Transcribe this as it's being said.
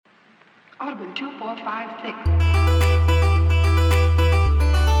I would have been 2, 4, 5,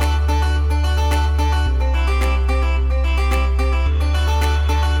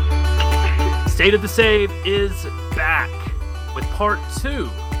 6. State of the Save is back with part 2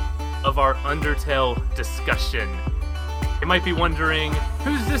 of our Undertale discussion. You might be wondering,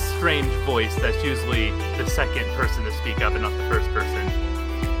 who's this strange voice that's usually the second person to speak up and not the first person?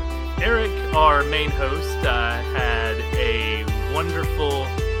 Eric, our main host, had a wonderful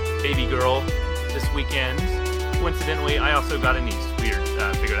baby girl this weekend. Coincidentally, I also got a niece. Weird.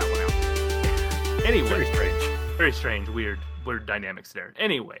 Figured that one out. Anyway. Very strange. Weird dynamics there.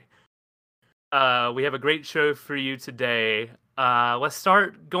 Anyway. We have a great show for you today. Let's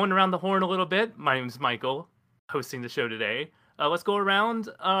start going around the horn a little bit. My name's Michael, hosting the show today. Let's go around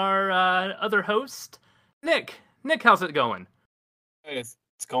our other host, Nick. Nick, how's it going? Hey, it's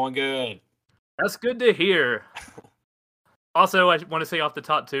going good. That's good to hear. Also, I want to say off the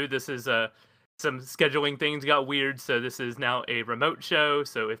top, too, this is some scheduling things got weird, so this is now a remote show,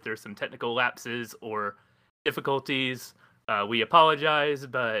 so if there's some technical lapses or difficulties, we apologize,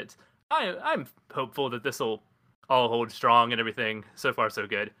 but I'm hopeful that this will all hold strong and everything. So far, so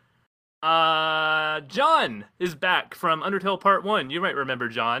good. John is back from Undertale Part 1. You might remember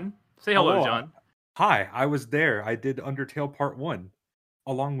John. Say hello, John. Hi, I was there. I did Undertale Part 1,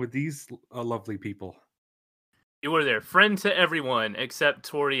 along with these lovely people. You were there. Friend to everyone,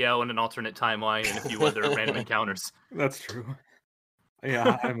 except Toriel in an alternate timeline and a few other random encounters. That's true.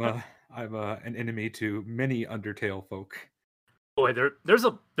 Yeah, I'm an enemy to many Undertale folk. Boy, there's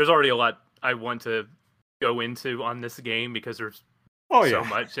already a lot I want to go into on this game because there's so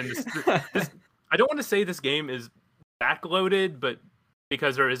much. And this, I don't want to say this game is backloaded, but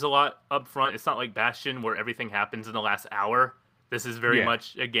because there is a lot up front, it's not like Bastion where everything happens in the last hour. This is very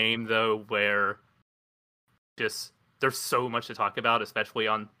much a game, though, where just there's so much to talk about, especially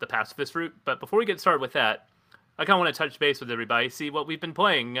on the pacifist route. But before we get started with that, I kind of want to touch base with everybody, see what we've been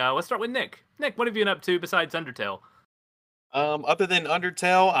playing. Let's start with Nick. Nick, what have you been up to besides Undertale? Other than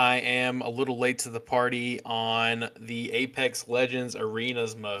Undertale, I am a little late to the party on the Apex Legends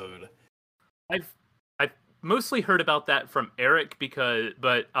Arenas mode. I've mostly heard about that from Eric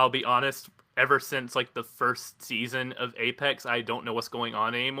but I'll be honest, ever since like the first season of Apex, I don't know what's going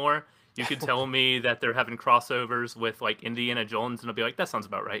on anymore. You could tell me that they're having crossovers with like Indiana Jones, and I'll be like, that sounds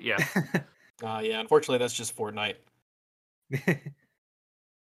about right. Yeah. Yeah. Unfortunately, that's just Fortnite.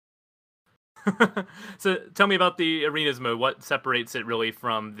 So tell me about the Arenas mode. What separates it really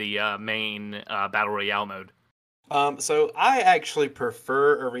from the main Battle Royale mode? So I actually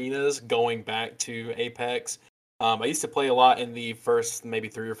prefer Arenas going back to Apex. I used to play a lot in the first maybe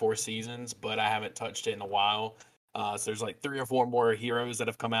 3 or 4 seasons, but I haven't touched it in a while. So there's like 3 or 4 more heroes that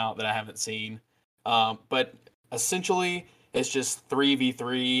have come out that I haven't seen. But essentially, it's just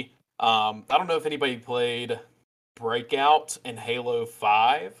 3v3. I don't know if anybody played Breakout in Halo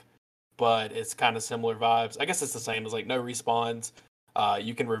 5, but it's kind of similar vibes. I guess it's the same as like no respawns.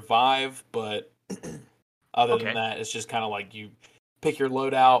 You can revive, but other than that, it's just kind of like you pick your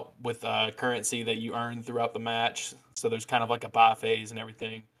loadout with currency that you earn throughout the match. So there's kind of like a buy phase and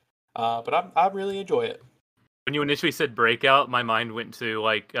everything. But I really enjoy it. When you initially said Breakout, my mind went to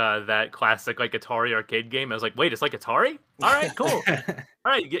like that classic like Atari arcade game. I was like, wait, it's like Atari? All right, cool. All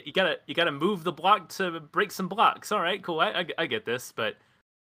right, you gotta move the block to break some blocks. All right, cool. I get this, but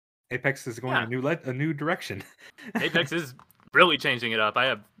Apex is going a new direction. Apex is really changing it up. I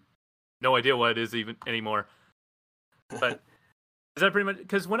have no idea what it is even anymore. But is that pretty much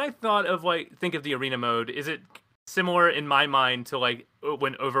because when I thought of think of the arena mode, is it similar in my mind to like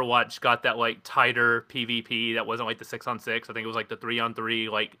when Overwatch got that like tighter PvP that wasn't like the 6-on-6? I think it was like the 3-on-3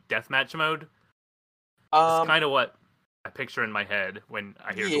 like deathmatch mode. It's kind of what I picture in my head when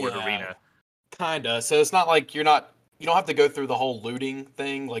I hear the word arena. Kinda. So it's not like you don't have to go through the whole looting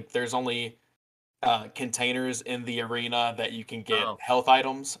thing. Like there's only containers in the arena that you can get health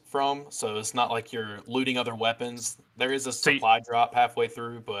items from. So it's not like you're looting other weapons. There is a supply drop halfway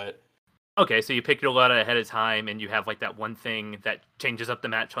through, but okay, so you pick your loadout ahead of time, and you have like that one thing that changes up the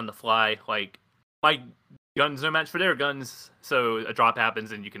match on the fly. Like my gun's no match for their guns, so a drop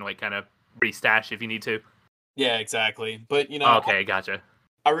happens, and you can like kind of restash if you need to. Yeah, exactly. But okay, gotcha.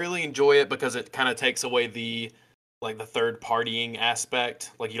 I really enjoy it because it kind of takes away the third partying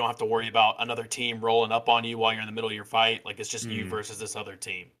aspect. Like you don't have to worry about another team rolling up on you while you're in the middle of your fight. Like it's just you versus this other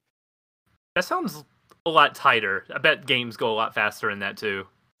team. That sounds a lot tighter. I bet games go a lot faster in that too.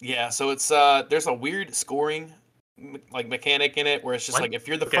 Yeah, so it's there's a weird scoring mechanic in it where it's just like if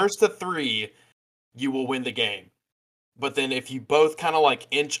you're the first to 3, you will win the game. But then if you both kind of like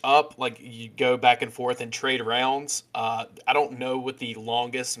inch up, like you go back and forth and trade rounds, I don't know what the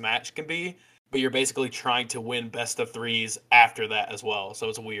longest match can be, but you're basically trying to win best of threes after that as well. So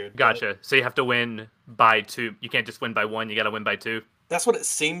it's weird. Gotcha. So you have to win by 2. You can't just win by 1. You got to win by 2. That's what it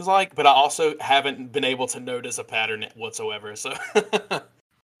seems like, but I also haven't been able to notice a pattern whatsoever. So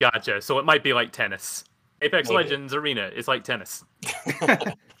Gotcha. So it might be like tennis. Apex Maybe. Legends Arena is like tennis.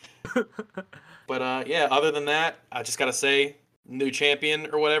 But yeah, other than that, I just gotta say, new champion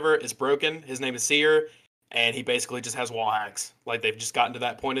or whatever is broken. His name is Seer, and he basically just has wall hacks. Like they've just gotten to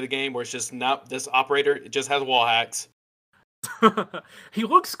that point of the game where it's just not this operator. It just has wall hacks. He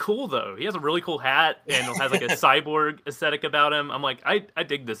looks cool though. He has a really cool hat and has like a cyborg aesthetic about him. I'm like, I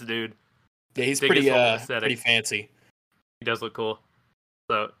dig this dude. Yeah, he's Dig pretty his whole aesthetic. pretty fancy. He does look cool.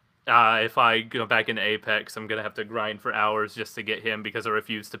 So if I go back into Apex, I'm gonna have to grind for hours just to get him because I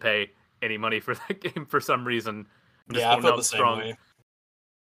refuse to pay any money for that game for some reason. I'm just Yeah, I going feel out the same strong. way.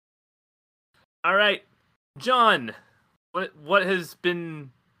 All right, John, what has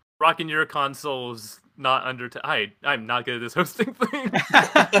been rocking your consoles? Not Undertale. I'm not good at this hosting thing.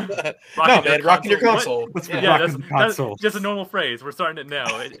 No, man, rocking your console. Let's Yeah. be Yeah, rocking the that's consoles. just a normal phrase. We're starting it now.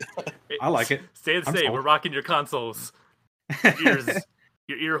 I like it. Stay and I'm say sold. we're rocking your consoles, ears,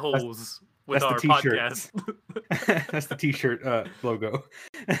 your ear holes with that's our the t-shirt. podcast. That's the t-shirt logo.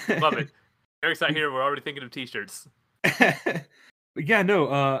 Love it. Eric's not here. We're already thinking of t-shirts. But yeah,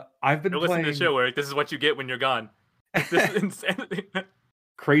 no, I've been You're listening playing to the show, Eric. This is what you get when you're gone. This is insanity.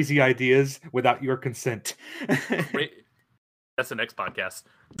 crazy ideas without your consent. Wait, that's the next podcast.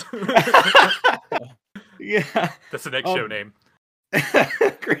 Yeah. That's the next show name.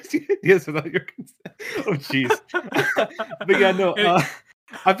 Crazy ideas without your consent. Oh, jeez. But yeah, no,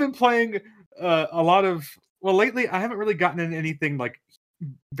 I've been playing a lot of. Well, lately I haven't really gotten into anything like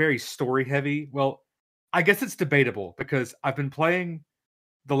very story heavy. Well, I guess it's debatable because I've been playing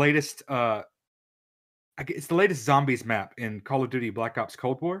the latest. It's the latest zombies map in Call of Duty Black Ops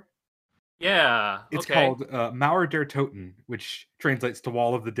Cold War. Yeah, It's okay. called Mauer der Toten, which translates to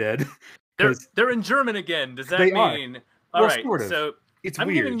Wall of the Dead. They're in German again. Does that They are. mean? All Well, right. sort of. So It's I'm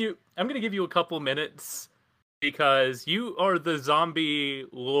weird. going to give you a couple minutes because you are the zombie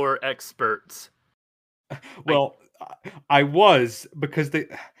lore expert. Well, I was because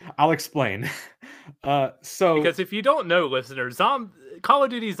I'll explain. So Because if you don't know, listeners, Call of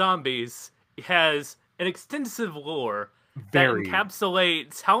Duty Zombies has an extensive lore very that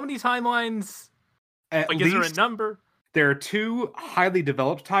encapsulates how many timelines? at Like, is there a least number? there are 2 highly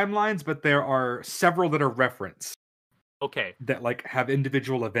developed timelines, but there are several that are referenced Okay. that like have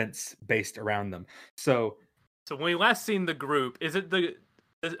individual events based around them. So So when we last seen the group, is it the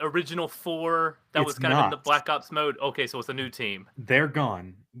original 4 that It's was kind of in the not. Black Ops mode? Okay, so it's a new team. they're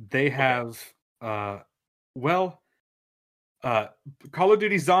gone. They have Call of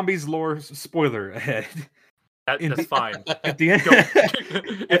Duty Zombies lore spoiler ahead. That's fine. At the end, Go.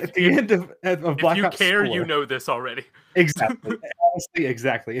 at the end of Black If you Ops care, 4, you know this already. exactly. Honestly,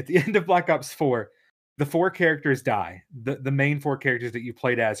 exactly. At the end of Black Ops 4, the 4 characters die. The main 4 characters that you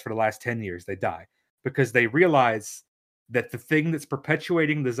played as for the last 10 years, they die because they realize that the thing that's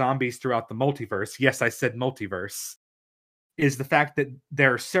perpetuating the zombies throughout the multiverse, yes, I said multiverse, is the fact that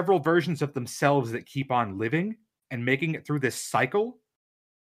there are several versions of themselves that keep on living and making it through this cycle.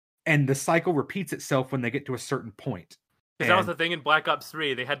 And the cycle repeats itself when they get to a certain point. Because that was the thing in Black Ops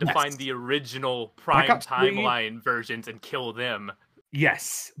 3. They had to Yes. find the original Black prime Ops 3 timeline versions and kill them.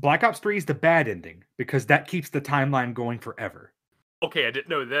 Yes, Black Ops 3 is the bad ending because that keeps the timeline going forever. Okay, I didn't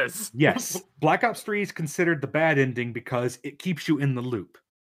know this. Yes, Black Ops 3 is considered the bad ending because it keeps you in the loop.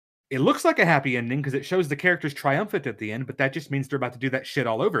 It looks like a happy ending because it shows the characters triumphant at the end, but that just means they're about to do that shit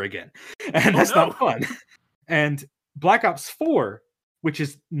all over again. And that's no. not fun. And Black Ops 4, which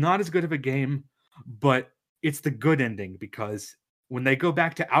is not as good of a game, but it's the good ending because when they go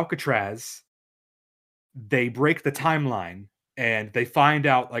back to Alcatraz, they break the timeline and they find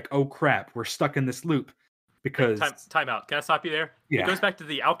out like, oh crap, we're stuck in this loop because Time out. Can I stop you there? Yeah. It goes back to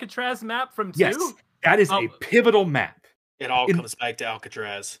the Alcatraz map from 2? yes, that is a pivotal map. It all comes back to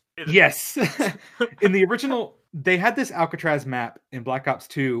Alcatraz. Yes. In the original, they had this Alcatraz map in Black Ops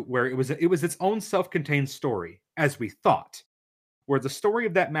 2 where it was its own self-contained story, as we thought. Where the story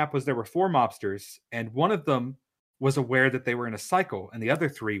of that map was there were 4 mobsters, and one of them was aware that they were in a cycle, and the other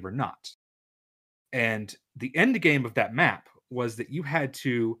 3 were not. And the end game of that map was that you had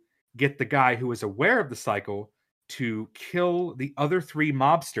to get the guy who was aware of the cycle to kill the other 3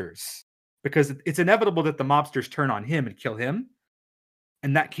 mobsters. Because it's inevitable that the mobsters turn on him and kill him.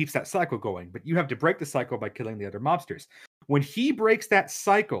 And that keeps that cycle going. But you have to break the cycle by killing the other mobsters. When he breaks that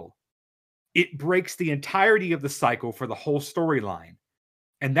cycle, it breaks the entirety of the cycle for the whole storyline.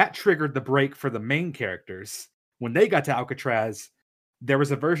 And that triggered the break for the main characters. When they got to Alcatraz, there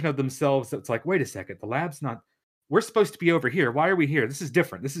was a version of themselves that's like, wait a second, the lab's not, we're supposed to be over here. Why are we here? This is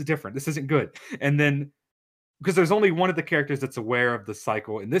different. This is different. This isn't good. And then, because there's only one of the characters that's aware of the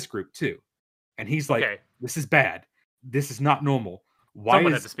cycle in this group too. And he's like, Okay. this is bad. This is not normal. Why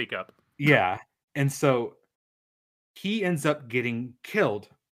Someone is, had to speak up. yeah. And so he ends up getting killed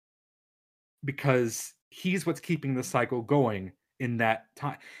because he's what's keeping the cycle going in that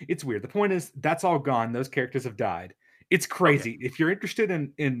time. It's weird. The point is, that's all gone. Those characters have died. It's crazy. If you're interested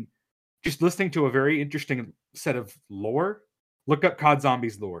in just listening to a very interesting set of lore, look up COD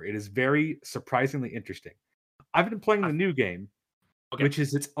Zombies lore. It is very surprisingly interesting. I've been playing the new game, which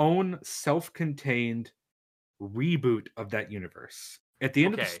is its own self-contained reboot of that universe. At the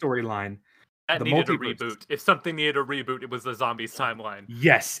end of the storyline, that the needed multiverse, a reboot. If something needed a reboot, it was the Zombies timeline.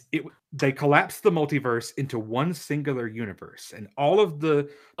 Yes, they collapsed the multiverse into one singular universe, and all of the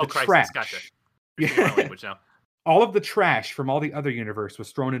trash. Gotcha. Yeah. Language now. All of the trash from all the other universe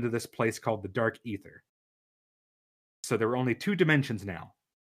was thrown into this place called the Dark Ether. So there were only two dimensions now,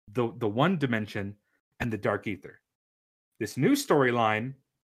 the one dimension and the Dark Ether. This new storyline,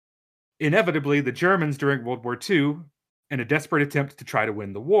 inevitably, the Germans during World War II, in a desperate attempt to try to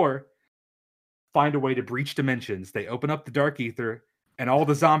win the war, find a way to breach dimensions. They open up the Dark Ether, and all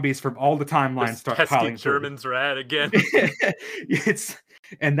the zombies from all the timelines start piling through. Germans are at again.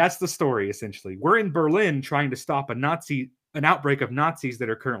 And that's the story, essentially. We're in Berlin trying to stop an outbreak of Nazis that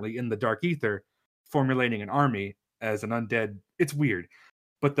are currently in the Dark Ether, formulating an army as an undead. It's weird.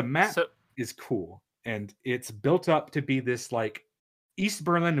 But the map is cool. And it's built up to be this, like, East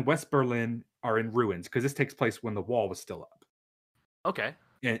Berlin and West Berlin are in ruins, because this takes place when the wall was still up. Okay.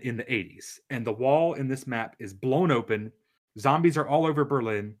 In the 80s. And the wall in this map is blown open. Zombies are all over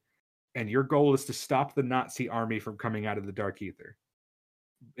Berlin. And your goal is to stop the Nazi army from coming out of the Dark Ether.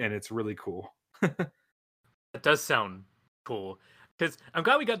 And it's really cool. That does sound cool. Because I'm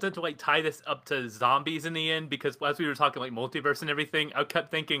glad we got to like tie this up to zombies in the end, because as we were talking like multiverse and everything, I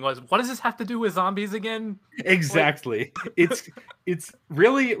kept thinking what does this have to do with zombies again? Exactly. Like, it's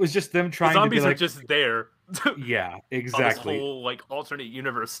really, it was just them trying to be like, zombies are just there. Yeah, exactly. This whole like alternate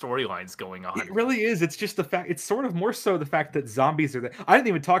universe storylines going on. It really is. It's just the fact, it's sort of more so the fact that zombies are there. I didn't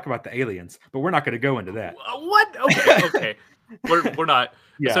even talk about the aliens, but we're not going to go into that. What? Okay. We're not.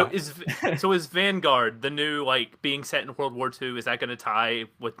 Yeah. So is Vanguard, the new like being set in World War II, is that going to tie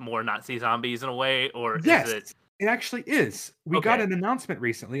with more Nazi zombies in a way, or yes, is it actually is. We got an announcement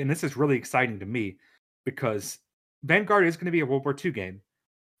recently, and this is really exciting to me because Vanguard is going to be a World War II game,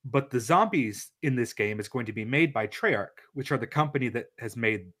 but the zombies in this game is going to be made by Treyarch, which are the company that has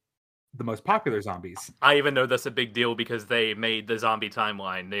made the most popular zombies. I even know that's a big deal because they made the zombie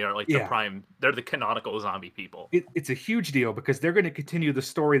timeline. They are like the prime, they're the canonical zombie people. It's a huge deal because they're going to continue the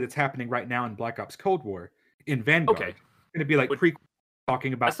story that's happening right now in Black Ops Cold War in Vanguard. It's going to be like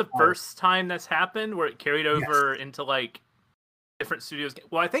talking about... That's the first time that's happened where it carried over into like different studios.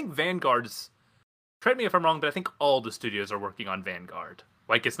 Well, I think Vanguard's, correct me if I'm wrong, but I think all the studios are working on Vanguard.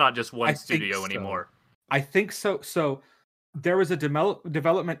 Like it's not just one studio anymore. I think so. So there was a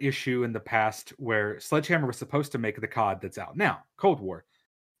development issue in the past where Sledgehammer was supposed to make the COD that's out now, Cold War,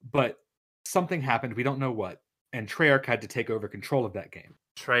 but something happened, we don't know what, and Treyarch had to take over control of that game.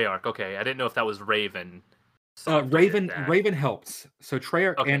 Treyarch, okay. I didn't know if that was Raven. Raven helped. So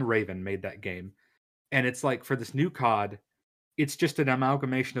Treyarch and Raven made that game. And it's like, for this new COD, it's just an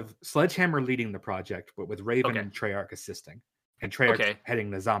amalgamation of Sledgehammer leading the project, but with Raven and Treyarch assisting. And Treyarch heading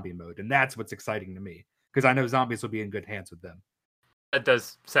the zombie mode. And that's what's exciting to me, because I know zombies will be in good hands with them. That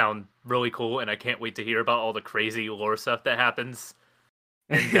does sound really cool, and I can't wait to hear about all the crazy lore stuff that happens.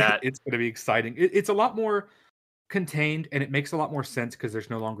 And that it's going to be exciting. It's a lot more contained, and it makes a lot more sense because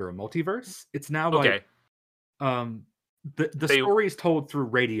there's no longer a multiverse. It's now like the story is told through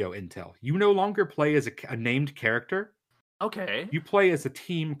radio intel. You no longer play as a named character. Okay. You play as a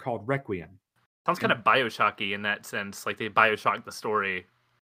team called Requiem. Sounds kind of Bioshocky in that sense. Like they Bioshock the story.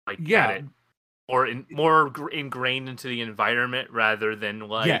 Like it, or more ingrained into the environment rather than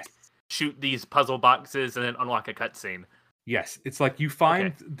like shoot these puzzle boxes and then unlock a cutscene. Yes, it's like you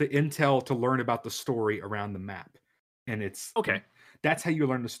find the intel to learn about the story around the map, and it's that's how you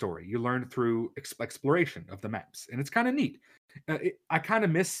learn the story. You learn through exploration of the maps, and it's kind of neat. I kind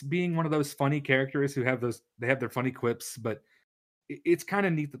of miss being one of those funny characters who have their funny quips, but it's kind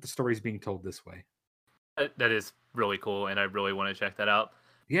of neat that the story is being told this way. That is really cool, and I really want to check that out.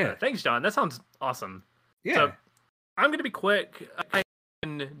 Yeah. Thanks, John. That sounds awesome. Yeah. So, I'm going to be quick. I've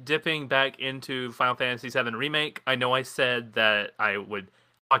been dipping back into Final Fantasy VII Remake. I know I said that I would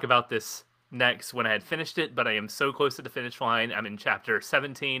talk about this next when I had finished it, but I am so close to the finish line. I'm in chapter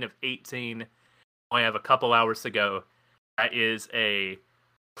 17 of 18. I have a couple hours to go. That is a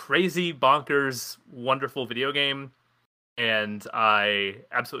crazy, bonkers, wonderful video game, and I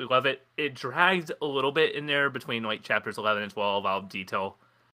absolutely love it. It dragged a little bit in there between like chapters 11 and 12. I'll detail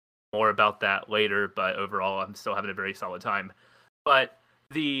more about that later, but overall, I'm still having a very solid time. But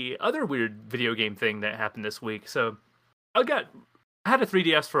the other weird video game thing that happened this week, so I had a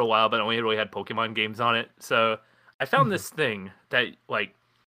 3DS for a while, but I only really had Pokemon games on it. So I found this thing that like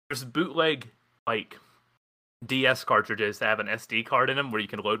there's bootleg like DS cartridges that have an SD card in them where you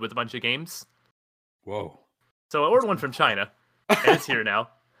can load with a bunch of games. Whoa. So I ordered one from China, and it's here now.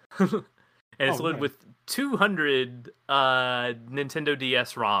 And it's loaded nice. with 200 Nintendo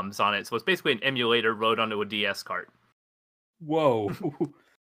DS ROMs on it. So it's basically an emulator load onto a DS cart. Whoa.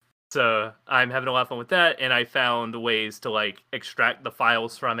 So I'm having a lot of fun with that, and I found ways to like extract the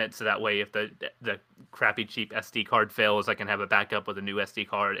files from it, so that way if the crappy cheap SD card fails, I can have a backup with a new SD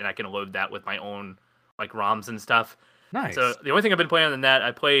card, and I can load that with my own like ROMs and stuff. Nice. So the only thing I've been playing on that,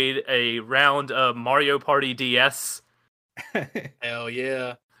 I played a round of Mario Party DS. Hell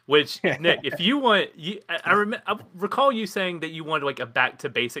yeah. Which, Nick, if you want, I recall you saying that you wanted like a back to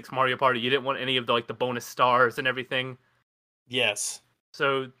basics Mario Party. You didn't want any of the like the bonus stars and everything. Yes.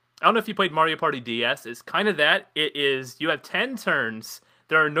 So I don't know if you played Mario Party DS. It's kind of that. It is, you have 10 turns.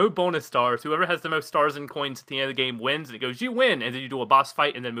 There are no bonus stars. Whoever has the most stars and coins at the end of the game wins. And it goes, you win, and then you do a boss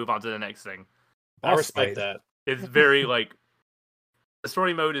fight and then move on to the next thing. I respect that. It's very like the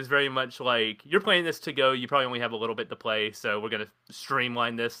story mode is very much like you're playing this to go. You probably only have a little bit to play, so we're gonna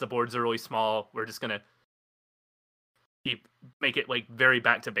streamline this. The boards are really small. We're just gonna make it like very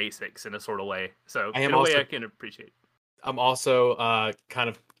back to basics in a sort of way. So in a way I can appreciate. I'm also kind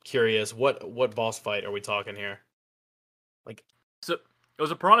of curious. What boss fight are we talking here? Like, so it was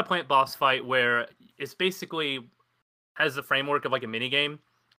a Piranha Plant boss fight where it's basically has the framework of like a mini game.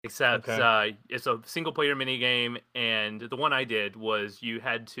 Except it's a single-player minigame, and the one I did was you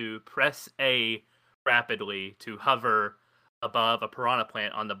had to press A rapidly to hover above a piranha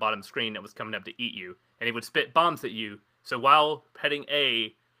plant on the bottom screen that was coming up to eat you, and it would spit bombs at you. So while heading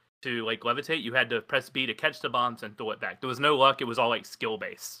A to like levitate, you had to press B to catch the bombs and throw it back. There was no luck; it was all like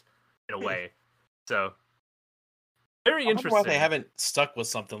skill-based in a way. So very interesting. Why they haven't stuck with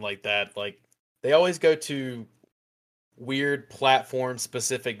something like that? Like they always go to weird platform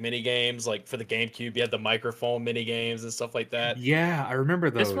specific mini games, like for the GameCube you had the microphone mini games and stuff like that. Yeah, I remember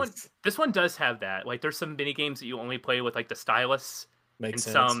those. This one does have that. Like there's some mini games that you only play with like the stylus. Makes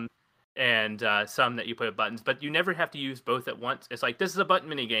sense. Some that you play with buttons, but you never have to use both at once. It's like this is a button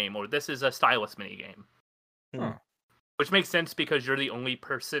mini game or this is a stylus mini game. Huh. Which makes sense because you're the only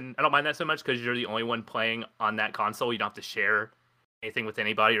person. I don't mind that so much because you're the only one playing on that console. You don't have to share anything with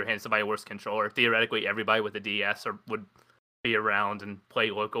anybody or hand somebody a worse controller. Theoretically, everybody with a DS would be around and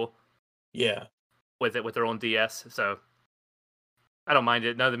play local. Yeah, with their own DS. So I don't mind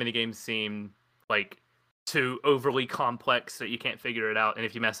it. None of the mini games seem like too overly complex that you can't figure it out. And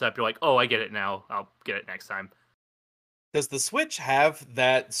if you mess up, you're like, oh, I get it now. I'll get it next time. Does the Switch have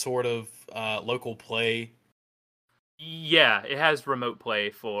that sort of local play? Yeah, it has remote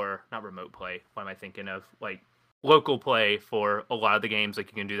play for not remote play. What am I thinking of? Like local play for a lot of the games.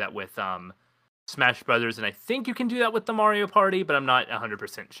 Like you can do that with Smash Brothers, and I think you can do that with the Mario Party, but I'm not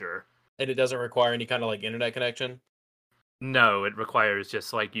 100% sure. And it doesn't require any kind of like internet connection? No, it requires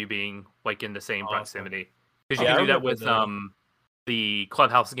just like you being like in the same proximity. Because you Yeah, can I do that with remember the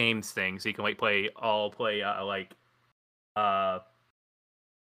Clubhouse Games thing, so you can like play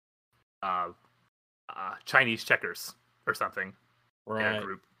Chinese checkers or something in a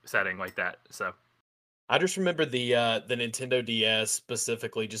group setting like that. So I just remember the Nintendo DS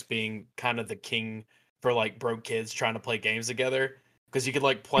specifically just being kind of the king for like broke kids trying to play games together, because you could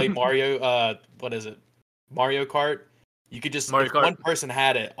like play Mario what is it, Mario Kart. You could just, if one person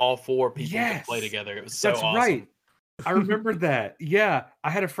had it, all four people could play together. It was so awesome. Right. I remember that. Yeah, I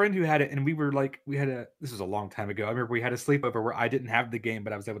had a friend who had it, and this was a long time ago. I remember we had a sleepover where I didn't have the game,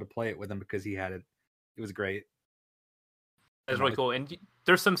 but I was able to play it with him because he had it. It was great. It's really cool. And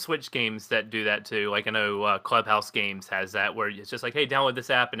there's some Switch games that do that too. Like I know Clubhouse Games has that, where it's just like, hey, download this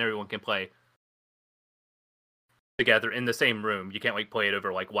app and everyone can play together in the same room. You can't like play it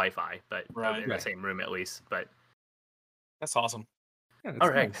over like Wi-Fi, but in the same room at least. But that's awesome. Yeah, that's all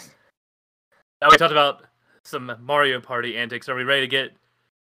right. nice. Now we talked about some Mario Party antics. Are we ready to get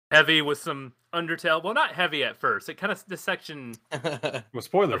heavy with some Undertale? Well, not heavy at first. It kind of, this section well,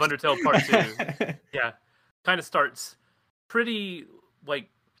 spoilers of Undertale Part 2, yeah, kind of starts pretty like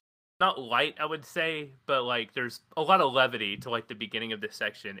not light, I would say, but like there's a lot of levity to like the beginning of this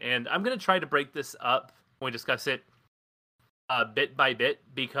section, and I'm gonna try to break this up when we discuss it bit by bit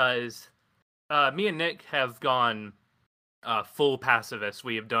because me and Nick have gone full pacifist.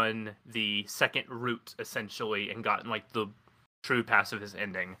 We have done the second route essentially and gotten like the true pacifist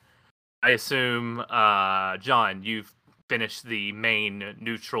ending. I assume, John, you've finished the main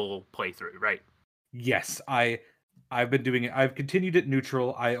neutral playthrough, right? Yes, I've been doing it. I've continued it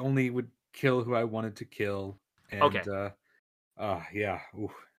neutral. I only would kill who I wanted to kill, Okay. and yeah.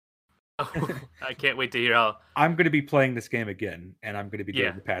 Ooh. I can't wait to hear how. I'm going to be playing this game again, and I'm going to be Yeah.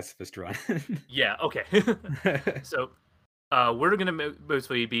 doing the pacifist run. Yeah. Okay. So, we're gonna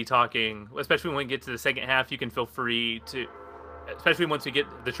mostly be talking, especially when we get to the second half. You can feel free to, especially once we get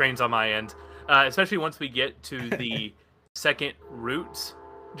the trains on my end, especially once we get to the second route.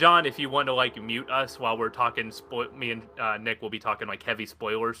 John, if you want to like mute us while we're talking, me and Nick will be talking like heavy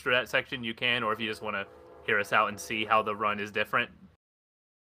spoilers for that section. You can, or if you just want to hear us out and see how the run is different,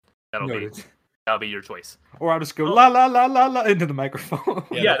 that'll Noted. be your choice. Or I'll just go la la la la la into the microphone.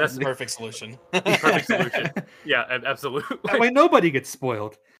 Yeah, that's that's the perfect solution. perfect solution. Yeah, absolutely. That way nobody gets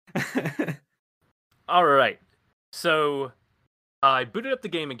spoiled. All right. So I booted up the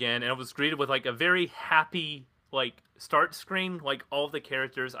game again, and I was greeted with like a very happy like start screen. Like all the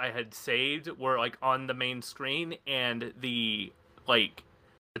characters I had saved were like on the main screen, and the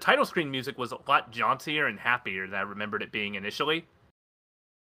title screen music was a lot jauntier and happier than I remembered it being initially.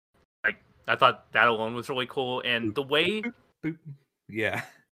 Like I thought that alone was really cool, and the way Yeah.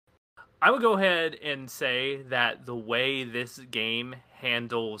 I would go ahead and say that the way this game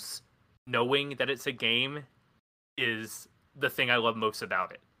handles knowing that it's a game is the thing I love most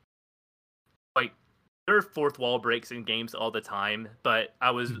about it. Like, there are fourth wall breaks in games all the time, but I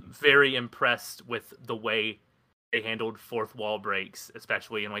was very impressed with the way they handled fourth wall breaks,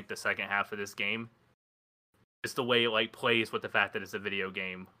 especially in like the second half of this game. Just the way it like plays with the fact that it's a video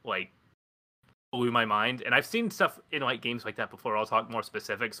game, like blew my mind. And I've seen stuff in like games like that before. I'll talk more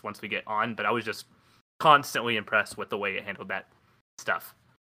specifics once we get on, but I was just constantly impressed with the way it handled that stuff.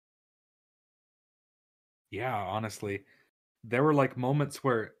 Yeah, honestly. There were like moments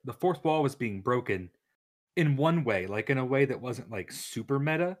where the fourth wall was being broken in one way, like in a way that wasn't like super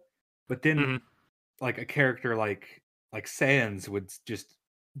meta, but then like a character like Sans would just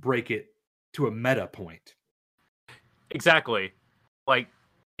break it to a meta point. Exactly. Like,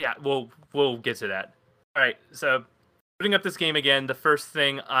 yeah, we'll get to that. All right, so putting up this game again, the first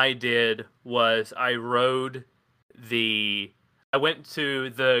thing I did was I went to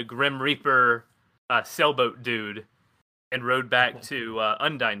the Grim Reaper sailboat dude and rode back to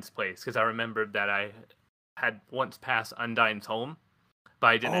Undyne's place because I remembered that I had once passed Undyne's home, but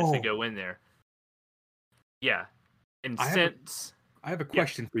I didn't actually go in there. Yeah, and I have a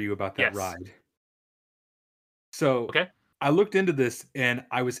question for you about that ride. So, okay. I looked into this and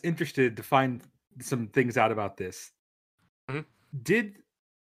I was interested to find some things out about this. Mm-hmm.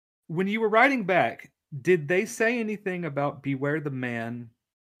 When you were riding back, did they say anything about beware the man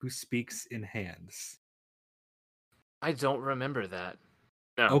who speaks in hands? I don't remember that.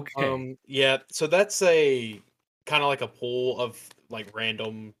 No. Okay. Yeah, so that's a kind of like a pool of like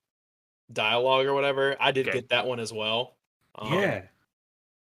random dialogue or whatever. I did get that one as well. Yeah.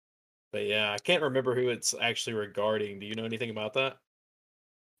 But yeah, I can't remember who it's actually regarding. Do you know anything about that?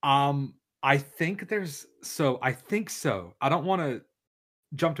 I think so. I don't want to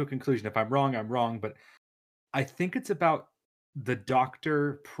jump to a conclusion. If I'm wrong, I'm wrong, but I think it's about the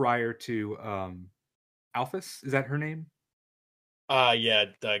doctor prior to Alphys. Is that her name? Yeah,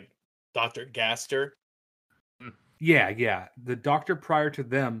 Dr. Gaster. Yeah. The doctor prior to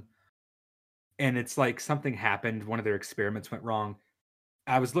them, and it's like something happened, one of their experiments went wrong.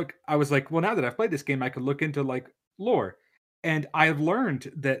 I was like, well, now that I've played this game, I could look into like lore. And I've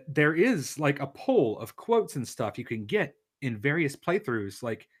learned that there is like a pool of quotes and stuff you can get in various playthroughs.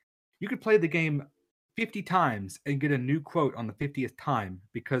 Like you could play the game 50 times and get a new quote on the 50th time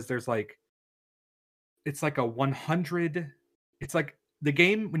because there's like it's like a 100. It's like the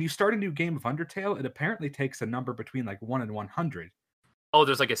game when you start a new game of Undertale, it apparently takes a number between like 1 and 100. Oh,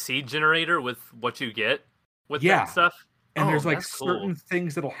 there's like a seed generator with what you get with that stuff. And there's like certain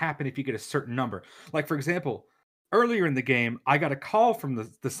things that'll happen if you get a certain number. Like for example, earlier in the game, I got a call from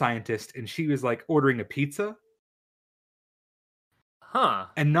the scientist, and she was like ordering a pizza. Huh.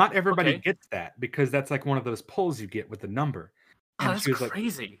 And not everybody gets that because that's like one of those pulls you get with the number. And that's she was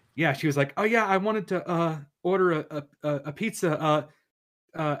crazy. Like, yeah, she was like, "Oh yeah, I wanted to order a pizza.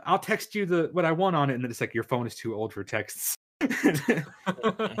 I'll text you what I want on it." And then it's like your phone is too old for texts.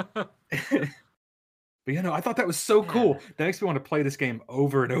 But I thought that was so cool. Yeah. That makes me want to play this game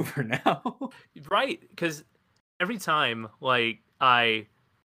over and over now. Right, because every time like I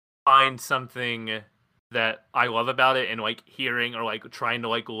find something that I love about it and like hearing or like trying to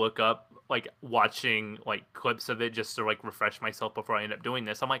like look up like watching like clips of it just to like refresh myself before I end up doing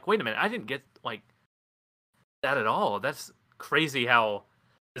this. I'm like, wait a minute, I didn't get like that at all. That's crazy how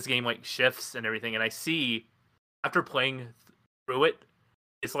this game like shifts and everything. And I see after playing through it,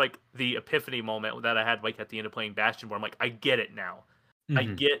 it's like the epiphany moment that I had like at the end of playing Bastion where I'm like, I get it now. I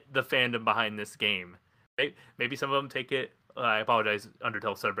Mhm. get the fandom behind this game. Maybe some of them take it. I apologize,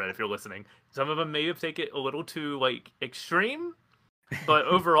 Undertale subreddit, if you're listening. Some of them may have taken it a little too like extreme, but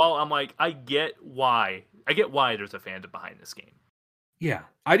overall, I'm like, I get why. I get why there's a fandom behind this game. Yeah,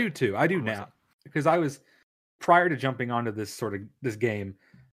 I do too. I do I'm now listening. because I was prior to jumping onto this game.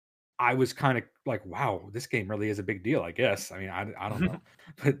 I was kind of like, wow, this game really is a big deal. I guess. I mean, I don't know,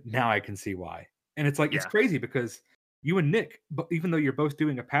 but now I can see why. And it's like it's Yeah, crazy because you and Nick, but even though you're both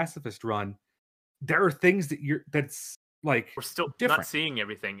doing a pacifist run, there are things that's like we're still not different. seeing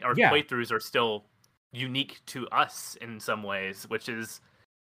everything. Our Yeah. playthroughs are still unique to us in some ways, which is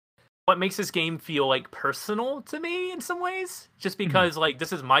what makes this game feel like personal to me in some ways. Just Mhm. because like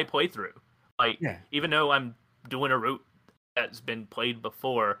this is my playthrough. Like Yeah. even though I'm doing a route that's been played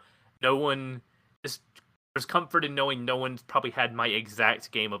before, no one is there's comfort in knowing no one's probably had my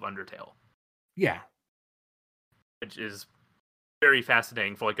exact game of Undertale, Yeah. which is very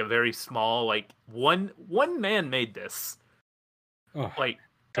fascinating for like a very small like one man made this. Oh, Like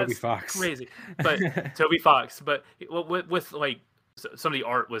Toby that's Fox. crazy. But Toby Fox, but with like some of the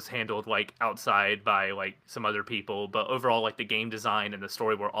art was handled like outside by like some other people, but overall like the game design and the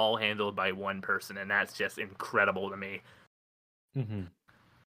story were all handled by one person, and that's just incredible to me. Mhm.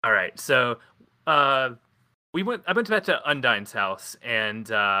 All right, so uh I went back to Undyne's house, and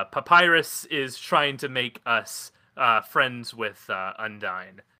Papyrus is trying to make us friends with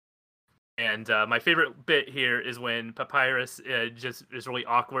Undyne. And my favorite bit here is when Papyrus just is really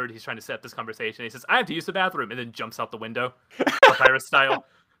awkward. He's trying to set up this conversation. He says, "I have to use the bathroom," and then jumps out the window, Papyrus style.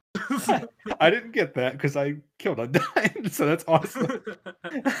 I didn't get that because I killed Undyne, so that's awesome.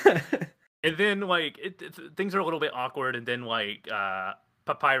 And then like things are a little bit awkward, and then like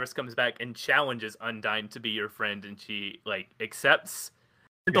Papyrus comes back and challenges Undyne to be your friend, and she like accepts.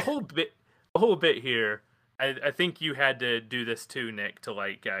 The Yeah. whole bit here. I think you had to do this too, Nick, to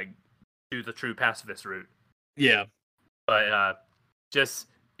like do the true pacifist route. Yeah. But just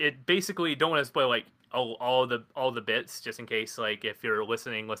it basically don't want to spoil like all the bits just in case like if you're a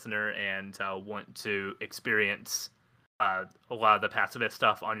listener and want to experience a lot of the pacifist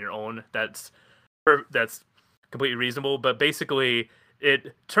stuff on your own. That's completely reasonable. But basically,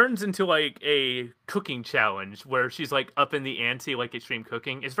 it turns into like a cooking challenge where she's like up in the ante, like extreme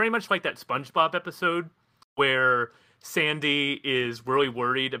cooking. It's very much like that SpongeBob episode where Sandy is really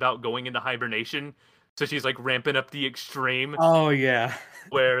worried about going into hibernation. So she's like ramping up the extreme, Oh yeah.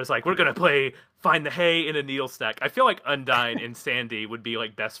 where it's like, we're going to play Find the Hay in a Needle Stack. I feel like Undyne and Sandy would be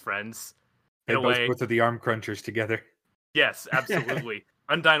like best friends They in a both way. go through the arm crunchers together. Yes, absolutely.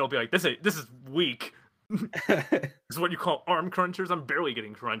 Undyne will be like, this is weak. This is what you call arm crunchers. I'm barely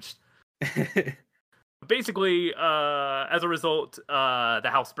getting crunched. Basically, as a result, the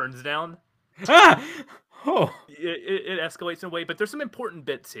house burns down. Ah! Oh. It escalates in a way, but there's some important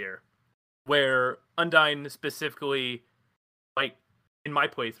bits here where Undyne specifically, like in my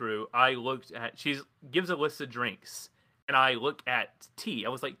playthrough, I looked at she gives a list of drinks, and I look at tea. I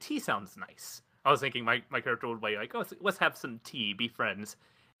was like, tea sounds nice. I was thinking my character would be like, oh, let's have some tea, be friends.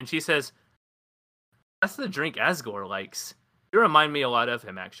 And she says, that's the drink Asgore likes. You remind me a lot of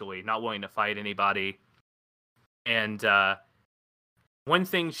him, actually, not willing to fight anybody. And one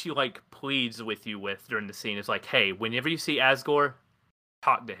thing she like pleads with you with during the scene is like, hey, whenever you see Asgore,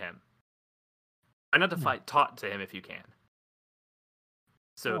 talk to him. Try not to fight, talk to him if you can.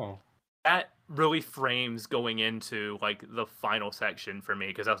 So Oh. that really frames going into like the final section for me,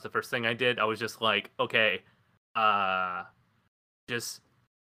 because that was the first thing I did. I was just like, okay, just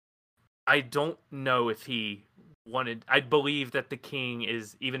I don't know if he wanted. I believe that the king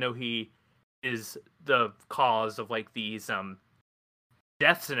is, even though he is the cause of like these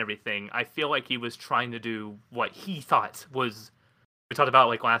deaths and everything, I feel like he was trying to do what he thought was. We talked about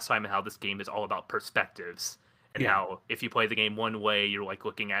like last time how this game is all about perspectives, and Yeah. how if you play the game one way, you're like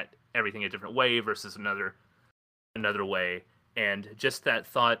looking at everything a different way versus another way. And just that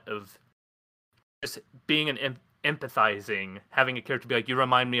thought of just being an empathizing, having a character be like, you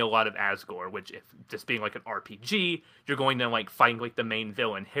remind me a lot of Asgore, which if just being like an RPG, you're going to like find like the main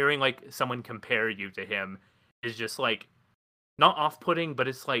villain. Hearing like someone compare you to him is just like not off-putting, but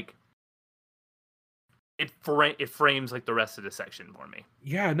it's like it frames like the rest of the section for me.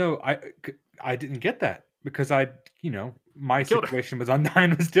 Yeah, no, I didn't get that because my Killed her. situation with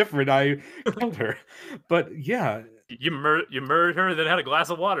Undyne was different. I killed her, but yeah, You murdered her, then had a glass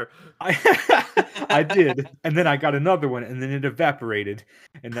of water. I did, and then I got another one, and then it evaporated,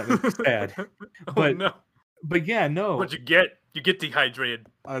 and that was sad. Oh But no! but yeah, no, What'd you get? You get dehydrated.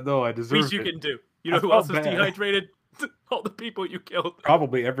 I know I Least deserved you it. can do. You I know who felt else is bad. dehydrated? All the people you killed.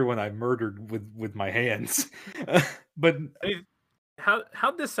 Probably everyone I murdered with my hands. But Hey,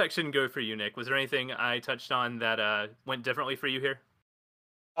 how'd this section go for you, Nick? Was there anything I touched on that went differently for you here?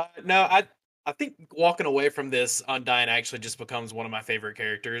 No, I think walking away from this, Undyne actually just becomes one of my favorite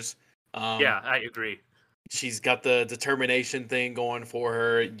characters. Yeah, I agree. She's got the determination thing going for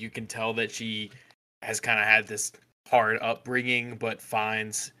her. You can tell that she has kind of had this hard upbringing, but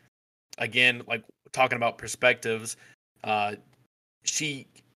finds, again, like talking about perspectives, uh, she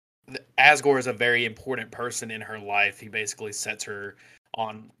Asgore is a very important person in her life. He basically sets her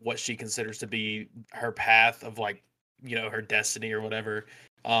on what she considers to be her path of, like, her destiny or whatever.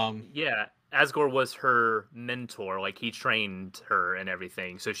 Yeah, Asgore was her mentor. Like he trained her and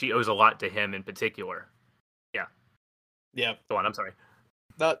everything, so she owes a lot to him in particular. Yeah, Yeah, go on. I'm sorry.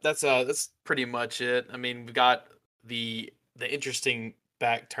 that's pretty much it. I mean, we got the interesting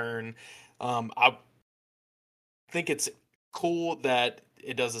back turn. I think it's cool that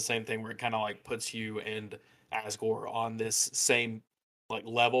it does the same thing where it kind of like puts you and Asgore on this same like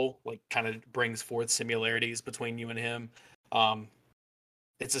level, like kind of brings forth similarities between you and him. Um,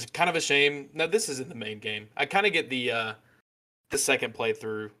 it's kind of a shame. Now this is in the main game. I kind of get the second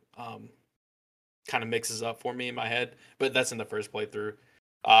playthrough kind of mixes up for me in my head, but that's in the first playthrough.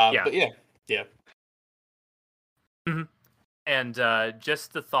 Yeah. But yeah. Mhm. And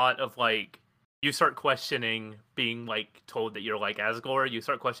just the thought of like you start questioning being like told that you're like Asgore. You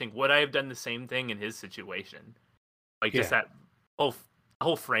start questioning would I have done the same thing in his situation? Like just yeah, that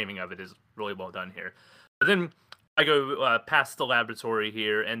whole framing of it is really well done here. But then I go past the laboratory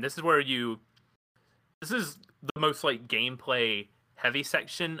here, and this is where this is the most like gameplay heavy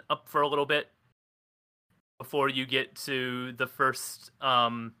section up for a little bit before you get to the first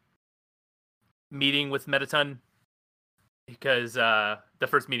meeting with Metaton. Because the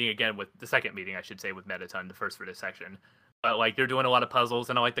first meeting again with the second meeting, I should say, with Metaton, the first for this section. But like they're doing a lot of puzzles,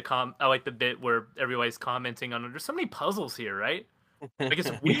 and I like the bit where everybody's commenting on there's so many puzzles here, right? Like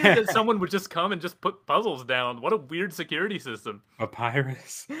it's weird that someone would just come and just put puzzles down. What a weird security system.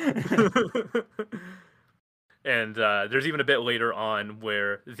 Papyrus. And there's even a bit later on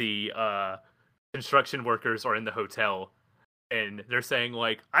where the construction workers are in the hotel and they're saying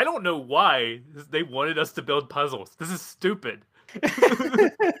like, I don't know why they wanted us to build puzzles. This is stupid.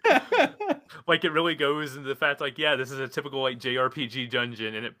 Like it really goes into the fact like, yeah, this is a typical like JRPG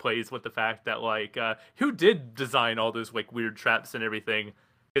dungeon, and it plays with the fact that like who did design all those like weird traps and everything?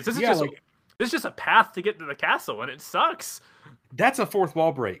 Because this is Yeah, just like this is just a path to get to the castle, and it sucks. that's a fourth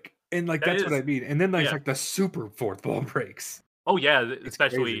wall break, and like That that's what is, I mean. And then there's yeah. like the super fourth wall breaks. Oh yeah, It's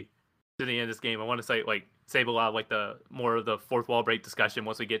especially crazy. to the end of this game. I want to say like save a lot of like the more of the fourth wall break discussion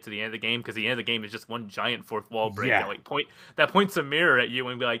once we get to the end of the game, because the end of the game is just one giant fourth wall break Yeah. that points a mirror at you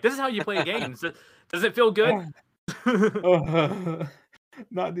and be like, this is how you play games. Does it feel good?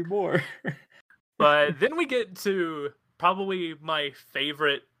 Not anymore. But then we get to probably my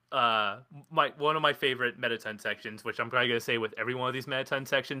favorite one of my favorite Metaton sections, which I'm probably gonna say with every one of these Metaton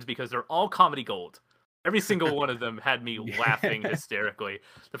sections because they're all comedy gold. Every single one of them had me laughing hysterically.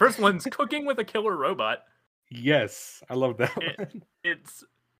 The first one's cooking with a killer robot. Yes, I love that It, one. it's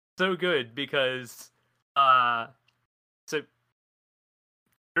so good because so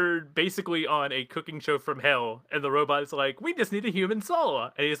you're basically on a cooking show from hell, and the robot's like, we just need a human soul,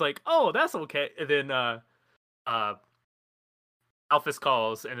 and he's like, oh, that's okay. And then Alphys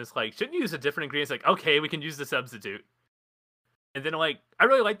calls and it's like, shouldn't you use a different ingredient? It's like, okay, we can use the substitute. And then like I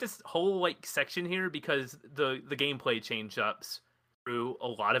really like this whole like section here because the gameplay change ups through a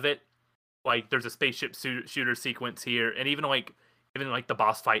lot of it. Like there's a spaceship shooter sequence here, and even like the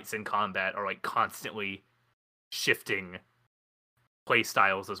boss fights in combat are like constantly shifting play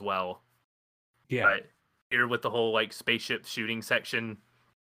styles as well. Yeah. But here with the whole like spaceship shooting section,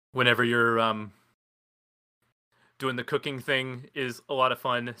 whenever you're doing the cooking thing is a lot of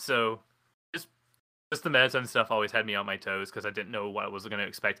fun. So just the meds and stuff always had me on my toes because I didn't know what I was going to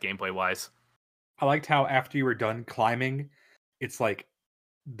expect gameplay wise. I liked how after you were done climbing, it's like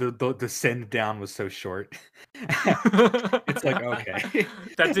the descend down was so short. It's like, okay.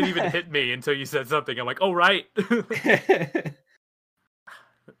 That didn't even hit me until you said something. I'm like, oh right.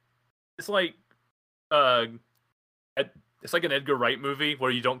 It's like it's like an Edgar Wright movie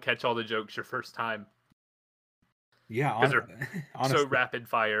where you don't catch all the jokes your first time. Yeah, because they're so honestly, rapid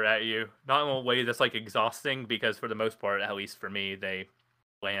fire at you. Not in a way that's like exhausting, because for the most part, at least for me, they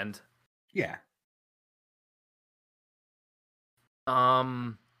land. yeah.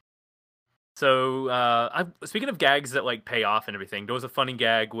 So speaking of gags that like pay off and everything, there was a funny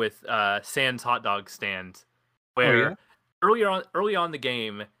gag with Sans hot dog stand, Oh yeah. where early on in the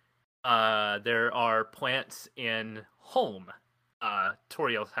game, there are plants in home,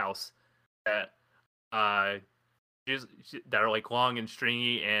 Toriel's house, that uh that are like long and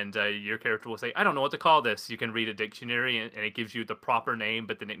stringy, and your character will say, "I don't know what to call this." You can read a dictionary, and it gives you the proper name,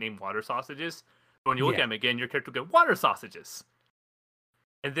 but the nickname water sausages. But when you look Yeah. at them again, your character will go, "Water sausages."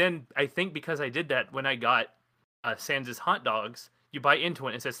 And then I think because I did that when I got Sans' hot dogs, you bite into it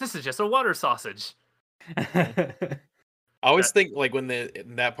and it says, "This is just a water sausage." I always That think like when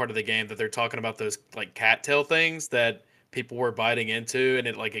in that part of the game that they're talking about those like cattail things that people were biting into and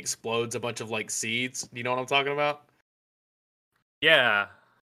it like explodes a bunch of like seeds. You know what I'm talking about? Yeah.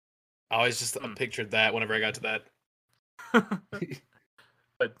 I always just Hmm. pictured that whenever I got to that.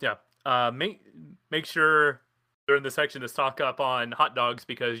 But yeah, make sure during the section to stock up on hot dogs,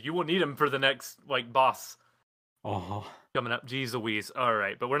 because you will need them for the next like boss Oh. coming up. Jeez Louise. All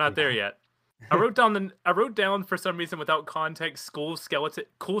right, but we're not there Yeah. yet. I wrote down for some reason without context Cool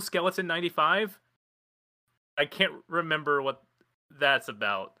Skeleton 95. I can't remember what that's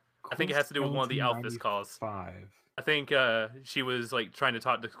about. I think it has to do with one of the Alphys calls. 95. I think she was like trying to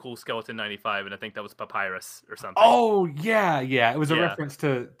talk to Cool Skeleton 95, and I think that was Papyrus or something. Oh yeah, yeah. It was a Yeah. reference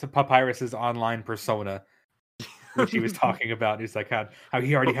to Papyrus's online persona, which he was talking about. He's like how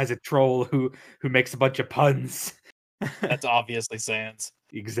he already has a troll who makes a bunch of puns. That's obviously Sans.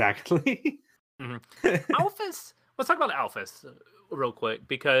 Exactly. Alphys. Let's talk about Alphys real quick,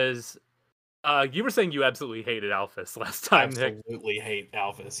 because you were saying you absolutely hated Alphys last time, Nick. Absolutely hate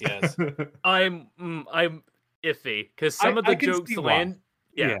Alphys. Yes. I'm iffy, because some of the I can jokes see why. land.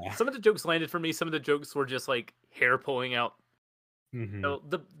 Yeah, Yeah. some of the jokes landed for me. Some of the jokes were just like hair pulling out. Mhm. So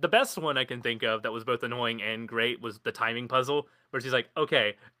the best one I can think of that was both annoying and great was the timing puzzle, where she's like,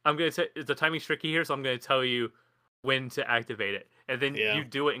 "Okay, I'm gonna say the timing's tricky here, so I'm gonna tell you when to activate it," and then Yeah. you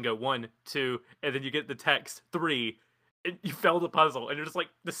do it and go 1, 2, and then you get the text 3, and you fail the puzzle, and you're just like,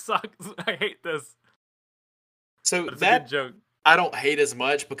 "This sucks. I hate this." So But it's a good joke. I don't hate as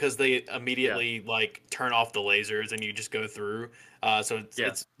much because they immediately like turn off the lasers and you just go through. So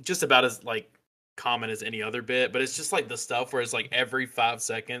it's just about as like common as any other bit, but it's just like the stuff where it's like every 5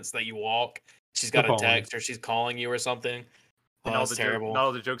 seconds that you walk, she's got The a phone. text or she's calling you or something. And Oh, all it's the terrible.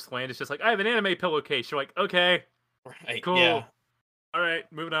 all the jokes land. It's just like, "I have an anime pillowcase." You're like, "Okay, Right? cool. Yeah. All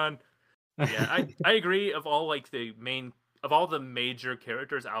right, moving on." Yeah, I agree. Of all like the major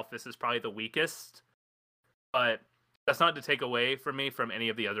characters, Alphys is probably the weakest. But that's not to take away from me from any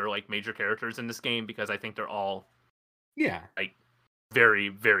of the other like major characters in this game, because I think they're all Yeah. like very,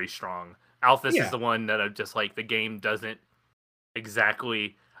 very strong. Alphys Yeah. is the one that I'm just like, the game doesn't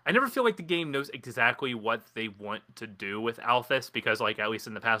exactly. I never feel like the game knows exactly what they want to do with Alphys, because like at least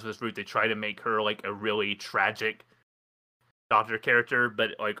in the past with this route, they try to make her like a really tragic doctor character,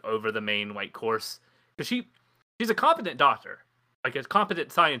 but like over the main like course, because she's a competent doctor, like a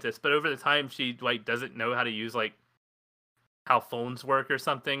competent scientist, but over the time she like doesn't know how to use like how phones work or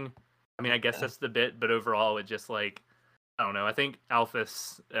something. I mean, I guess that's the bit, but overall it just like, I don't know. I think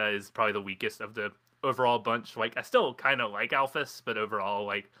Alphys is probably the weakest of the overall bunch. Like I still kind of like Alphys, but overall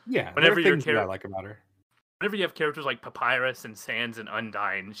like Yeah. whenever There are your things that I like about her. whenever you have characters like Papyrus and Sans and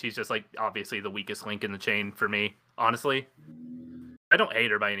Undyne, she's just like obviously the weakest link in the chain for me. Honestly, I don't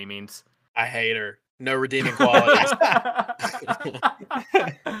hate her by any means. I hate her. No redeeming qualities.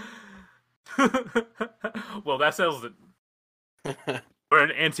 Well, that settles it. We're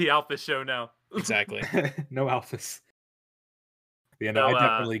an anti-Alphys show now. Exactly. No Alphys. Yeah, no, So, I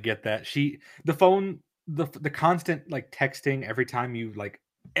definitely get that. The phone, the constant like texting every time you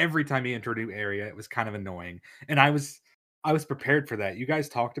enter a new area, it was kind of annoying. And I was prepared for that. You guys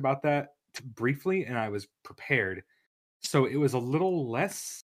talked about that briefly, and I was prepared. So it was a little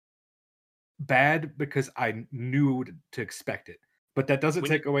less bad because I knew to expect it. But that doesn't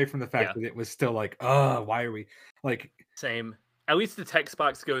take away from the fact that it was still like, why are we like same? At least the text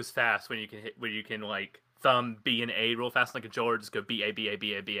box goes fast when you can like thumb B and A real fast, like a controller. Just go B A B A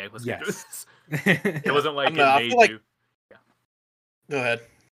B A B A. Let's get through this. It wasn't like I it feel made like- you. Go ahead.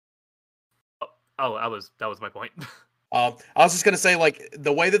 Oh, that was my point. I was just gonna say, like,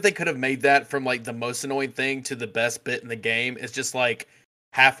 the way that they could have made that from like the most annoying thing to the best bit in the game is just like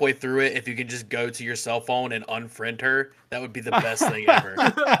halfway through it. If you can just go to your cell phone and unfriend her, that would be the best thing ever.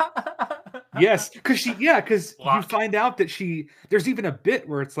 Yes, because you Block. find out that there's even a bit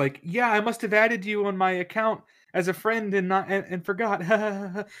where it's like, yeah, I must have added you on my account, as a friend and not and forgot.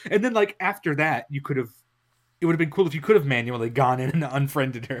 And then like after that, you could have. It would have been cool if you could have manually gone in and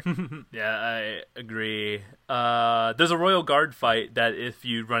unfriended her. Yeah, I agree. There's a Royal Guard fight that if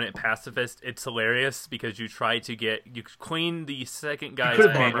you run it pacifist, it's hilarious because you clean the second guy's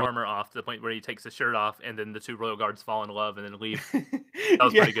armor off to the point where he takes his shirt off, and then the two Royal Guards fall in love and then leave. That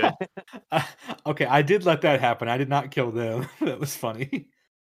was pretty good. Okay, I did let that happen. I did not kill them. That was funny.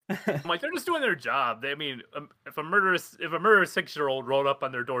 I'm like, they're just doing their job. If a murderous 6-year-old rolled up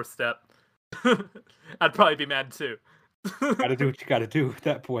on their doorstep, I'd probably be mad too. Gotta do what you gotta do at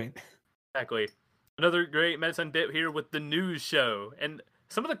that point. Exactly. Another great medicine bit here with the news show, and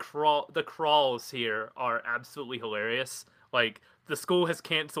some of the crawls here are absolutely hilarious. Like the school has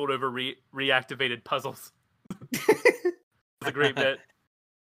canceled over reactivated puzzles. It's a great bit,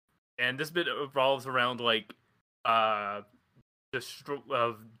 and this bit revolves around like of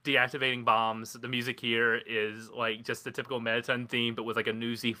deactivating bombs. The music here is like just the typical Mettaton theme, but with like a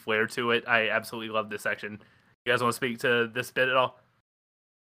newsy flair to it. I absolutely love this section. You guys want to speak to this bit at all?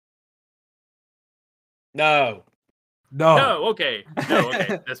 No. Okay.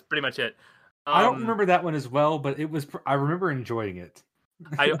 That's pretty much it. I don't remember that one as well, but it was. I remember enjoying it.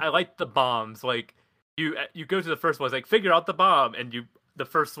 I like the bombs. Like you go to the first one, it's like figure out the bomb, and the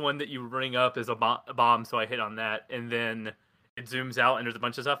first one that you ring up is a bomb, so I hit on that, and then it zooms out and there's a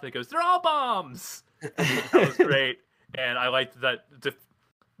bunch of stuff and it goes, they're all bombs. That was great. And I liked that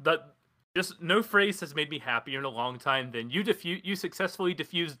just no phrase has made me happier in a long time than you successfully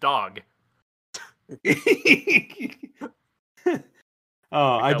diffused dog.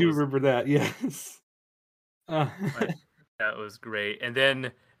 I do remember that. Yes. That was great. And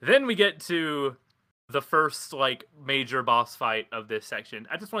then we get to the first like major boss fight of this section.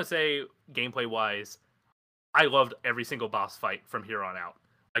 I just want to say, gameplay wise, I loved every single boss fight from here on out.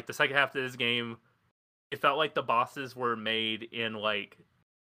 Like the second half of this game, it felt like the bosses were made in like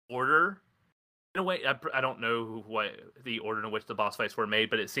order. In a way, I don't know what the order in which the boss fights were made,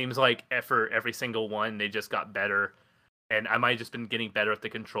 but it seems like for every single one, they just got better. And I might have just been getting better at the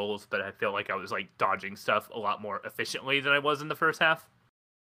controls, but I feel like I was like dodging stuff a lot more efficiently than I was in the first half.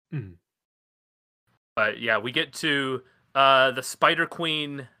 Mm. But yeah, we get to the Spider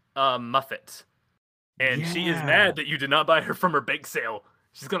Queen Muffet. And she is mad that you did not buy her from her bake sale.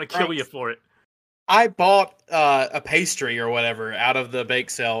 She's going to kill you for it. I bought a pastry or whatever out of the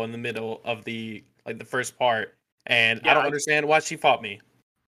bake sale in the middle of the first part, and I don't understand why she fought me.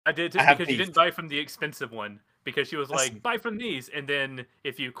 I did too, because you didn't buy from the expensive one, because she was like, buy from these, and then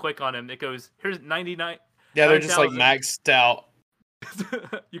if you click on them, it goes, here's 99. Yeah, they're just like maxed out.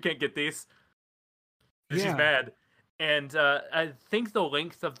 You can't get these. She's mad. And I think the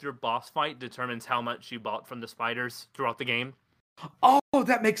length of your boss fight determines how much you bought from the spiders throughout the game. Oh,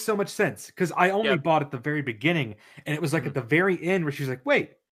 that makes so much sense. Because I only bought at the very beginning, and it was like at the very end where she's like,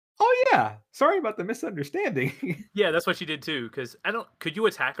 wait, oh yeah, sorry about the misunderstanding. Yeah, that's what she did too. Because could you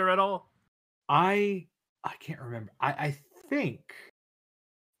attack her at all? I can't remember. I think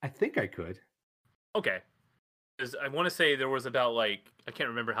I could. Okay. Because I want to say there was about like, I can't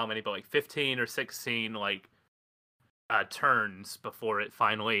remember how many, but like 15 or 16 like turns before it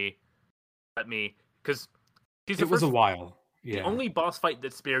finally let me, because it was a while. Yeah. The only boss fight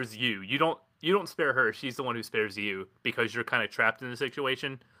that spares you. You don't spare her. She's the one who spares you because you're kind of trapped in the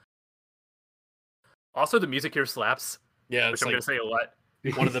situation. Also, the music here slaps. Yeah, which I'm gonna say a lot.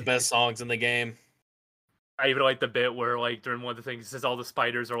 One of the best songs in the game. I even like the bit where like during one of the things it says all the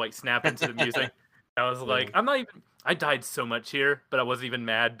spiders are like snapping to the music. I was like, I died so much here, but I wasn't even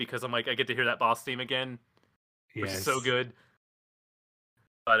mad because I'm like, I get to hear that boss theme again. Which is so good.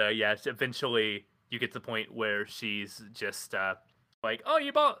 But eventually you get to the point where she's just like, oh,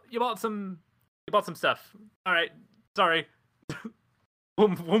 you bought some stuff. All right, sorry.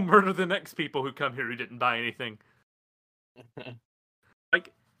 we'll murder the next people who come here who didn't buy anything.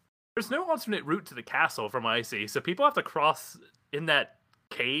 Like, there's no alternate route to the castle from what I see, so people have to cross in that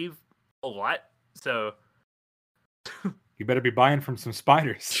cave a lot. So you better be buying from some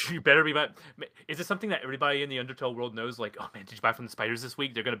spiders. You better be buying. Is it something that everybody in the Undertale world knows? Like, oh man, did you buy from the spiders this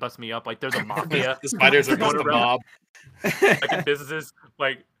week? They're gonna bust me up. Like, there's a mafia. The spiders are just a mob. Like businesses,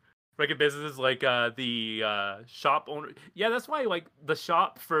 like the shop owner. Yeah, that's why like the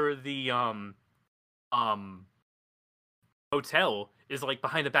shop for the hotel is like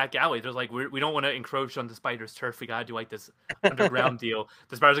behind the back alley. There's like we don't want to encroach on the spiders' turf. We gotta do like this underground deal.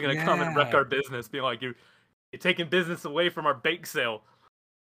 The spiders are gonna come and wreck our business, being like you're taking business away from our bake sale.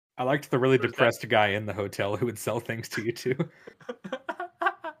 I liked the really depressed guy in the hotel who would sell things to you too.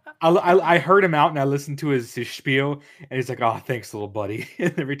 I heard him out and I listened to his spiel, and he's like, "Oh, thanks, little buddy."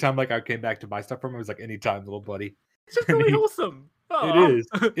 And every time like I came back to buy stuff from him, he was like, "Anytime, little buddy." It's just And really wholesome. it Aw. is.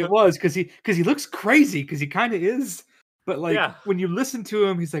 It was because he looks crazy because he kind of is, but like Yeah. when you listen to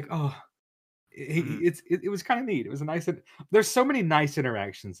him, he's like, "Oh." Mhm. It was kind of neat. It was a nice. There's so many nice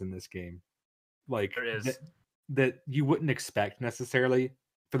interactions in this game, like There is. that you wouldn't expect necessarily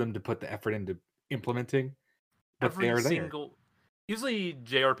for them to put the effort into implementing, but they Every are there. single usually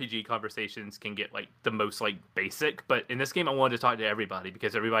JRPG conversations can get like the most like basic, but in this game I wanted to talk to everybody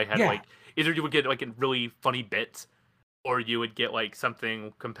because everybody had Yeah. like either you would get like a really funny bit or you would get like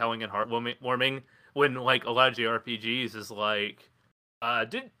something compelling and heartwarming when like a lot of JRPGs is like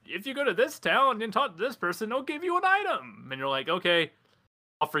if you go to this town and talk to this person, they'll give you an item. And you're like, okay,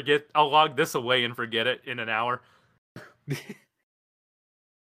 I'll log this away and forget it in an hour.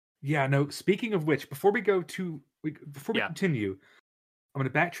 Yeah, no, speaking of which, before we Yeah. continue, I'm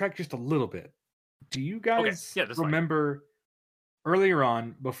going to backtrack just a little bit. Do you Okay. guys Yeah, that's fine. remember earlier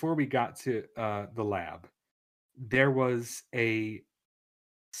on before we got to the lab, there was a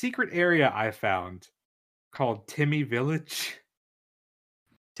secret area I found called Timmy Village?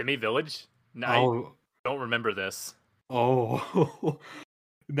 Timmy Village? No, I Oh, don't remember this. oh.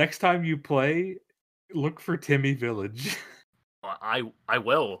 Next time you play, look for Timmy Village. I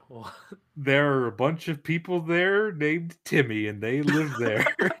will. There are a bunch of people there named Timmy, and they live there.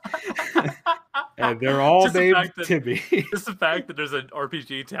 And they're all Just the named fact that- Timmy. Just the fact that there's an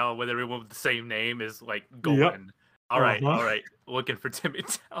RPG town with everyone with the same name is like golden. All right, Uh-huh. all right. Looking for Timmy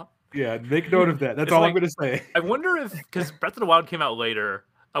Town. Yeah, make note of that. That's It's all like- I'm going to say. I wonder if because Breath of the Wild came out later.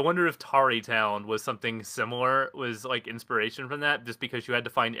 I wonder if Tari Town was something similar, was like inspiration from that, just because you had to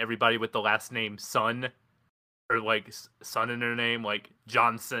find everybody with the last name Sun, or like Sun in their name, like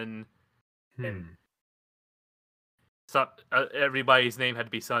Johnson. Hmm. So everybody's name had to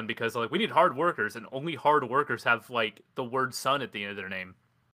be Sun because like we need hard workers, and only hard workers have like the word Sun at the end of their name,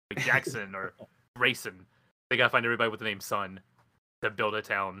 like Jackson or Grayson. They gotta find everybody with the name Sun to build a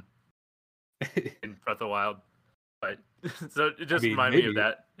town in Breath of the Wild. But so it just mean, reminded me of maybe.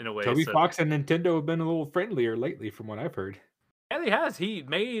 that in a way. Toby so. Fox and Nintendo have been a little friendlier lately, from what I've heard. Yeah, he has. He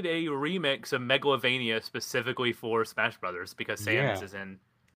made a remix of Megalovania specifically for Smash Brothers because Samus Yeah. is in.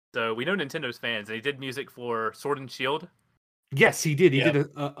 So we know Nintendo's fans. And he did music for Sword and Shield. Yes, he did. He Yep. did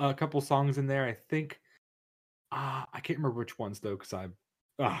a couple songs in there. I think. I can't remember which ones though, because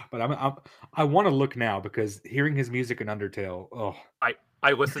but I want to look now because hearing his music in Undertale. Oh,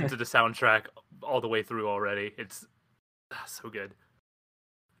 I listened to the soundtrack all the way through already. It's so good.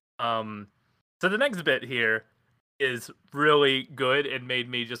 So the next bit here is really good and made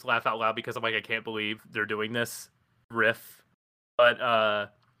me just laugh out loud because I'm like, I can't believe they're doing this riff. But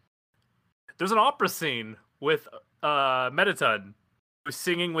there's an opera scene with Mettaton who's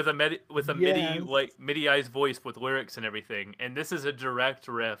singing with a Yes. MIDI-ized voice with lyrics and everything, and this is a direct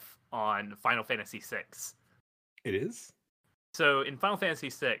riff on Final Fantasy VI. it is. So in Final Fantasy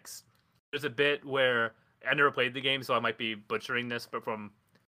VI, there's a bit where I never played the game, so I might be butchering this, but from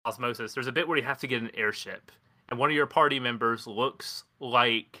osmosis, there's a bit where you have to get an airship, and one of your party members looks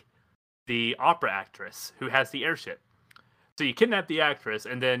like the opera actress who has the airship. So you kidnap the actress,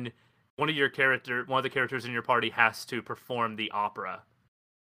 and then one of the characters in your party has to perform the opera.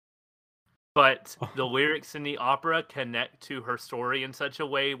 But the lyrics in the opera connect to her story in such a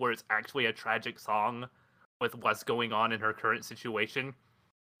way where it's actually a tragic song with what's going on in her current situation.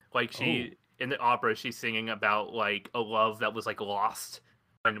 Like in the opera, she's singing about like a love that was like lost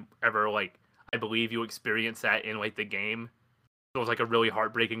whenever like I believe you experience that in like the game. So it was like a really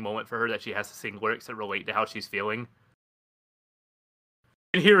heartbreaking moment for her that she has to sing lyrics that relate to how she's feeling.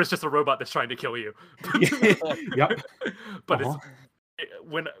 And here is just a robot that's trying to kill you. Yep. But Uh-huh.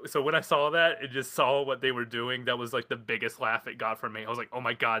 when I saw that and just saw what they were doing, that was like the biggest laugh it got from me. I was like, oh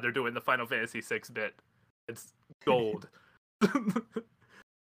my god, they're doing the Final Fantasy VI bit. It's gold.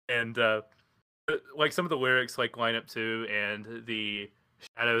 And like some of the lyrics like line up too, and the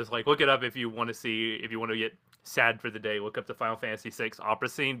shadows, like look it up if you want to get sad for the day, look up the Final Fantasy VI opera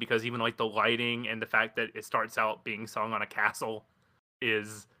scene, because even like the lighting and the fact that it starts out being sung on a castle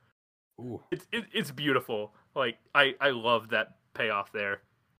is Ooh. it's beautiful. Like I love that payoff there.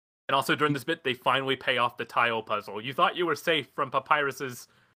 And also during this bit, they finally pay off the tile puzzle. You thought you were safe from Papyrus's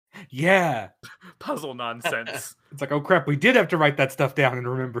Yeah. puzzle nonsense. It's like, oh crap, we did have to write that stuff down and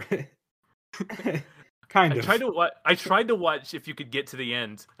remember it. Kind of. I tried to watch if you could get to the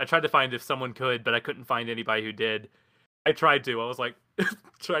end. I tried to find if someone could, but I couldn't find anybody who did. I tried to. I was like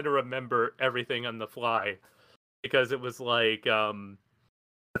trying to remember everything on the fly because it was like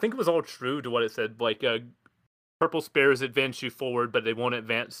I think it was all true to what it said. Like purple squares advance you forward, but they won't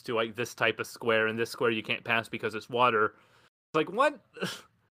advance to like this type of square, and this square you can't pass because it's water. It's like, what?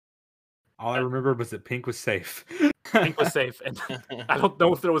 All I remember was that pink was safe. Pink was safe, and I don't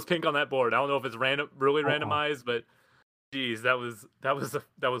know if there was pink on that board. I don't know if it's really Uh-uh. randomized, but geez, that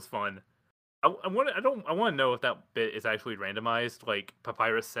was fun. I want to know if that bit is actually randomized, like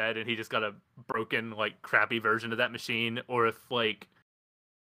Papyrus said, and he just got a broken, like crappy version of that machine, or if like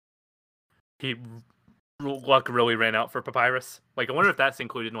he luck really ran out for Papyrus. Like, I wonder if that's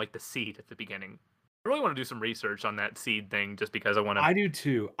included in like the seed at the beginning. I really want to do some research on that seed thing, just because I want to I do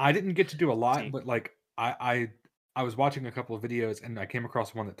too. I didn't get to do a lot, see. but like I was watching a couple of videos and I came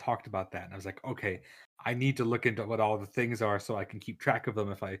across one that talked about that, and I was like, okay, I need to look into what all the things are so I can keep track of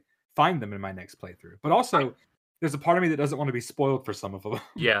them if I find them in my next playthrough. But also, there's a part of me that doesn't want to be spoiled for some of them.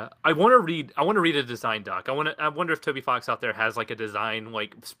 Yeah, I want to read. I want to read a design doc. I wonder if Toby Fox out there has like a design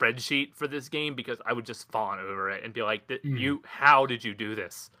like spreadsheet for this game, because I would just fawn over it and be like, Mm. how did you do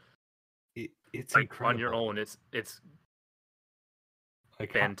this? It's Like incredible on your own, it's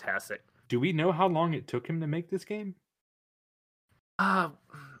Like, fantastic. do we know how long it took him to make this game? Uh,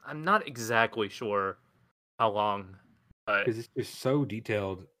 I'm not exactly sure how long, but Because it's just so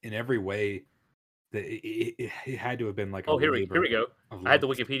detailed in every way that it had to have been like a here we labor go. of I had the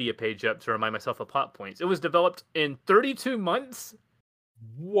love. Wikipedia page up to remind myself of plot points. It was developed in 32 months.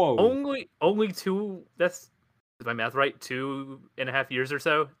 Whoa! Only two. That's, is my math right? 2.5 years or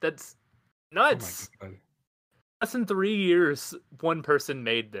so. That's Oh my nuts. god! Less than 3 years, one person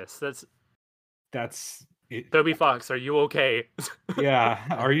made this. That's it. Toby Fox, are you okay? Yeah.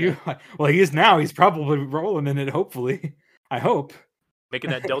 Are you? Well, he is now. He's probably rolling in it. Hopefully, I hope.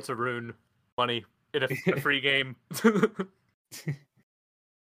 Making that Delta Rune money in a free game.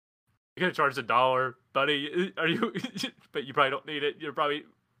 You're gonna charge $1, buddy. Are you? But you probably don't need it. You're probably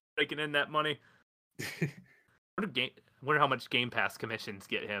raking in that money. Wonder how much Game Pass commissions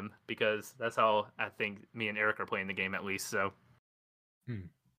get him, because that's how I think me and Eric are playing the game, at least. So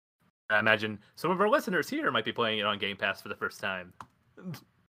I imagine some of our listeners here might be playing it on Game Pass for the first time.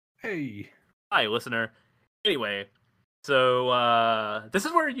 Hey. Hi, listener. Anyway, so this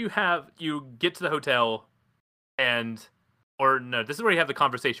is where you get to the hotel, or no, this is where you have the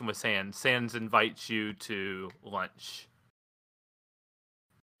conversation with Sans. Sans invites you to lunch,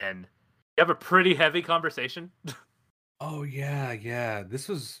 and you have a pretty heavy conversation. Oh yeah. This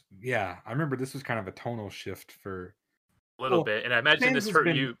was I remember this was kind of a tonal shift for A little bit, and I imagine Sans this has hurt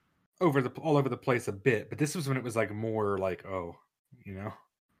been you. all over the place a bit, but this was when it was like more like, oh, you know.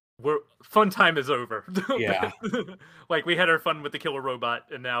 Fun time is over. Yeah. Like, we had our fun with the killer robot,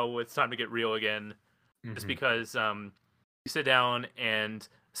 and now it's time to get real again. Just Mhm. because you sit down, and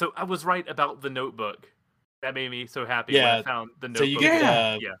so I was right about the notebook. That made me so happy when I found the notebook. So you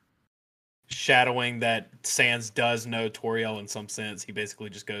get yeah. shadowing that Sans does know Toriel in some sense. He basically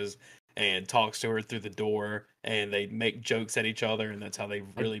just goes and talks to her through the door, and they make jokes at each other, and that's how they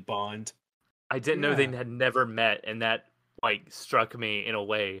really bond. I didn't know they Yeah. had never met, and that like struck me in a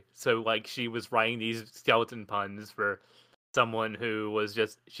way. So like, she was writing these skeleton puns for someone who was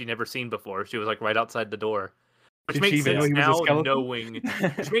just she never seen before. She was like right outside the door. Which Did she makes even know sense he was a now,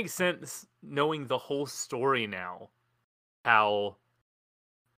 skeleton? which makes sense knowing the whole story now.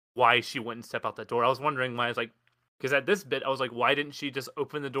 Why she wouldn't step out the door. I was wondering why. I was like, because at this bit I was like, why didn't she just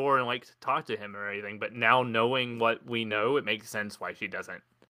open the door and like talk to him or anything? But now knowing what we know, it makes sense why she doesn't.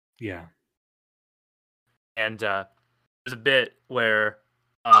 Yeah. And there's a bit where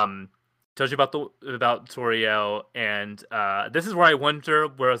tells you about Toriel, and this is where I wonder,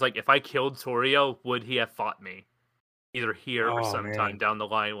 where I was like, if I killed Toriel, would he have fought me either here or Oh, sometime man. down the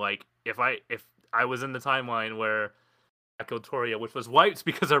line? Like, if I was in the timeline where I killed Toriel, which was wiped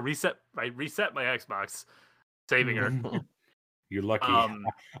because I reset my Xbox, saving her. You're lucky. Um,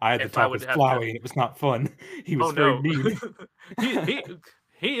 I had to if I talk would with have Flowey. to, It was not fun. He was oh very no, mean.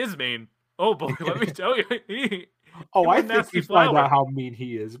 he is mean. Oh boy, let me tell you, he Oh, I one think nasty we find flower. out how mean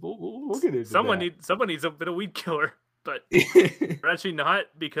he is. We'll get into Someone that. needs a bit of weed killer, but or actually not,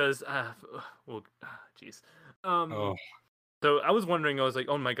 because well, jeez. Oh, So I was wondering, I was like,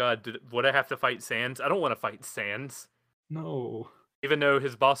 oh my god, would I have to fight Sans? I don't want to fight Sans, no. even though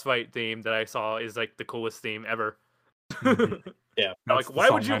his boss fight theme that I saw is like the coolest theme ever. Mhm. Yeah. That's Like, the why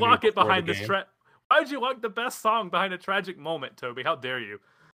would song you I knew lock it before the behind this game. Why would you lock the best song behind a tragic moment, Toby? How dare you?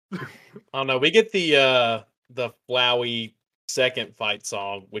 I don't know. We get the Flowey second fight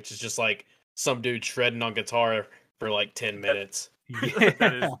song, which is just like some dude shredding on guitar for like 10 minutes.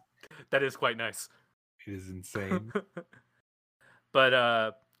 Yeah. that is quite nice. It is insane.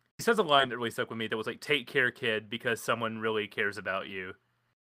 But he says a line that really stuck with me that was like, "Take care, kid, because someone really cares about you."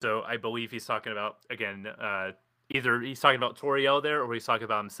 So I believe he's talking about, again, either he's talking about Toriel there, or he's talking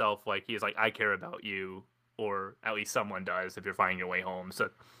about himself. Like he's like, I care about you, or at least someone does if you're finding your way home. So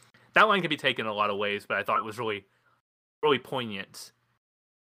that line can be taken a lot of ways, but I thought it was really, really poignant.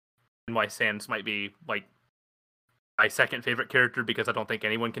 And why Sans might be like my second favorite character, because I don't think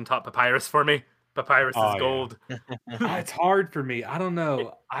anyone can top Papyrus for me. Papyrus is gold. It's hard for me. I don't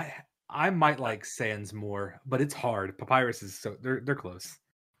know. I might like Sans more, but it's hard. Papyrus is so they're close.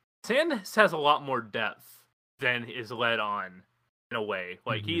 Sans has a lot more depth than is led on in a way.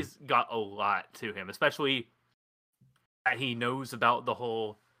 Like he's got a lot to him, especially that he knows about the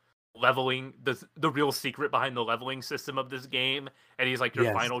whole leveling, the real secret behind the leveling system of this game, and he's like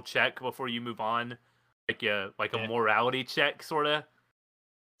your final check before you move on, like a morality check, sort of.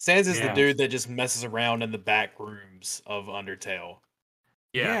 Sans is the dude that just messes around in the back rooms of Undertale.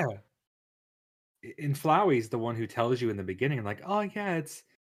 Yeah. And Flowey's the one who tells you in the beginning, like, oh yeah,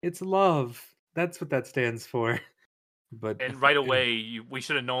 it's love. That's what that stands for. But and right away, we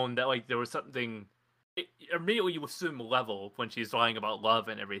should have known that like there was something. Immediately, you assume level when she's talking about love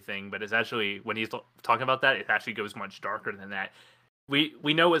and everything, but it's actually when he's talking about that, it actually goes much darker than that. We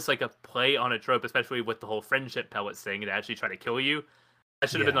know it's like a play on a trope, especially with the whole friendship pellets thing, to actually try to kill you. I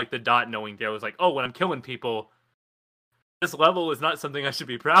should have been like the dot, knowing there was like, oh, when I'm killing people, this level is not something I should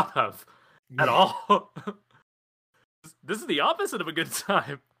be proud of at all. This is the opposite of a good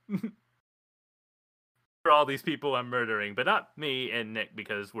time. For all these people I'm murdering, but not me and Nick,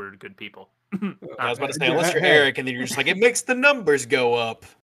 because we're good people. I was about to say, unless you're Eric, and then you're just like, it makes the numbers go up.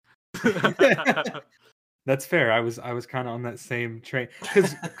 That's fair. I was kind of on that same train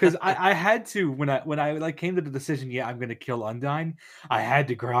because I had to when I like came to the decision. Yeah, I'm gonna kill Undyne. I had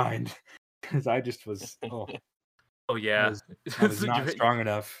to grind because I just was. Oh yeah, I was not strong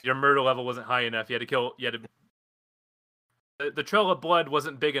enough. Your murder level wasn't high enough. You had to kill. You had to. The trail of blood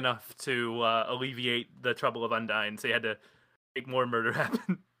wasn't big enough to alleviate the trouble of Undyne, so you had to make more murder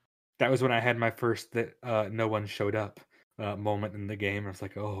happen. That was when I had my first no one showed up moment in the game. I was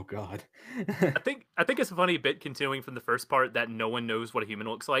like, oh god. I think it's a funny bit continuing from the first part that no one knows what a human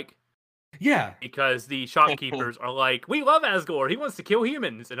looks like. Yeah, because the shopkeepers are like, we love Asgore. He wants to kill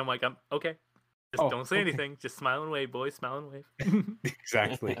humans, and I'm like, I'm okay. Just don't say anything. Just smile and wave, boys. Smile and wave.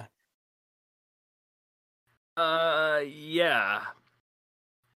 Exactly. Yeah.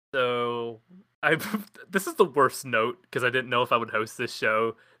 So this is the worst note because I didn't know if I would host this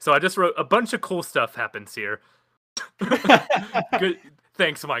show. So I just wrote a bunch of cool stuff happens here. Good.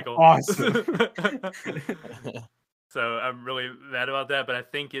 Thanks, Michael. Awesome. So I'm really mad about that, but I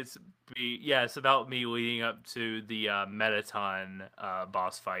think it's about me leading up to the Metaton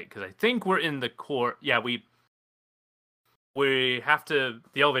boss fight, because I think we're in the core. Yeah, we have to.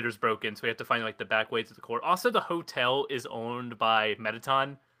 The elevator's broken, so we have to find like the back way to the core. Also, the hotel is owned by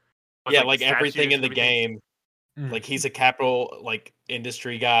Metaton. Yeah, like everything in the game. Like he's a capital like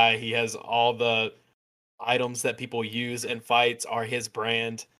industry guy. He has all the items that people use in fights are his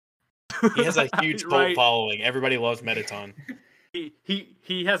brand. He has a huge cult following. Everybody loves Metaton.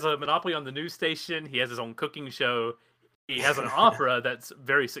 He has a monopoly on the news station. He has his own cooking show. He has an opera that's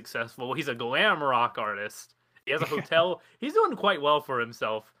very successful. He's a glam rock artist. He has a hotel. He's doing quite well for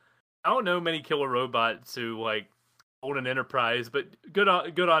himself. I don't know many killer robots who like own an enterprise, but good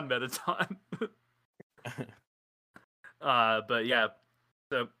on Metaton. But yeah,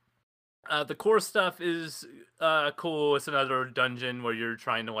 so the core stuff is cool. It's another dungeon where you're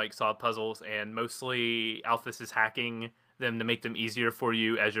trying to like solve puzzles, and mostly Alphys is hacking them to make them easier for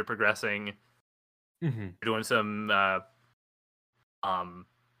you as you're progressing. Mm-hmm. You're doing some random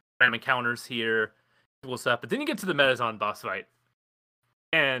encounters here, cool stuff. But then you get to the Metaton boss fight,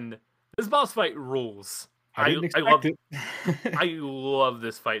 and this boss fight rules. I love it. I love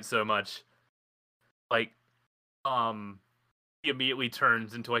this fight so much. Like, he immediately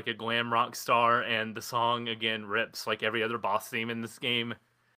turns into like a glam rock star, and the song again rips like every other boss theme in this game,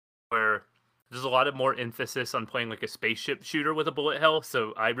 where there's a lot of more emphasis on playing like a spaceship shooter with a bullet hell.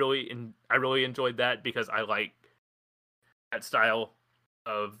 So I really enjoyed that, because I like that style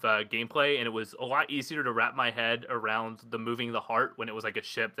of gameplay, and it was a lot easier to wrap my head around the moving the heart when it was like a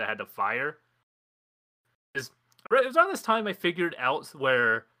ship that had to fire. It was around this time I figured out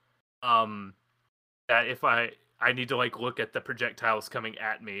where that if I need to like look at the projectiles coming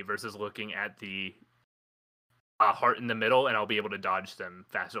at me versus looking at the heart in the middle, and I'll be able to dodge them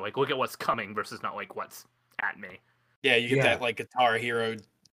faster. Like, look at what's coming versus not like what's at me. Yeah, you get that like Guitar Hero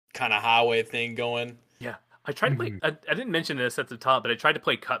kind of highway thing going. Yeah, I tried to play. I didn't mention this at the top, but I tried to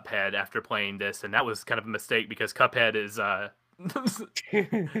play Cuphead after playing this, and that was kind of a mistake because Cuphead is a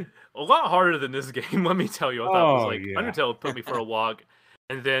lot harder than this game. Let me tell you, I thought it was like Undertale put me for a walk,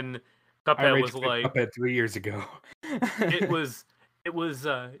 and then I Cuphead rage was quit like Cuphead 3 years ago. it was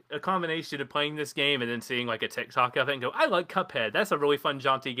a combination of playing this game and then seeing like a TikTok of it and go, I like Cuphead. That's a really fun,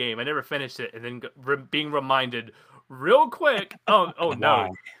 jaunty game. I never finished it, and then being reminded real quick. Oh Why?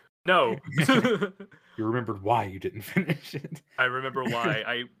 no. You remembered why you didn't finish it. I remember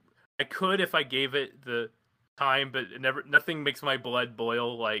why. I could if I gave it the time, but nothing makes my blood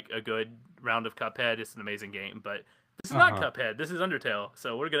boil like a good round of Cuphead. It's an amazing game, but this is not Cuphead. This is Undertale.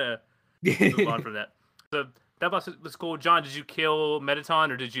 So we're gonna move on from that. So that was cool. John, did you kill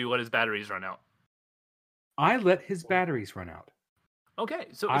Metaton or did you let his batteries run out? I let his batteries run out. Okay,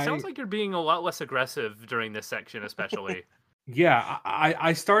 so it sounds like you're being a lot less aggressive during this section, especially. Yeah,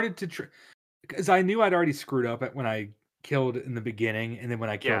 I started to because I knew I'd already screwed up when I killed in the beginning, and then when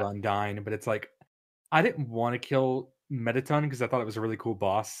I killed Undyne. But it's like I didn't want to kill Metaton because I thought it was a really cool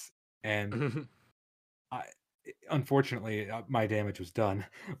boss, and I unfortunately my damage was done.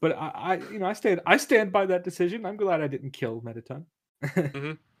 But I stand by that decision. I'm glad I didn't kill Metaton.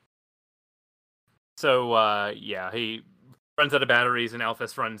 Mm-hmm. So yeah, he runs out of batteries, and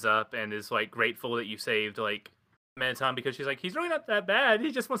Alphys runs up and is like grateful that you saved like Metaton because she's like, he's really not that bad.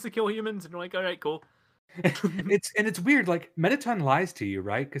 He just wants to kill humans, and you're like, all right, cool. It's weird. Like Metaton lies to you,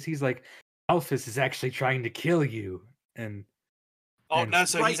 right? Because he's like, Alphys is actually trying to kill you, and no,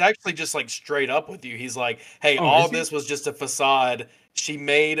 so he's actually just like straight up with you. He's like, hey, Oh, all is he? this was just a facade. She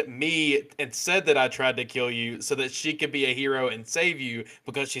made me and said that I tried to kill you so that she could be a hero and save you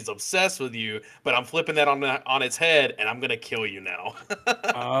because she's obsessed with you. But I'm flipping that on its head, and I'm gonna kill you now.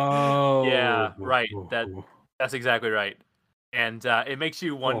 Oh, Yeah, right. That's exactly right. And it makes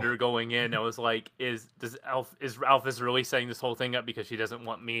you wonder Oh. going in. I was like, is Alphys really setting this whole thing up because she doesn't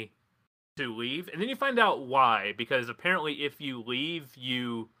want me to leave? And then you find out why. Because apparently, if you leave,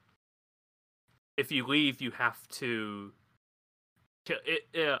 you have to.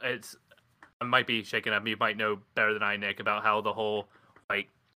 It's. I might be shaken up. You might know better than I, Nick, about how the whole like.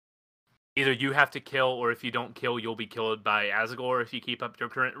 Either you have to kill, or if you don't kill, you'll be killed by Asgore if you keep up your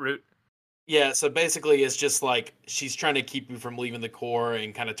current route. Yeah, so basically it's just like she's trying to keep you from leaving the core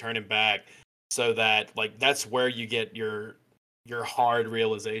and kind of turning back so that like that's where you get your hard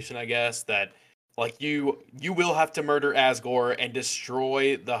realization, I guess, that like you will have to murder Asgore and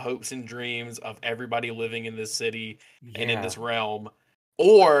destroy the hopes and dreams of everybody living in this city and in this realm.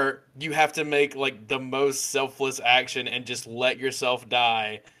 Or you have to make like the most selfless action and just let yourself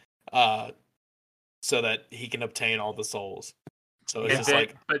die so that he can obtain all the souls. So it's just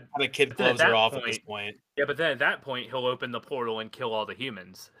like kind of kid gloves are off at this point. Yeah, but then at that point he'll open the portal and kill all the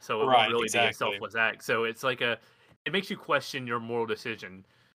humans. So it Right, won't really be a exactly. selfless act. So it's like it makes you question your moral decision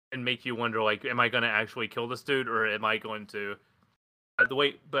and make you wonder like, am I going to actually kill this dude or am I going to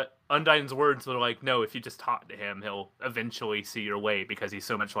but Undyne's words were like, no, if you just talk to him, he'll eventually see your way because he's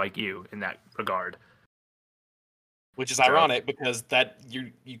so much like you in that regard. Which is ironic because that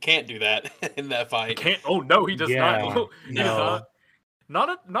you can't do that in that fight. Oh no, he does not. He No. Not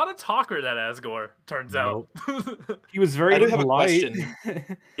a talker, that Asgore, turns out. He was very polite. I do have a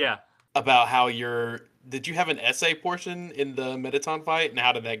question. Yeah. About how did you have an essay portion in the Metaton fight, and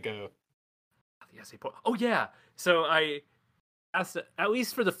how did that go? The essay Oh yeah. So I asked, at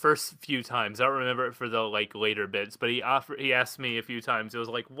least for the first few times. I don't remember it for the like later bits, but he asked me a few times. It was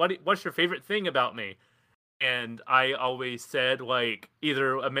like, what's your favorite thing about me? And I always said like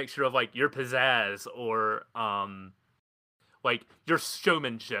either a mixture of like your pizzazz or like your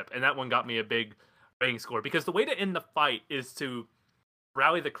showmanship, and that one got me a big rating score because the way to end the fight is to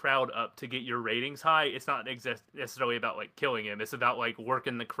rally the crowd up to get your ratings high. It's not necessarily about like killing him. It's about like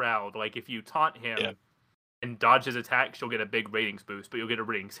working the crowd. Like if you taunt him and dodge his attacks, you'll get a big ratings boost, but you'll get a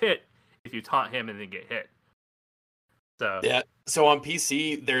ratings hit if you taunt him and then get hit. So yeah. So on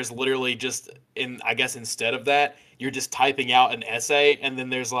PC, there's literally just I guess instead of that, you're just typing out an essay, and then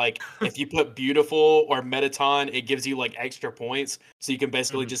there's like if you put beautiful or Metaton, it gives you like extra points, so you can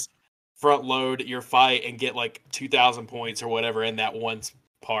basically just front load your fight and get like 2,000 points or whatever in that one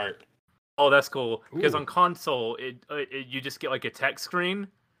part. Oh, that's cool. Because on console, you just get like a text screen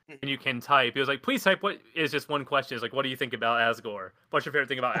and you can type. It was like, please type what is just one question. It's like, what do you think about Asgore? What's your favorite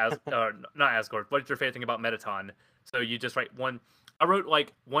thing about not Asgore? What's your favorite thing about Metaton? So you just write one. I wrote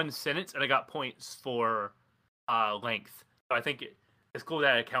like one sentence and I got points for length. So I think it's cool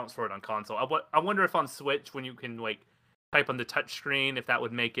that it accounts for it on console. I wonder if on Switch when you can like type on the touch screen, if that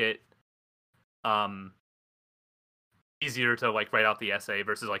would make it easier to like write out the essay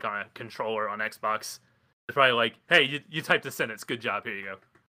versus like on a controller on Xbox. It's probably like, hey, you typed a sentence, good job, here you go.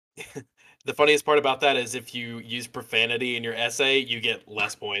 The funniest part about that is if you use profanity in your essay, you get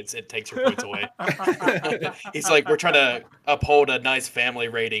less points. It takes your points away. He's like, we're trying to uphold a nice family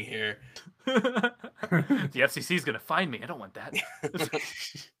rating here. The FCC is gonna find me. I don't want that.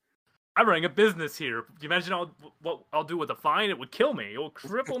 I'm running a business here. Do you imagine what I'll do with a fine? It would kill me. It will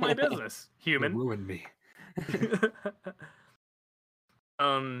cripple my business. Human. Ruined me.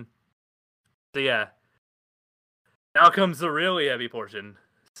 So yeah. Now comes the really heavy portion.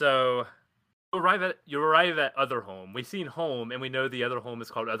 So you arrive at Other Home. We've seen Home, and we know the other home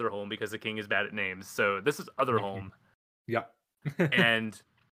is called Other Home because the king is bad at names. So this is Other Home. Yep. And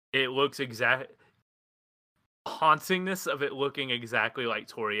it looks hauntingness of it looking exactly like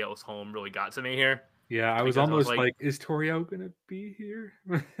Toriel's home really got to me here. Yeah, I was almost like, is Toriel gonna be here?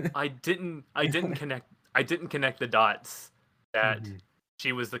 I didn't connect the dots that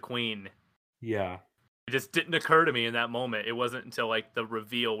she was the queen. Yeah. It just didn't occur to me in that moment. It wasn't until like the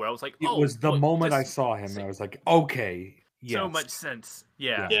reveal where I was like, it was the moment I saw him and I was like, okay, yes. So much sense.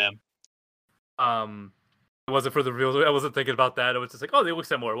 Yeah. It wasn't for the reveal. I wasn't thinking about that. It was just like, oh, they look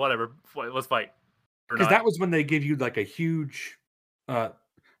similar. Whatever. Let's fight. Because that was when they give you like a huge,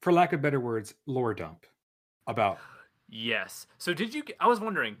 for lack of better words, lore dump about. Yes. So did you? I was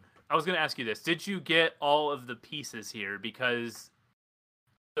wondering. I was going to ask you this. Did you get all of the pieces here? Because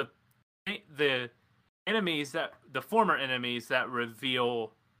the enemies the former enemies that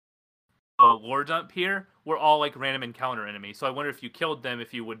reveal lore dump here were all like random encounter enemies. So I wonder if you killed them,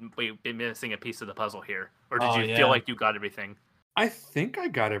 if you would be missing a piece of the puzzle here, or did you feel like you got everything? I think I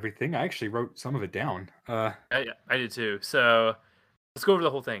got everything. I actually wrote some of it down. I did too. So let's go over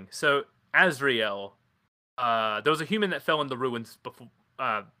the whole thing. So Azrael, there was a human that fell in the ruins before.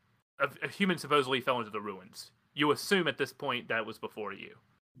 A human supposedly fell into the ruins. You assume at this point that was before you.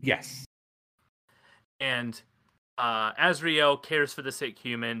 Yes. And Azrael cares for the sick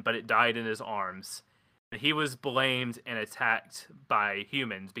human, but it died in his arms. And he was blamed and attacked by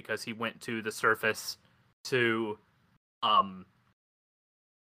humans because he went to the surface to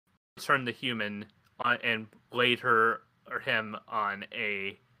turn the human on and laid her or him on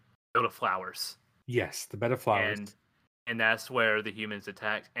a field of flowers. Yes, the bed of flowers. And that's where the humans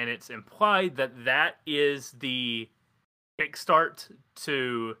attacked. And it's implied that is the kickstart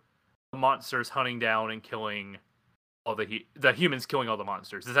to the monsters hunting down and killing all the humans killing all the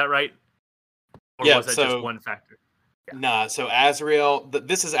monsters. Is that right? Or was that just one factor? Yeah. Nah, so Azrael,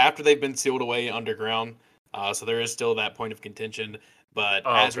 this is after they've been sealed away underground. So there is still that point of contention. But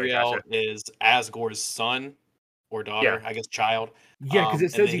Azrael is Asgore's son or daughter, I guess child. Yeah, because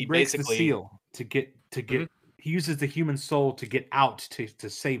it says he breaks the seal to get he uses the human soul to get out to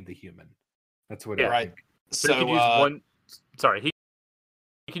save the human. That's what I think. So he can use one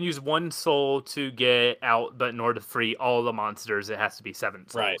he can use one soul to get out, but in order to free all the monsters, it has to be 7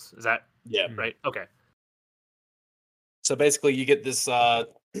 souls. Right. Is that right? Okay. So basically you get this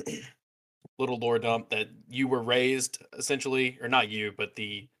little lore dump that you were raised essentially, or not you, but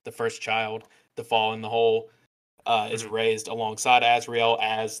the first child to fall in the hole is raised alongside Azrael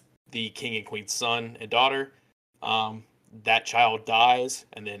as the king and queen's son and daughter. That child dies,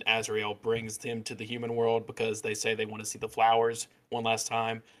 and then Azrael brings him to the human world because they say they want to see the flowers one last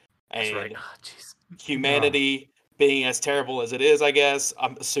time. And that's right. Oh, humanity, being as terrible as it is, I guess,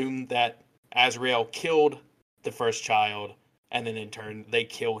 I assume that Azrael killed the first child, and then in turn they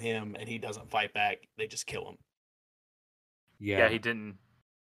kill him, and he doesn't fight back. They just kill him. Yeah, he didn't.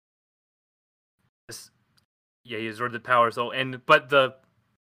 Yeah, he absorbed the power soul,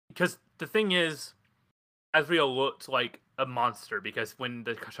 because the thing is, Azrael looked like a monster because when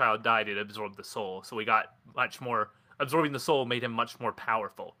the child died, it absorbed the soul. So we got much more. Absorbing the soul made him much more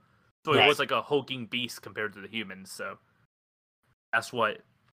powerful. So he was like a hulking beast compared to the humans. So that's what.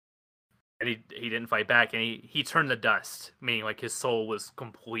 And he didn't fight back, and he turned to dust, meaning like his soul was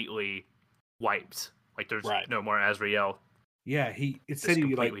completely wiped. Like there's no more Azrael. Yeah, it said he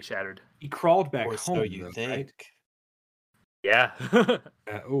completely shattered. He crawled back or home. So you think? Right? Yeah.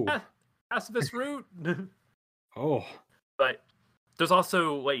 Pacifist route. Oh. But there's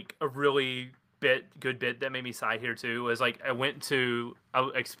also like a really good bit that made me sigh here too. Is like I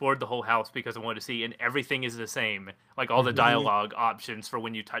explored the whole house because I wanted to see, and everything is the same. Like all the dialogue options for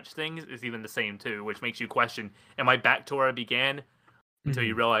when you touch things is even the same too, which makes you question: am I back to where I began? Until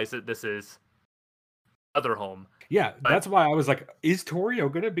you realize that this is Other Home. Yeah, that's why I was like, is Torio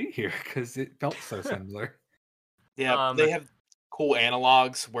gonna be here? Because it felt so similar. Yeah, they have cool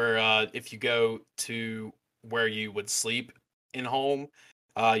analogs where if you go to where you would sleep in home,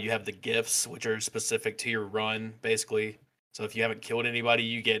 you have the gifts, which are specific to your run, basically. So if you haven't killed anybody,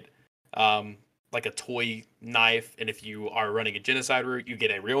 you get like a toy knife, and if you are running a genocide route, you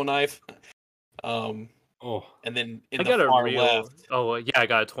get a real knife. Um, Oh, and then I in the got a far real. left, Oh yeah, I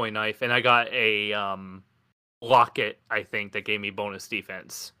got a toy knife, and I got a locket. I think that gave me bonus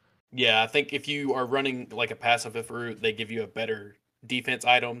defense. yeah, I think if you are running like a pacifist route, they give you a better defense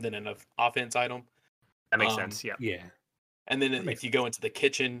item than an offense item. That makes Um, sense. Yeah. yeah. and then That makes if you go into the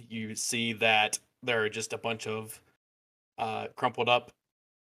kitchen, you see that there are just a bunch of crumpled up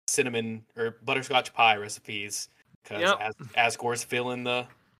cinnamon or butterscotch pie recipes because Yep. as Asgore's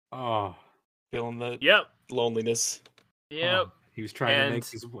Oh, feeling the Yep. loneliness. Yep. he was trying to make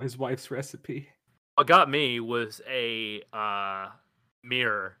And his wife's recipe. what got me was a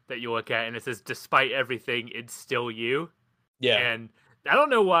mirror that you look at, and it says, "Despite everything, it's still you." Yeah, And I don't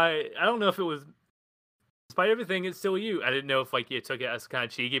know why. I don't know if it was despite everything, it's still you. I didn't know if like you took it as kind of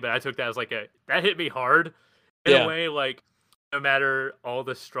cheeky, but I took that as like that hit me hard in a yeah. way. Like no matter all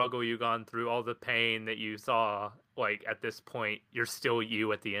the struggle you've gone through, all the pain that you saw, like at this point, you're still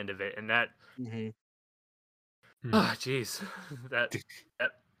you at the end of it, and that Hmm. ah, jeez, that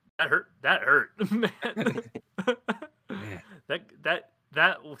that that hurt. That hurt, man. Man.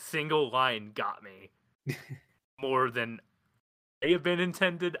 that single line got me more than may have been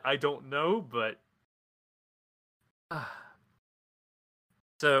intended. I don't know, but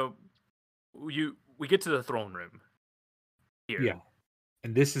so we get to the throne room here, Yeah.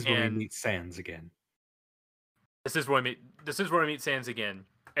 And this is when we and meet Sans again. this is where I meet Sans again,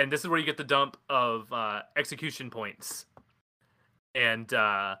 and this is where you get the dump of execution points and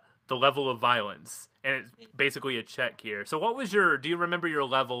the level of violence, and it's basically a check here. So, what was your? Do you remember your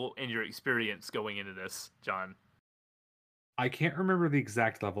level and your experience going into this, John? I can't remember the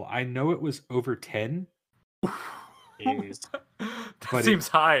exact level. I know it was over 10. Jeez. That But seems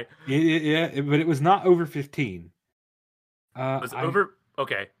high. But it was not over 15. Was it I over?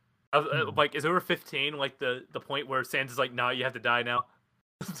 Okay. Hmm. Like, is over 15 like the point where Sans is like, nah, you have to die now?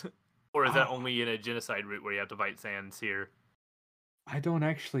 Or is that Ah, only in a genocide route where you have to fight Sans here? I don't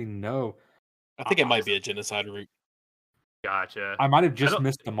actually know. I I, think it might be a genocide route. Gotcha. I might have I just don't.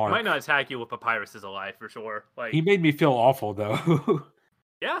 missed the It might mark. not attack you with Papyrus is alive for sure. Like, He made me feel awful though.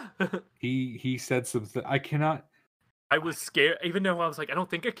 yeah. He said something. I cannot. I was scared, even though I was like, I don't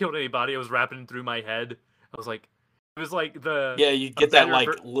think I killed anybody. I was wrapping through my head. I was like, it was like Yeah, you a get that better like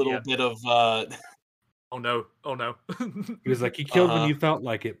little yeah. bit of Oh no. Oh no. He was like, you killed when uh-huh. you felt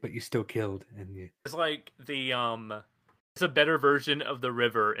like it, but you still killed, and you. It's like it's a better version of the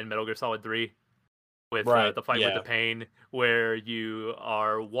river in Metal Gear Solid 3 with Right. the fight with the Yeah. pain, where you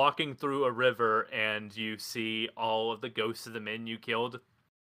are walking through a river and you see all of the ghosts of the men you killed.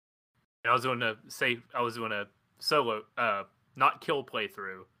 And I was doing a solo, not kill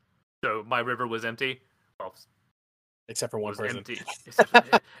playthrough, so my river was empty. Well, Except for it one was person. empty. Except for,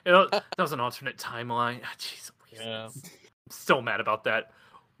 that was an alternate timeline. Ah, jeez, Yeah. I'm still mad about that.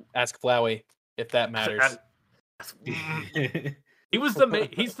 Ask Flowey if that matters. He was the main.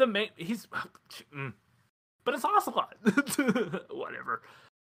 He's the main. He's, but it's Ocelot. Whatever.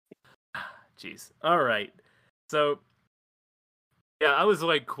 Jeez. All right. So, yeah, I was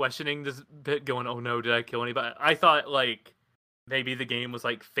like questioning this bit, going, "Oh no, did I kill anybody?" I thought like maybe the game was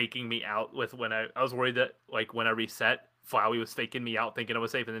like faking me out with when I was worried that like when I reset, Flowey was faking me out, thinking I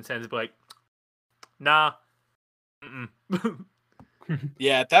was safe, and then Sans be like, "Nah."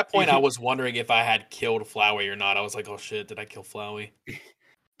 Yeah, at that point I was wondering if I had killed Flowey or not. I was like, oh shit, did I kill Flowey?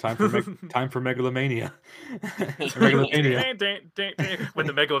 time for megalomania. Megalomania. When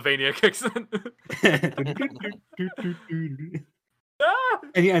the Megalovania kicks in.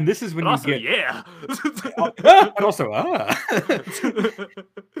 And yeah, and this is when But you also, get yeah. and also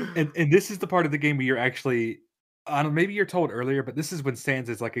and this is the part of the game where you're actually I don't know, maybe you're told earlier, but this is when Sans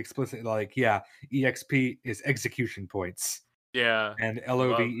is like explicit, like, yeah, EXP is execution points, Yeah. and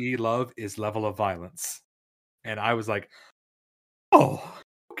Love. love is level of violence. And I was like, oh,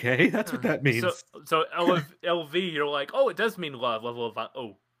 okay, that's what that So means. LV, you're like, oh, it does mean love, level of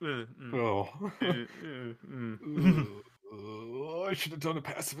oh. Oh. Ooh, I should have done a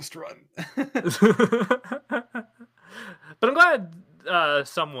pacifist run. But I'm glad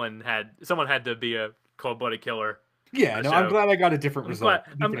someone had to be a cold-blooded killer. Yeah, no, I'm glad I got a different result,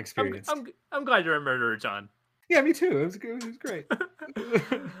 different experience. I'm glad you're a murderer, John. Yeah, me too. It was good. It was great.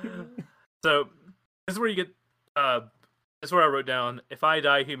 So this is where you get. This is where I wrote down: if I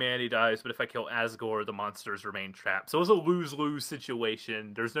die, humanity dies, but if I kill Asgore, the monsters remain trapped. So it was a lose-lose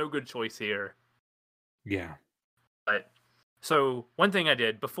situation. There's no good choice here. Yeah. But so one thing I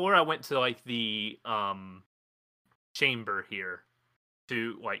did before I went to like the chamber here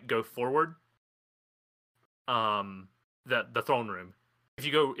to like go forward, the throne room.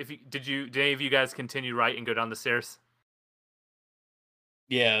 did any of you guys continue right and go down the stairs?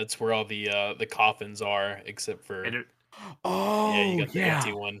 Yeah, it's where all the coffins are, except for And yeah, you Oh, got the yeah.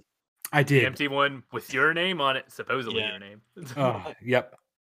 empty one. I the did. empty one with your name on it, supposedly Yeah. your name. Oh, yep.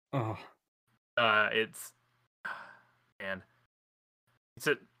 Oh, It's man, it's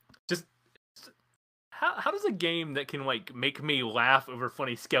a just how does a game that can like make me laugh over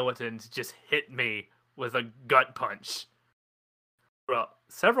funny skeletons just hit me with a gut punch? Bro,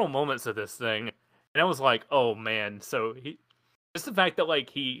 several moments of this thing, and I was like, oh man. So just the fact that like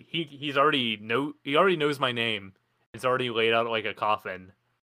he already knows my name. It's already laid out like a coffin.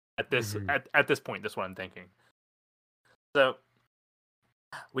 At this Mhm. at this point, that's what I'm thinking. So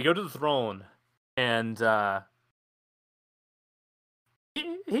we go to the throne, and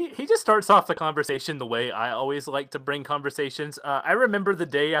he just starts off the conversation the way I always like to bring conversations. I remember the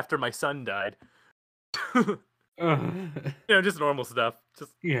day after my son died. Just normal stuff.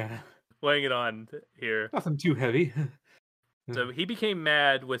 Just yeah. laying it on here. Nothing too heavy. So he became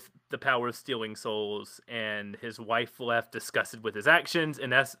mad with the power of stealing souls, and his wife left disgusted with his actions,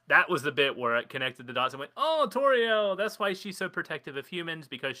 and that was the bit where it connected the dots and went, oh, Toriel, that's why she's so protective of humans,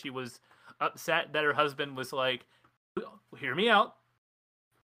 because she was upset that her husband was like, hear me out.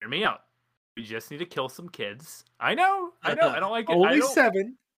 Hear me out. We just need to kill some kids. I know. I don't like it. Only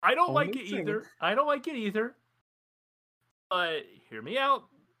 7. I don't Only like it 7. either. I don't like it either. But hear me out.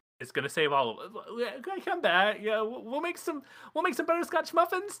 It's gonna save all of it. Come back. Yeah, we'll make some butterscotch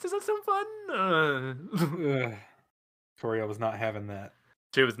muffins. Does that sound fun? Toriel was not having that.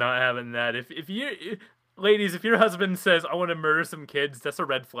 She was not having that. If you ladies, if your husband says I want to murder some kids, that's a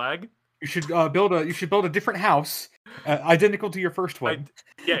red flag. You should build a different house, identical to your first one.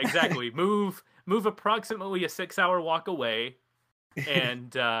 Yeah, exactly. Move approximately a 6-hour walk away, and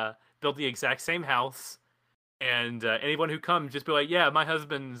build the exact same house. And anyone who comes, just be like, yeah, my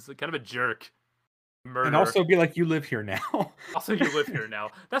husband's kind of a jerk. Murder. And also be like, you live here now. Also, you live here now.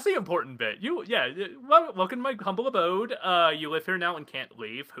 That's the important bit. Welcome to my humble abode. You live here now and can't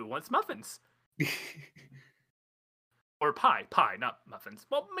leave. Who wants muffins? Or pie, not muffins.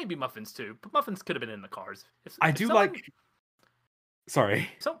 Well, maybe muffins too, but muffins could have been in the cars. Sorry.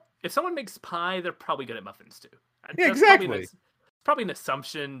 So if someone makes pie, they're probably good at muffins too. Yeah, exactly. Probably an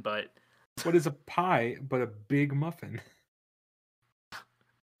assumption, but what is a pie but a big muffin?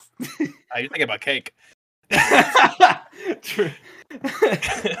 You're thinking about cake. True.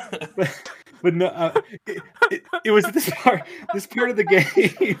 but no, it was this part of the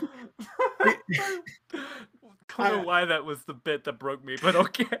game. I don't know why that was the bit that broke me, but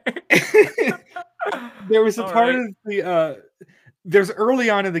okay. There was a part of the there's early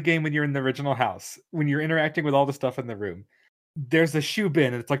on in the game when you're in the original house, when you're interacting with all the stuff in the room. There's a shoe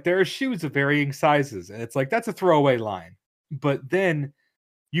bin, and it's like there are shoes of varying sizes, and it's like that's a throwaway line. But then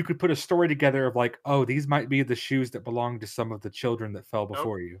you could put a story together of like, oh, these might be the shoes that belong to some of the children that fell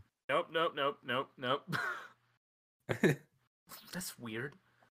before you. Nope. That's weird.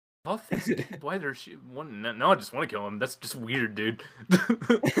 All things, why they're no, I just want to kill him. That's just weird, dude.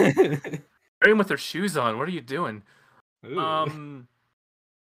 Bury him with their shoes on. What are you doing? Ooh.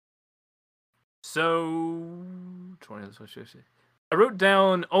 So I wrote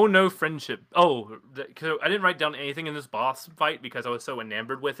down, oh no, friendship. Oh, so I didn't write down anything in this boss fight because I was so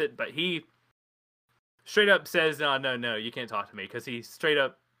enamored with it. But he straight up says, no, you can't talk to me, because he straight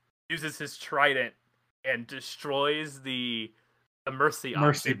up uses his trident and destroys the mercy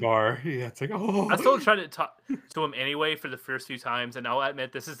bar. Yeah, it's like, oh. I still tried to talk to him anyway for the first few times, and I'll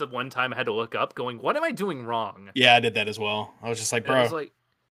admit this is the one time I had to look up, going, "What am I doing wrong?" Yeah, I did that as well. I was just like, bro. I was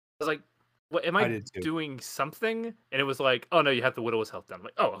like, what am I doing something? And it was like, oh no, you have to whittle his health down. I'm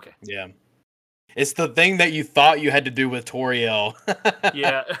like, oh, okay. Yeah. It's the thing that you thought you had to do with Toriel.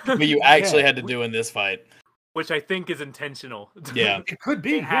 Yeah. But you actually had to do in this fight. Which I think is intentional. Yeah. It could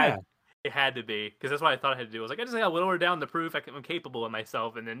be, It had to be, because that's what I thought I had to do. I was like, I just gotta whittle her down to prove I'm capable of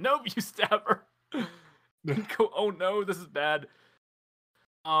myself, and then nope, you stab her. Go, oh no, this is bad.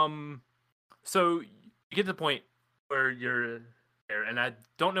 So you get to the point where you're there, and I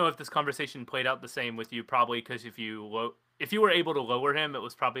don't know if this conversation played out the same with you, probably because if you were able to lower him, it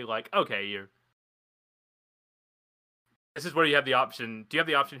was probably like, okay, this is where you have the option. Do you have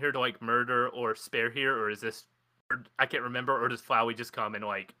the option here to like murder or spare here, or is this? Or, I can't remember. Or does Flowey just come and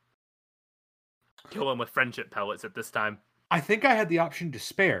like kill him with friendship pellets at this time? I think I had the option to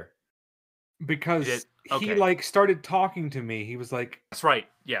spare, because Okay. he like started talking to me. He was like, "That's right,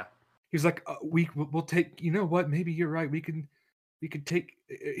 yeah." He was like, we'll take. You know what? Maybe you're right. We can take.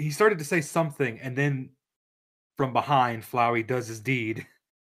 He started to say something, and then from behind, Flowey does his deed.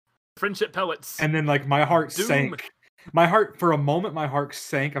 Friendship pellets. And then like my heart sank. My heart, for a moment, my heart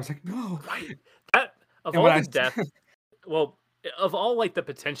sank. I was like, no. Right. That of And all when the I deaths, well, of all like the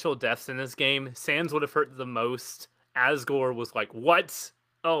potential deaths in this game, Sans would have hurt the most. Asgore was like, "What?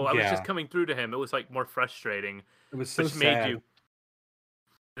 Oh, I was just yeah, coming through to him." It was like more frustrating, it was so which made sad. you.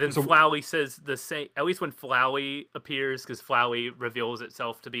 Then So Flowey says the same. At least when Flowey appears, because Flowey reveals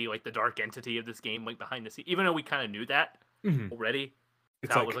itself to be like the dark entity of this game, like behind the scene. Even though we kind of knew that mhm, already,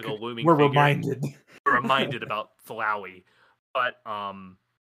 it's that was like like a looming we're figure. reminded. We're reminded about Flowey, but a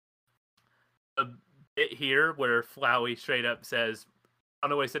bit here where Flowey straight up says, I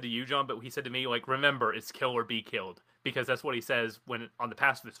don't know what he said to you, John, but he said to me, like, remember, it's kill or be killed. Because that's what he says when on the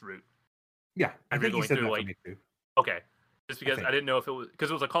pacifist route. Yeah, I And you're think he going said through, that for like, me too. okay. Just I because I think didn't know if it was, because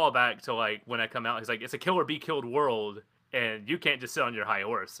it was a callback to, like, when I come out, he's like, it's a kill or be killed world, and you can't just sit on your high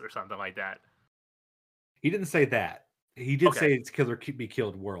horse or something like that. he didn't say that. He did Okay. say it's kill or be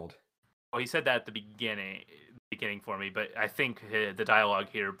killed world. Well, he said that at the beginning for me, but I think the dialogue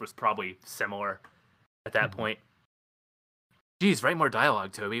here was probably similar at that point. Jeez, write more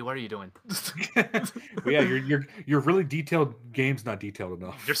dialogue, Toby. What are you doing? Well, yeah, you're really detailed. Game's not detailed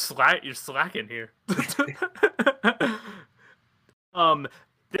enough. You're slacking here.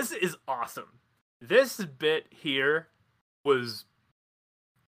 This is awesome. This bit here was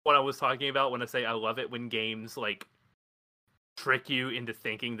what I was talking about when I say I love it when games like trick you into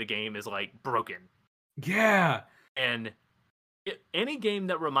thinking the game is like broken. Yeah, And any game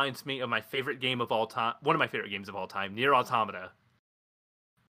that reminds me of my favorite game of all time, one of my favorite games of all time, Nier Automata,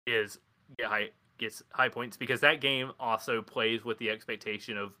 is gets high points because that game also plays with the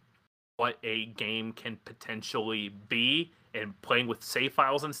expectation of what a game can potentially be and playing with save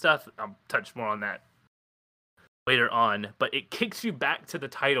files and stuff. I'll touch more on that later on, but it kicks you back to the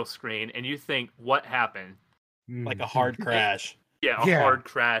title screen and you think, what happened? Like a hard crash. Yeah, a Yeah. hard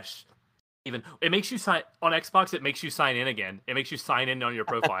crash. Even it makes you sign on Xbox. It makes you sign in again. It makes you sign in on your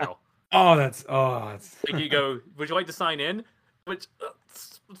profile. That's Like you go, would you like to sign in? Which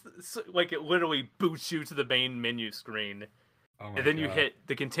like it literally boots you to the main menu screen. oh my And then God. you hit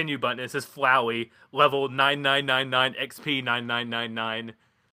the continue button. It says Flowey, level 9999, XP 9999.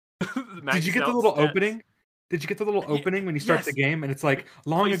 Did you get the little opening? Did you get the little opening when you start the yes. game and it's like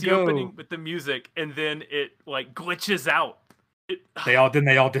long Plays the ago? opening with the music, and then it like glitches out. They all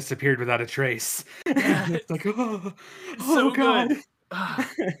disappeared without a trace. It's like oh so God.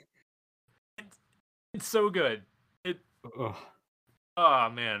 good. It's so good. Ugh. Oh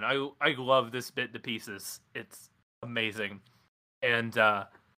man, I love this bit to pieces. It's amazing. And so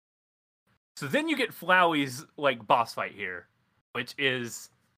then you get Flowey's like boss fight here, which is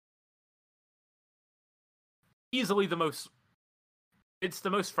easily the most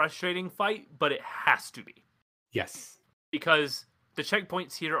frustrating fight, but it has to be. Yes. Because the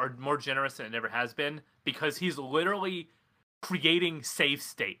checkpoints here are more generous than it ever has been, because he's literally creating save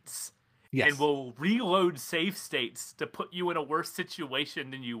states. Yes. And will reload save states to put you in a worse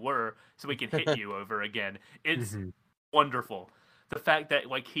situation than you were so he can hit you over again. It's wonderful. The fact that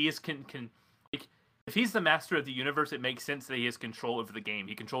like he is can like, if he's the master of the universe, it makes sense that he has control over the game.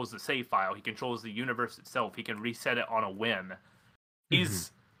 He controls the save file, he controls the universe itself, he can reset it on a whim.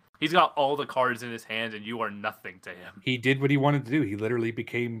 He's got all the cards in his hand and you are nothing to him. He did what he wanted to do. He literally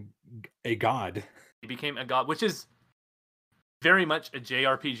became a god. He became a god, which is very much a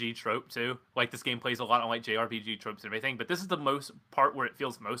JRPG trope too. Like this game plays a lot on like JRPG tropes and everything, but this is the most part where it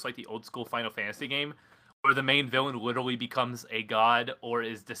feels most like the old school Final Fantasy game, where the main villain literally becomes a god or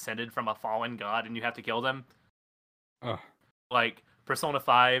is descended from a fallen god, and you have to kill them. Like Persona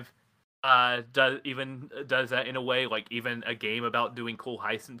 5 does that in a way. Like even a game about doing cool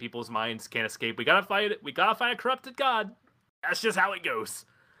heists in people's minds can't escape. We gotta fight a corrupted god. That's just how it goes.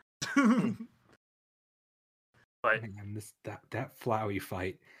 But man, that Flowey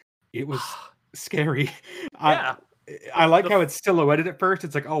fight, it was scary. Yeah. I like how it's silhouetted at first.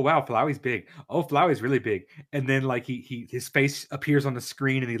 It's like, oh wow, Flowey's big. Oh, Flowey's really big. And then like his face appears on the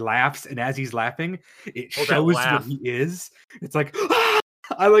screen and he laughs, and as he's laughing, it shows what he is. It's like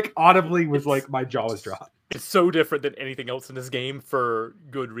I like audibly was like my jaw was dropped. It's so different than anything else in this game for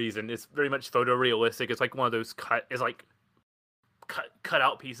good reason. It's very much photorealistic. It's like one of those cut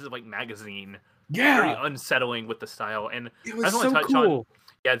out pieces of like magazine. Yeah, very unsettling with the style. And it was I just want so to touch cool.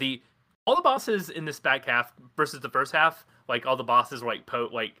 on all the bosses in this back half versus the first half. Like all the bosses were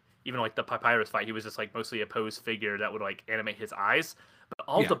like even like the Papyrus fight, he was just like mostly a pose figure that would like animate his eyes. But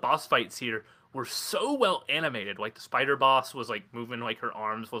all the boss fights here were so well animated. Like the spider boss was like moving like her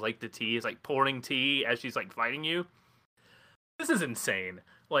arms was like the tea is like pouring tea as she's like fighting you. This is insane.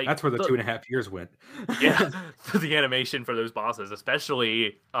 Like that's where the 2.5 years went. Yeah, the animation for those bosses,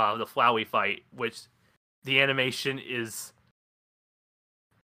 especially the Flowey fight, which the animation is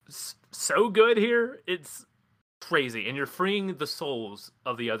so good here. It's crazy, and you're freeing the souls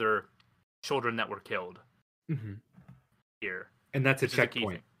of the other children that were killed here. And that's a Which is a key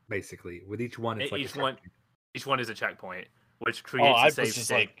checkpoint, thing. basically. With each one, it's like Each one is a checkpoint, which Oh, creates I a was save just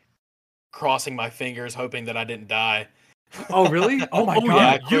state. like crossing my fingers, hoping that I didn't die. Oh, really? Oh my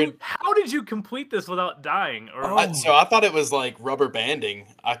yeah, god! How did you complete this without dying? Or So I thought it was like rubber banding.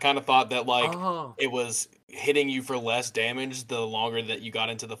 I kind of thought that like oh, it was hitting you for less damage the longer that you got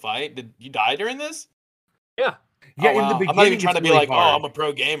into the fight. Did you die during this? yeah. Yeah, Oh, in the wow. beginning, I'm not even it's trying to be really like, oh, hard. I'm a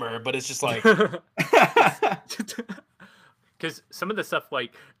pro gamer, but it's just like, Because some of the stuff,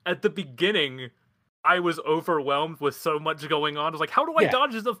 like at the beginning, I was overwhelmed with so much going on. I was like, how do I Yeah.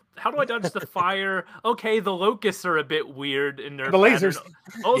 dodge the fire? Okay, the locusts are a bit weird in their The lasers. pattern.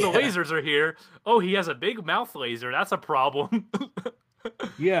 Oh, the Yeah. lasers are here. Oh, he has a big mouth laser. That's a problem.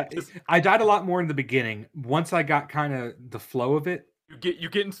 Yeah, I died a lot more in the beginning. Once I got kind of the flow of it. You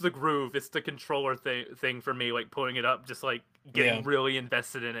get into the groove. It's the controller thing for me, like pulling it up, just like getting really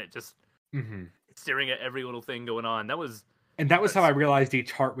invested in it, just staring at every little thing going on. That was how I realized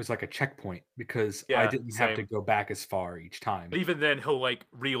each heart was like a checkpoint, because I didn't have to same. go back as far each time. But even then, he'll like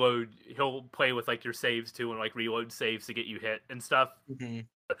reload. He'll play with like your saves too, and like reload saves to get you hit and stuff.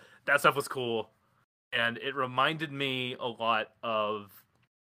 That stuff was cool, and it reminded me a lot of.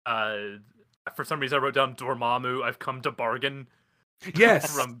 For some reason, I wrote down Dormammu. I've come to bargain.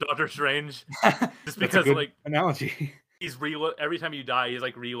 Yes, From Doctor Strange. Just That's because a good like analogy. he's every time you die, he's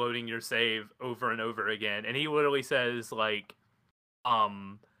like reloading your save over and over again, and he literally says like,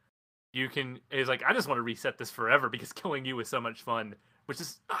 you can. He's like, I just want to reset this forever because killing you is so much fun, which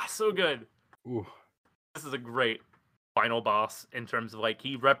is so good. Ooh. This is a great final boss in terms of like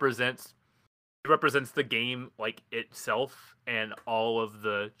he represents the game like itself and all of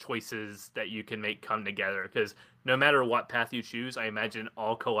the choices that you can make come together, because no matter what path you choose, I imagine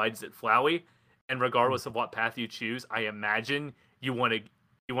all collides at Flowey, and regardless of what path you choose, I imagine you want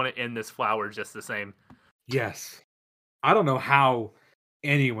to end this flower just the same. Yes. I don't know how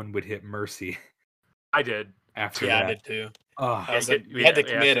anyone would hit Mercy I did. after yeah, that. I did too. Ugh. I was like, you had to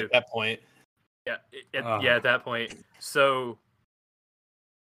commit at that point. Yeah, at that point. So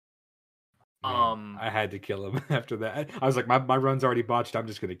Man, I had to kill him after that. I was like, my run's already botched. I'm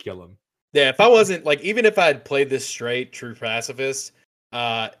just gonna kill him. Yeah, if I wasn't like, even if I had played this straight true pacifist,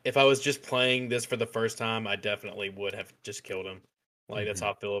 if I was just playing this for the first time, I definitely would have just killed him. Like that's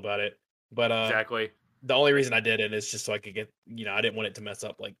how I feel about it. But exactly. The only reason I did it is just so I could get, I didn't want it to mess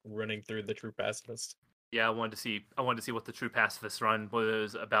up like running through the true pacifist. Yeah, I wanted to see what the true pacifist run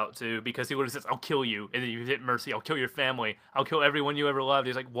was about too, because he would have said, "I'll kill you," and then you hit Mercy, "I'll kill your family, I'll kill everyone you ever loved."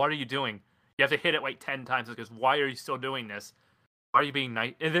 He's like, "What are you doing? You have to hit it like 10 times." Because why are you still doing this? Why are you being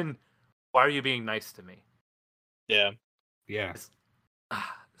nice? And then, why are you being nice to me? Yeah. Yeah. And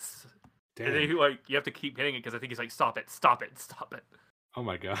then you have to keep hitting it because I think he's like, "Stop it, stop it, stop it." Oh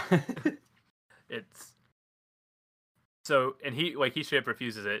my god. It's so, and he straight up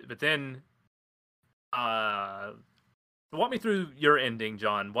refuses it, but then. Walk me through your ending,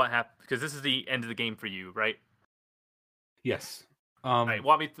 John. What happened? Because this is the end of the game for you, right? Yes. Right.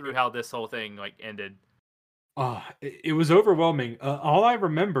 Walk me through how this whole thing like ended. It was overwhelming. All I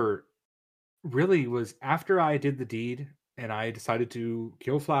remember really was after I did the deed and I decided to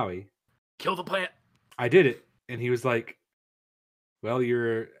kill Flowey. Kill the plant. I did it, and he was like, "Well,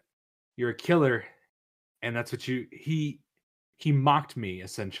 you're a killer," and that's what he mocked me,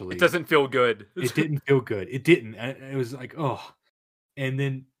 essentially. It doesn't feel good. It didn't feel good. It didn't. It was like, oh. And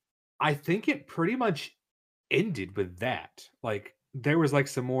then I think it pretty much ended with that. Like, there was like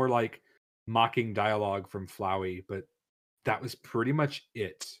some more like mocking dialogue from Flowey, but that was pretty much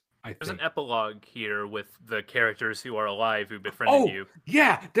it. There's an epilogue here with the characters who are alive who befriended you.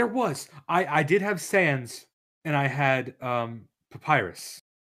 Yeah, there was. I did have Sans, and I had Papyrus,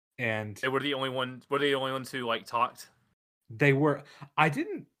 and they were the only ones. Were they the only ones who like talked? They were. I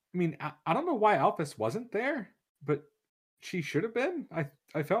don't know why Alphys wasn't there, but she should have been.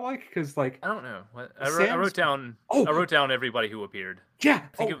 I felt like, because like, I don't know. I wrote down everybody who appeared. Yeah,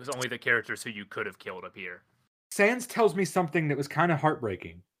 I think it was only the characters who you could have killed up here. Sans tells me something that was kind of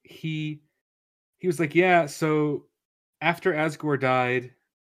heartbreaking. He was like, yeah, so after Asgore died,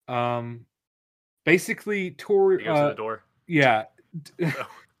 basically He goes to the door. Yeah.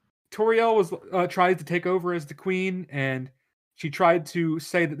 Toriel was tried to take over as the queen, and she tried to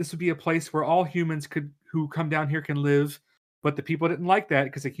say that this would be a place where all humans who come down here can live, but the people didn't like that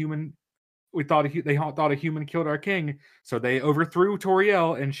because they thought a human killed our king, so they overthrew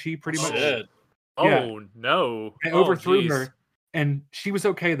Toriel, and she pretty much. Shit. Oh no! They overthrew her, and she was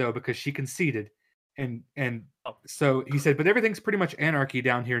okay though because she conceded, And Oh. so he said, but everything's pretty much anarchy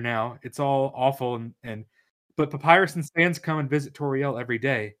down here now. It's all awful, and but Papyrus and Sans come and visit Toriel every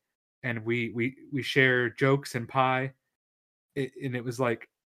day, and we share jokes and pie. And it was like,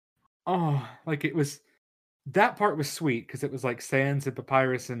 oh, like it was that part was sweet because it was like Sans and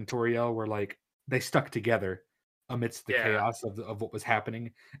Papyrus and Toriel were like they stuck together amidst the Yeah. chaos of what was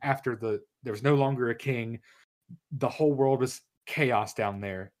happening after there was no longer a king. The whole world was chaos down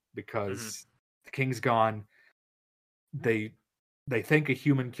there because the king's gone. They think a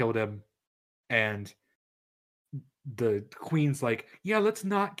human killed him, and the queen's like, yeah, let's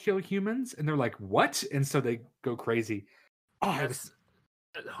not kill humans, and they're like, what? And so they go crazy. Oh, it was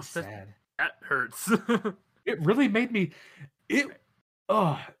sad. That hurts. It really made me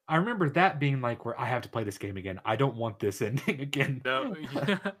I remember that being like where I have to play this game again. I don't want this ending again. No,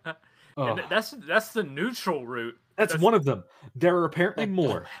 yeah. Oh. And that's the neutral route. That's one of them. There are apparently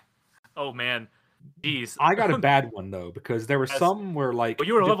more. Oh man, jeez. I got a bad one though because there were some where like. Well,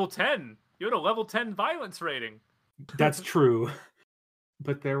 you were level 10. You had a level 10 violence rating. That's true,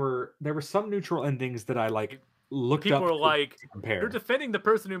 but there were some neutral endings that I like looked people up. People were like, to compare. "You're defending the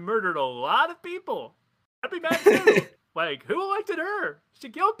person who murdered a lot of people. I'd be mad too." Like, who elected her? She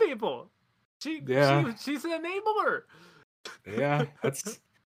killed people. She's an enabler. Yeah,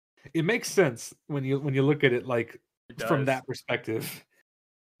 it makes sense when you look at it like from that perspective.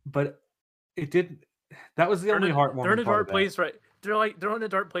 But it didn't. That was the only heartwarming. They're in a dark place, right? They're in a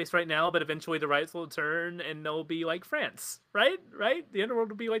dark place right now, but eventually the rights will turn and they'll be like France, right? Right? The underworld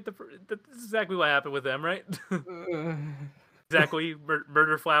will be like this is exactly what happened with them, right? Exactly,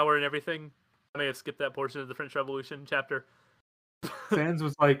 murder flower and everything. I may have skipped that portion of the French Revolution chapter. Sans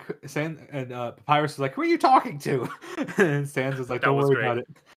was like, and Papyrus was like, "Who are you talking to?" And Sans was like, "Don't worry about it."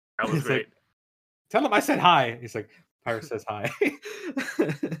 That was great. Like, tell him I said hi. He's like, Papyrus says hi.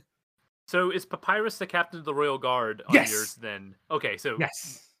 So is Papyrus the captain of the Royal Guard on yours then? Okay, so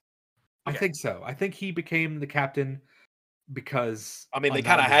yes, okay. I think so. I think he became the captain because I mean they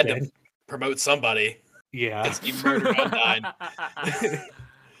kind of had to promote somebody. Yeah, because he murdered Undyne.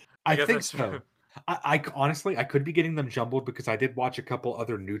 I think so. I honestly I could be getting them jumbled because I did watch a couple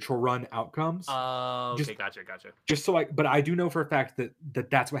other neutral run outcomes. Okay, gotcha. Just so but I do know for a fact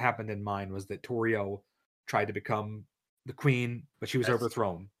that's what happened in mine was that Toriel tried to become the queen, but she was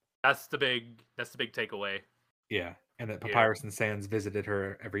overthrown. That's the big takeaway. Yeah, and that Papyrus and Sans visited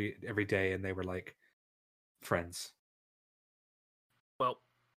her every day, and they were like friends. Well,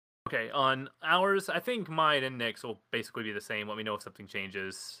 okay, on ours, I think mine and Nick's will basically be the same. Let me know if something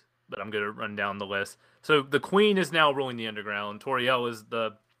changes, but I'm going to run down the list. So the queen is now ruling the underground. Toriel is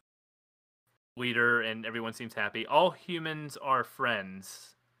the leader, and everyone seems happy. All humans are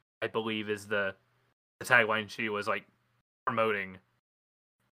friends, I believe, is the tagline she was like promoting.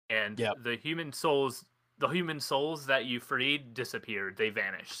 And the human souls that you freed disappeared. They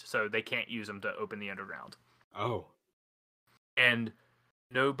vanished, so they can't use them to open the underground. Oh. And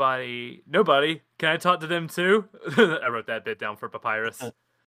nobody. Can I talk to them too? I wrote that bit down for Papyrus.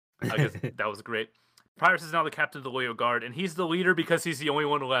 I guess that was great. Papyrus is now the captain of the Royal Guard, and he's the leader because he's the only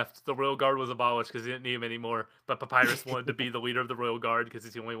one left. The Royal Guard was abolished because he didn't need him anymore, but Papyrus wanted to be the leader of the Royal Guard because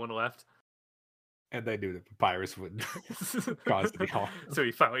he's the only one left. And they knew that Papyrus wouldn't cause any harm. So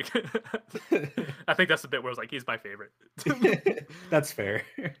he finally... I think that's the bit where I was like, he's my favorite. That's fair.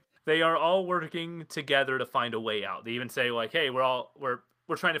 They are all working together to find a way out. They even say, like, hey, we're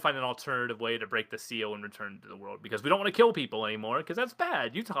trying to find an alternative way to break the seal and return to the world because we don't want to kill people anymore because that's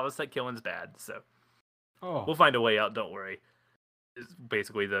bad. You taught us that killing's bad, so we'll find a way out. Don't worry. Is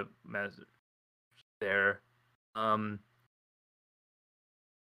basically the message there.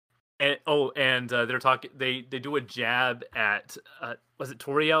 And they're talking. They do a jab at was it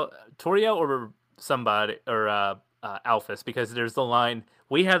Toriel or somebody or Alphys, because there's the line,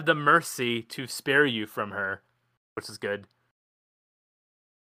 "We have the mercy to spare you from her," which is good.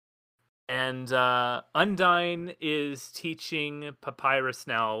 And Undyne is teaching Papyrus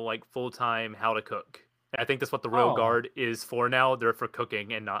now, like full time, how to cook. I think that's what the Royal Guard is for now. They're for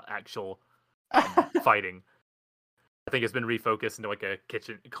cooking and not actual fighting. I think it's been refocused into like a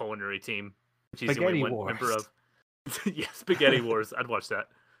kitchen culinary team. She's the only one member of. Yeah, Spaghetti Wars. I'd watch that.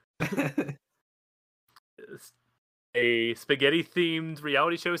 A spaghetti-themed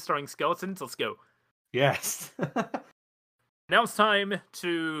reality show starring skeletons. Let's go. Yes. Now it's time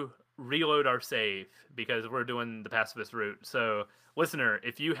to reload our save because we're doing the pacifist route. So, listener,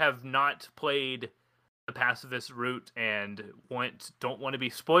 if you have not played the pacifist route and don't want to be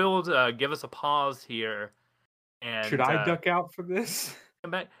spoiled, give us a pause here. And should I duck out for this? Come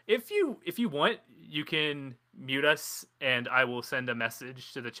back. If you want, you can mute us, and I will send a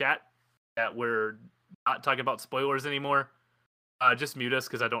message to the chat that we're not talking about spoilers anymore, just mute us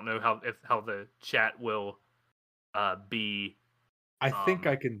because I don't know how the chat will be. I think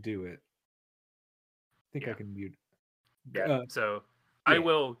I can do it. I think Yeah. I can mute. Yeah. So I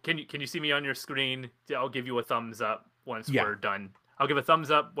will. Can you see me on your screen? I'll give you a thumbs up once we're done. I'll give a thumbs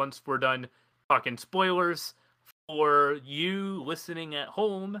up once we're done talking spoilers. For you listening at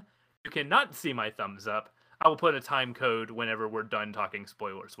home, you cannot see my thumbs up. I will put a time code whenever we're done talking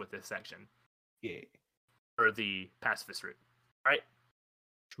spoilers with this section. Yeah. For the pacifist route. All right.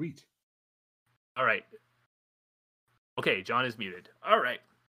 Sweet. All right. Okay, John is muted. All right.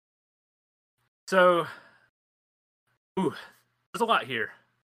 So, there's a lot here.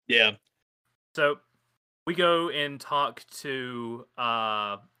 Yeah. So, we go and talk to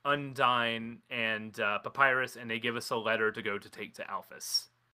Undyne and Papyrus, and they give us a letter to go to take to Alphys.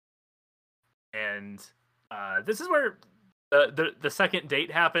 And this is where the second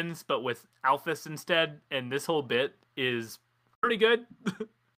date happens, but with Alphys instead, and this whole bit is pretty good.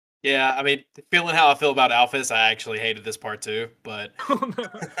 Yeah, I mean, feeling how I feel about Alphys, I actually hated this part too, but...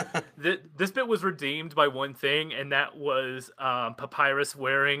 This bit was redeemed by one thing, and that was Papyrus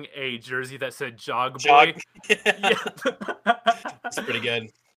wearing a jersey that said Jog Boy. Yeah. It's pretty good.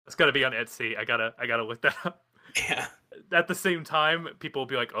 It's gotta be on Etsy. I gotta look that up. Yeah. At the same time, people will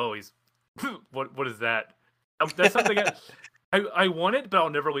be like, "Oh, he's what is that?" That's something I want it, but I'll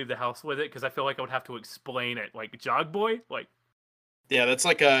never leave the house with it because I feel like I would have to explain it. Like Jog Boy, like. Yeah, that's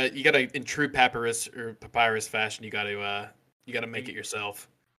like you gotta, in true papyrus fashion, you gotta make it yourself.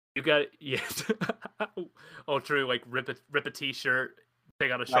 You got yes. Oh, true. Like rip a t-shirt,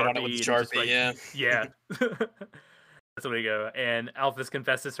 take out a Write on it Sharpie, with and Sharpie, just like, yeah. That's where we go. And Alphys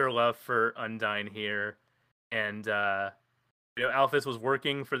confesses her love for Undyne here, and Alphys was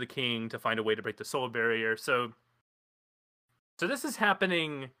working for the king to find a way to break the soul barrier. So this is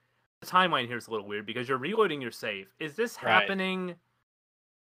happening. The timeline here is a little weird because you're reloading your save. Is this happening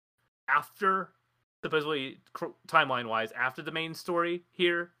after, supposedly timeline wise, after the main story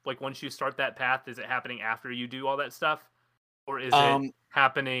here? Like once you start that path, is it happening after you do all that stuff, or is it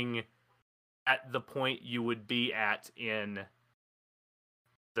happening at the point you would be at in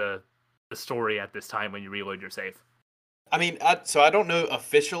the story at this time when you reload your save? I mean, so I don't know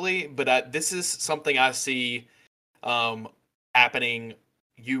officially, but this is something I see happening.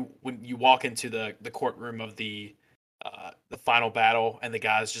 When you walk into the courtroom of the final battle, and the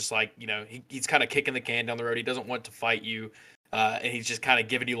guy's just like, he's kind of kicking the can down the road. He doesn't want to fight you, and he's just kind of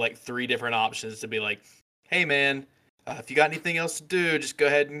giving you like 3 different options to be like, hey man, if you got anything else to do, just go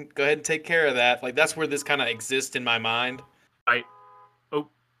ahead and take care of that. Like that's where this kind of exists in my mind.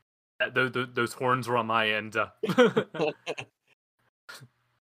 Those horns were on my end.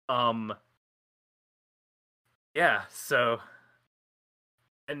 Yeah. So,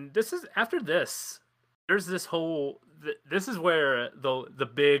 and this is after this. There's this whole. This is where the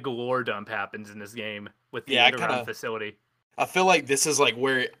big lore dump happens in this game with the underground facility. I feel like this is like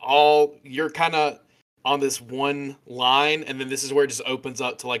where you're kind of on this one line, and then this is where it just opens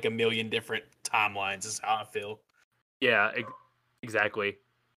up to like a million different timelines. Is how I feel. Yeah, exactly.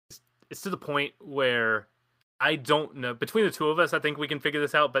 It's to the point where I don't know. Between the two of us, I think we can figure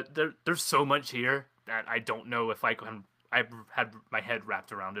this out. But there's so much here that I don't know if I've had my head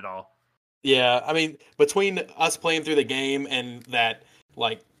wrapped around it all. Yeah, I mean, between us playing through the game and that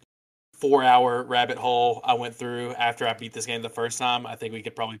like 4-hour rabbit hole I went through after I beat this game the first time, I think we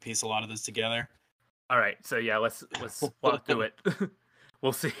could probably piece a lot of this together. All right, so yeah, let's walk through it.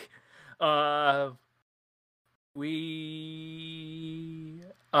 We'll see. So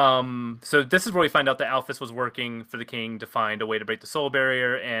this is where we find out that Alphys was working for the king to find a way to break the soul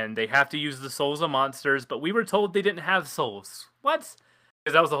barrier, and they have to use the souls of monsters, but we were told they didn't have souls. What?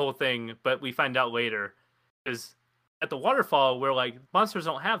 Because that was the whole thing, but we find out later. Because at the waterfall, we're like, monsters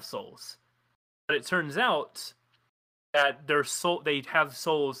don't have souls. But it turns out that they have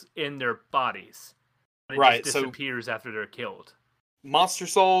souls in their bodies. But it just disappears after they're killed.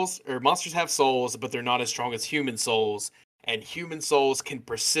 Monsters have souls, but they're not as strong as human souls. And human souls can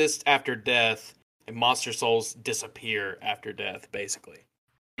persist after death, and monster souls disappear after death, basically.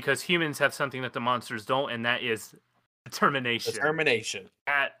 Because humans have something that the monsters don't, and that is determination.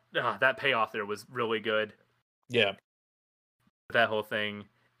 That payoff there was really good. Yeah. That whole thing.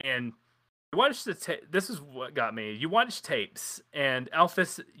 And you watch this is what got me. You watch tapes, and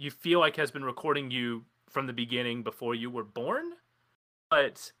Alphys, you feel like has been recording you from the beginning before you were born.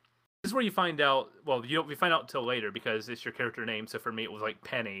 But this is where you find out. Well, we find out till later because it's your character name. So for me, it was like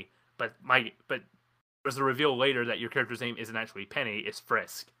Penny. But there's a reveal later that your character's name isn't actually Penny. It's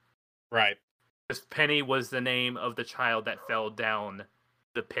Frisk. Right. Because Penny was the name of the child that fell down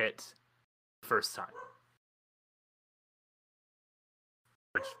the pit the first time.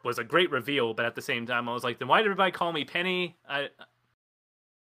 Which was a great reveal, but at the same time, I was like, then why did everybody call me Penny? I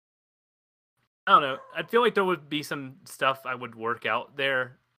don't know. I feel like there would be some stuff I would work out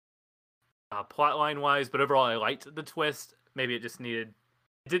there, plotline wise, but overall, I liked the twist. Maybe it just needed.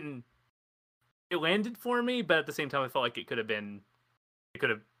 It landed for me, but at the same time, I felt like that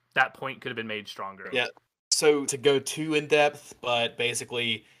point could have been made stronger. Yeah. So to go too in depth, but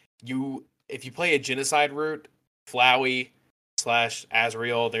basically, if you play a genocide route, Flowey /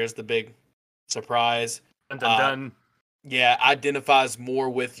 Azrael, there's the big surprise. Dun dun dun. Yeah, identifies more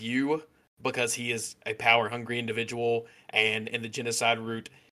with you because he is a power hungry individual, and in the genocide route,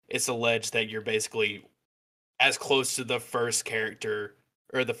 it's alleged that you're basically as close to the first character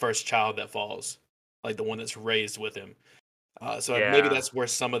or the first child that falls, like the one that's raised with him. So maybe that's where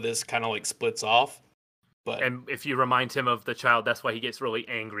some of this kind of like splits off. But and if you remind him of the child, that's why he gets really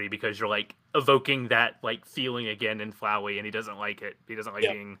angry, because you're like evoking that like feeling again in Flowey, and he doesn't like it. He doesn't like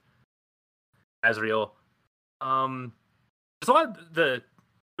being Azrael. There's a lot of the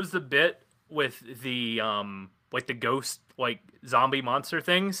bit with the like the ghost like zombie monster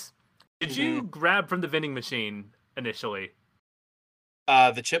things. Did you grab from the vending machine initially?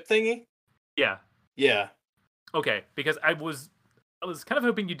 The chip thingy? Yeah. Yeah. Okay, because I was kind of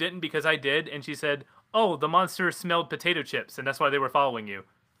hoping you didn't, because I did, and she said, "Oh, the monster smelled potato chips, and that's why they were following you."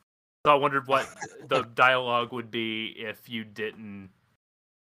 So I wondered what the dialogue would be if you didn't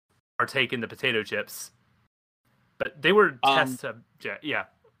partake in the potato chips. But they were test subject. Yeah,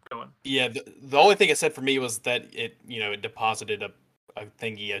 go on. Yeah, the only thing it said for me was that it deposited a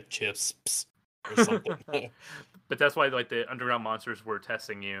thingy of chips or something. But that's why like the underground monsters were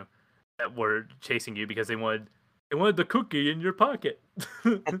testing you, that were chasing you, because they wanted the cookie in your pocket.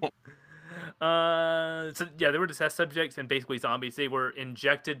 So yeah, they were the test subjects and basically zombies. They were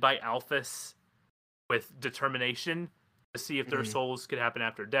injected by Alphys with determination to see if their souls could happen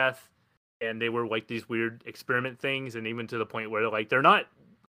after death, and they were like these weird experiment things, and even to the point where they're not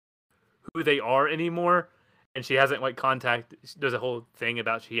who they are anymore. And she hasn't like there's a whole thing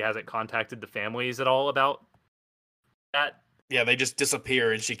about she hasn't contacted the families at all about that. Yeah, they just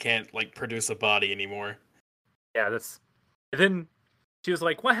disappear, and she can't like produce a body anymore. Yeah, and then she was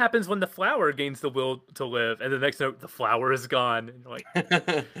like, "What happens when the flower gains the will to live?" And the next note, the flower is gone. And like,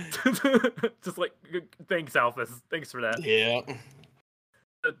 just like, thanks, Alphys. Thanks for that. Yeah.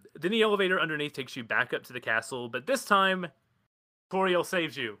 Then the elevator underneath takes you back up to the castle, but this time, Toriel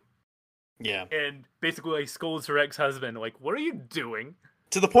saves you. Yeah. And basically like, scolds her ex-husband, like, "What are you doing?"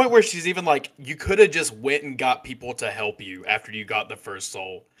 To the point where she's even like, "You could have just went and got people to help you after you got the first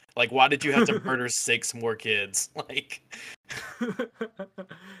soul. Like, why did you have to murder 6 more kids?" Like,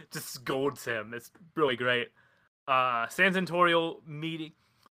 just scolds him. It's really great. Sans and Toriel meeting.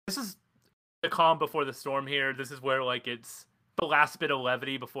 This is the calm before the storm here. This is where like it's the last bit of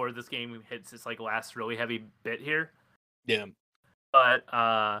levity before this game hits its like last really heavy bit here. yeah. But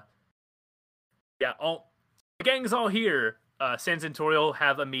yeah, the gang's all here. Sans and Toriel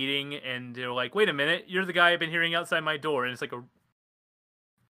have a meeting, and they're like, "Wait a minute, you're the guy I've been hearing outside my door." And it's like that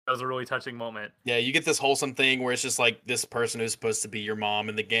was a really touching moment. Yeah, you get this wholesome thing where it's just like this person who's supposed to be your mom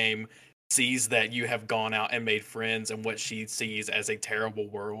in the game sees that you have gone out and made friends and what she sees as a terrible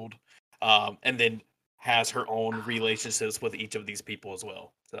world, and then has her own relationships with each of these people as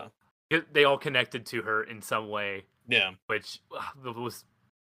well. So they all connected to her in some way. Yeah, which was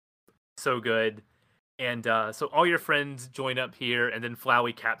so good. And so all your friends join up here, and then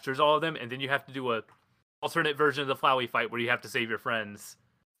Flowey captures all of them, and then you have to do a alternate version of the Flowey fight where you have to save your friends.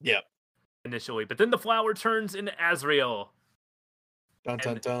 Yep. Initially, but then the flower turns into Azrael. Dun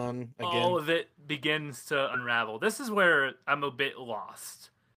dun dun. Again. All of it begins to unravel. This is where I'm a bit lost.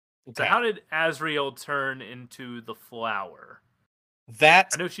 Okay. So how did Azrael turn into the flower? I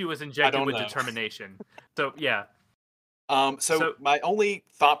know she was injected with determination. So yeah. So my only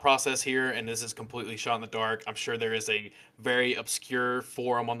thought process here, and this is completely shot in the dark, I'm sure there is a very obscure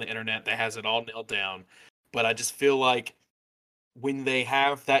forum on the internet that has it all nailed down, but I just feel like when they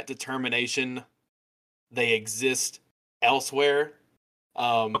have that determination, they exist elsewhere.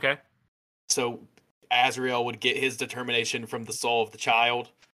 Okay. So Azrael would get his determination from the soul of the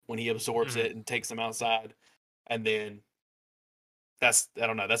child when he absorbs it and takes them outside, and then I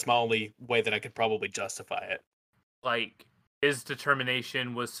don't know, that's my only way that I could probably justify it. Like, his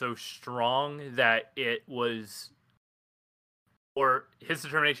determination was so strong that his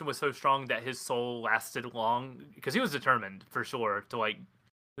determination was so strong that his soul lasted long, because he was determined for sure to like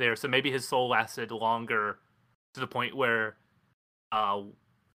there. So maybe his soul lasted longer to the point where,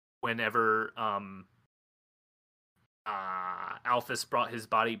 whenever Alphys brought his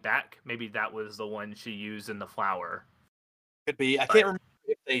body back. Maybe that was the one she used in the flower. Could be. I But can't remember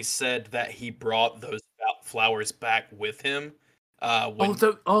if they said that he brought those flowers back with him. When when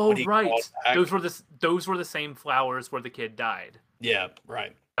he called right. back. Those were the same flowers where the kid died. Yeah,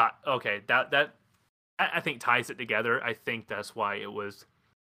 right. Okay, that I think ties it together. I think that's why it was,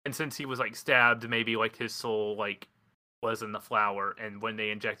 and since he was like stabbed, maybe like his soul like was in the flower, and when they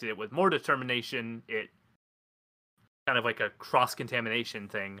injected it with more determination, it kind of like a cross contamination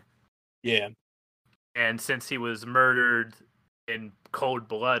thing. Yeah, And since he was murdered in cold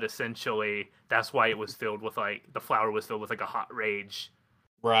blood, essentially, that's why it was filled with like the flower was filled with like a hot rage.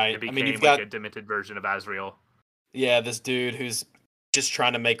 right. It I became mean, you've like got a demented version of Azrael. this dude who's just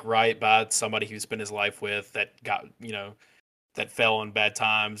trying to make right by somebody he spent his life with that got that fell on bad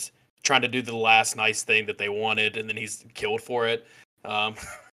times, trying to do the last nice thing that they wanted, and then he's killed for it. Um,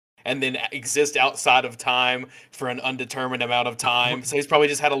 and then exist outside of time for an undetermined amount of time. So he's probably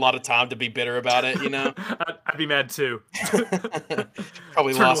just had a lot of time to be bitter about it, I'd be mad too.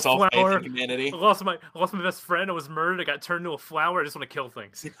 Probably Turned lost to a all faith flower. in humanity. I lost my best friend. I was murdered. I got turned into a flower. I just want to kill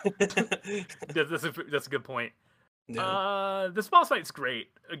things. That's a good point. Yeah. This boss fight's great.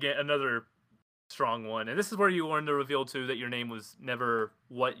 Again, another strong one. And this is where you learn to reveal too that your name was never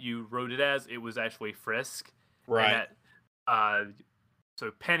what you wrote it as. It was actually Frisk. Right. And that,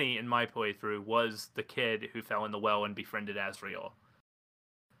 so Penny in my playthrough was the kid who fell in the well and befriended Azrael.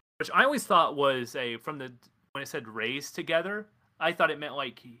 Which I always thought was when it said raised together, I thought it meant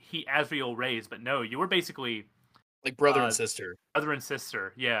like he Azrael raised, but no, you were basically Like brother and sister. brother and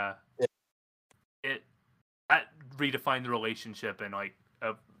sister. Yeah. That redefined the relationship in like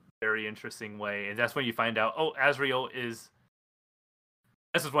a very interesting way, and that's when you find out, Azrael is.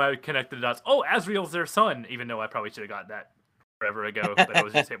 This is why I connected the dots. Oh, Azrael's their son, even though I probably should have got that forever ago, but I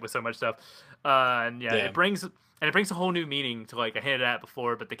was just hit with so much stuff. And it brings a whole new meaning to like I hinted at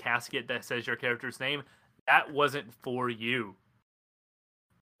before, but the casket that says your character's name, that wasn't for you.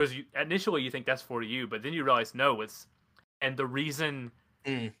 Because initially you think that's for you, but then you realize no, it's, and the reason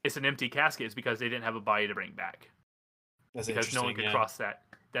it's an empty casket is because they didn't have a body to bring back. That's because no one could yeah. cross that.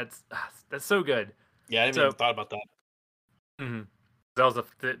 That's so good. Yeah, I didn't even thought about that. Mm-hmm. That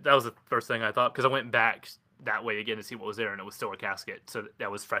was the first thing I thought, because I went back that way again to see what was there, and it was still a casket. So that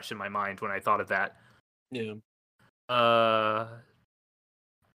was fresh in my mind when I thought of that. Yeah.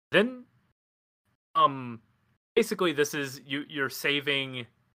 Then, basically, this is you're saving.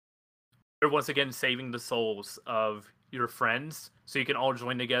 You're once again saving the souls of your friends, so you can all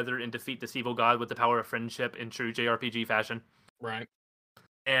join together and defeat this evil god with the power of friendship in true JRPG fashion. Right.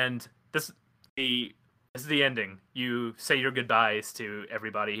 And this is the ending. You say your goodbyes to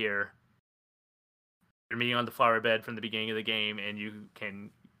everybody here. You're meeting on the flower bed from the beginning of the game, and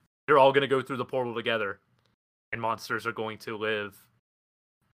you're all going to go through the portal together, and monsters are going to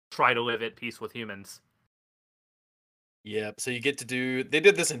try to live at peace with humans. Yep. So you get to they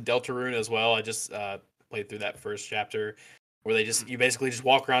did this in Deltarune as well. I just played through that first chapter where you basically just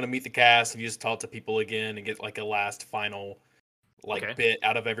walk around and meet the cast, and you just talk to people again and get like a last final bit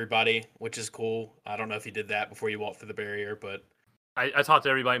out of everybody, which is cool. I don't know if you did that before you walked through the barrier, but I talked to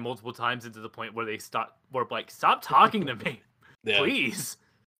everybody multiple times, into the point where were like, stop talking to me, please.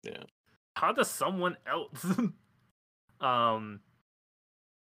 Yeah. Talk to someone else.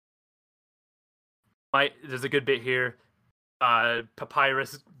 There's a good bit here.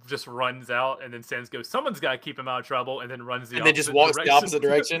 Papyrus just runs out, and then Sans goes, "Someone's got to keep him out of trouble," and then runs and then just walks the opposite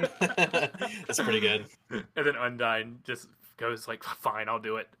direction. That's pretty good. And then Undyne just goes like, "Fine, I'll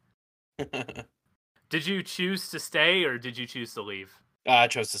do it." Did you choose to stay, or did you choose to leave? I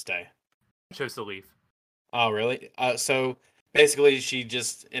chose to stay. I chose to leave. Oh, really? So basically, she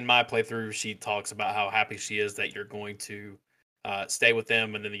just, in my playthrough, she talks about how happy she is that you're going to stay with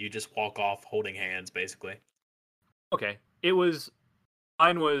them, and then you just walk off holding hands, basically. Okay. It's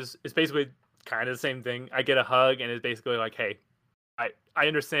basically kind of the same thing. I get a hug, and it's basically like, hey, I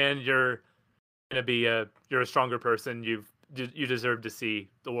understand you're gonna be you're a stronger person. You deserve to see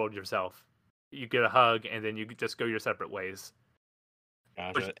the world yourself. You get a hug, and then you just go your separate ways.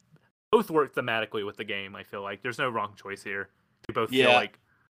 Gotcha. Which both work thematically with the game. I feel like there's no wrong choice here. They both feel like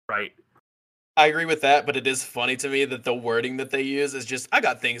right. I agree with that, but it is funny to me that the wording that they use is just, I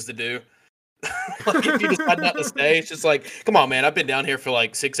got things to do. Like, if you decide not to stay, it's just like, come on, man, I've been down here for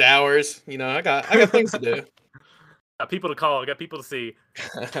like 6 hours. I got things to do. Got people to call. Got people to see.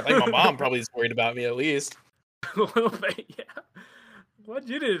 Like my mom probably is worried about me at least. A little bit, yeah. What'd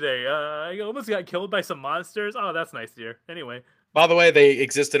you do today? I almost got killed by some monsters. Oh, that's nice, dear. Anyway. By the way, they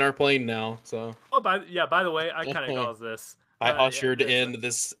exist in our plane now, so. Oh, by the way, I kind of caused this. I ushered in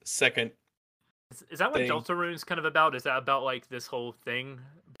this second Is that what thing. Deltarune's kind of about? Is that about like this whole thing?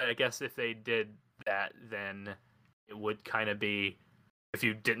 But I guess if they did that, then it would kind of be, if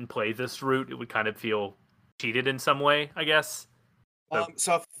you didn't play this route, it would kind of feel cheated in some way, I guess.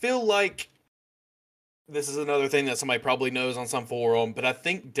 So I feel like this is another thing that somebody probably knows on some forum, but I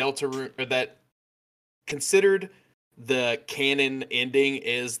think Deltarune, or that considered the canon ending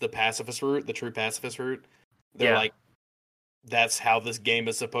is the pacifist route, the true pacifist route. They're Yeah. like, that's how this game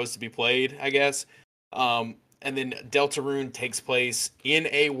is supposed to be played, I guess. And then Deltarune takes place in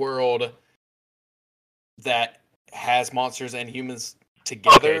a world that has monsters and humans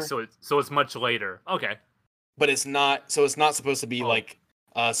together. Okay, so it's much later. Okay. But it's not. So it's not supposed to be like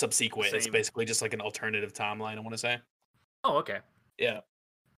subsequent. It's Same. basically just like an alternative timeline, I want to say. Oh, okay. Yeah.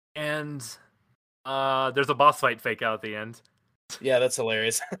 And there's a boss fight fake out at the end. Yeah, that's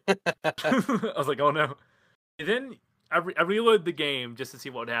hilarious. I was like, oh no. And then I reloaded the game just to see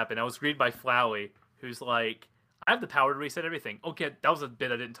what would happen. I was greeted by Flowey, who's like, I have the power to reset everything. Okay, that was a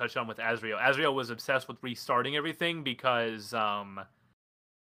bit I didn't touch on with Azrael. Azrael was obsessed with restarting everything because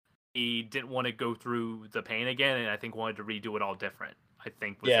he didn't want to go through the pain again, and I think wanted to redo it all different. I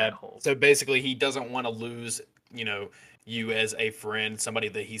think was that whole. So basically, he doesn't want to lose, you as a friend, somebody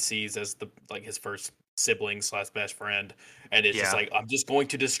that he sees as his first sibling / best friend, and it's just like, I'm just going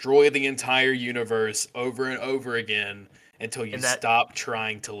to destroy the entire universe over and over again until you stop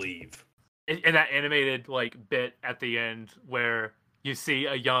trying to leave. And that animated bit at the end where you see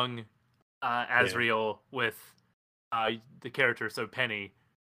a young Azrael with the character, so Penny,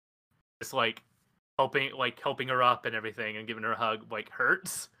 just helping her up and everything and giving her a hug,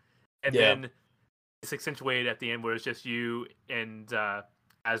 hurts, and then it's accentuated at the end where it's just you and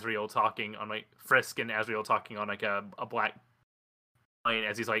Azrael talking on Frisk and Azrael talking on a black plane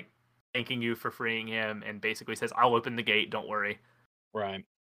as he's thanking you for freeing him and basically says, I'll open the gate, don't worry. Right.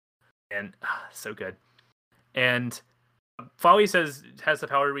 And so good. And Folly has the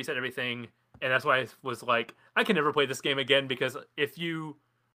power to reset everything, and that's why I was like, I can never play this game again, because if you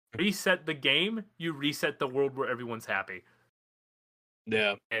reset the game, you reset the world where everyone's happy.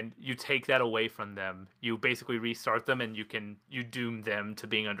 Yeah. And you take that away from them. You basically restart them, and you doom them to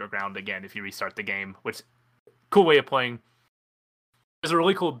being underground again if you restart the game, which cool way of playing. There's a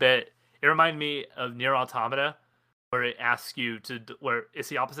really cool bit. It reminded me of Nier Automata, where it asks you where it's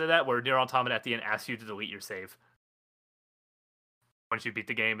the opposite of that, where Nier Automata at the end asks you to delete your save. Once you beat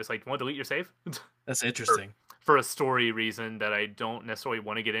the game, it's like, you want to delete your save? That's interesting. For a story reason that I don't necessarily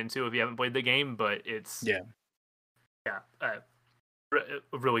want to get into if you haven't played the game, but it's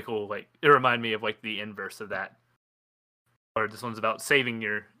really cool. It reminded me of the inverse of that, or this one's about saving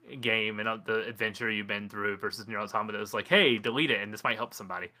your game and the adventure you've been through, versus Nier Automata is hey, delete it and this might help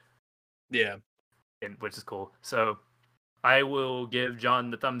somebody. Yeah. And which is cool. So I will give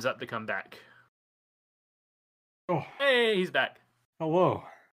John the thumbs up to come back. Oh, hey, he's back. Hello.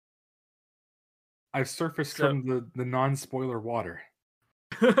 I've surfaced from the non-spoiler water.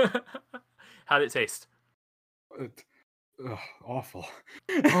 How'd it taste? Awful.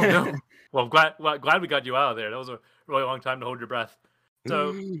 Oh no. Well, glad we got you out of there. That was a really long time to hold your breath.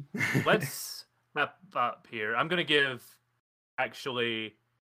 So let's wrap up here. I'm gonna give actually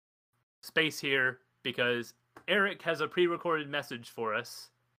space here because Eric has a pre-recorded message for us.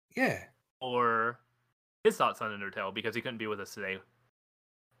 Yeah. Or his thoughts on Undertale, because he couldn't be with us today.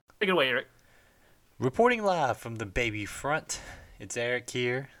 Take it away, Eric. Reporting live from the baby front, it's Eric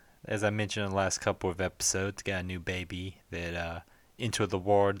here. As I mentioned in the last couple of episodes, got a new baby that entered the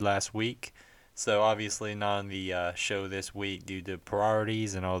ward last week. So obviously not on the show this week due to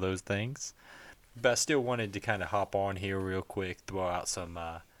priorities and all those things. But I still wanted to kind of hop on here real quick, throw out some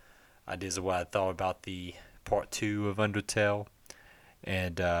ideas of what I thought about the part 2 of Undertale.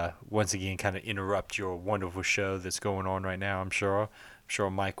 And once again, kind of interrupt your wonderful show that's going on right now, I'm sure. I'm sure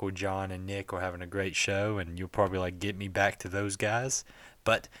Michael, John, and Nick are having a great show, and you'll probably get me back to those guys.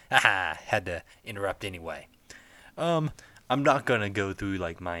 But, had to interrupt anyway. I'm not going to go through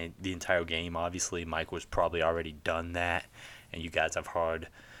the entire game. Obviously, Mike was probably already done that, and you guys have heard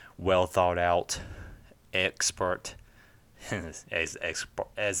well thought out expert as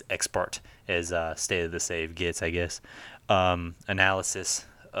expert as State of the Save gets, I guess, analysis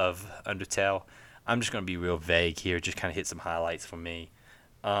of Undertale. I'm just going to be real vague here, just kind of hit some highlights for me.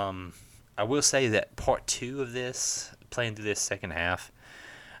 I will say that part 2 of this, playing through this second half,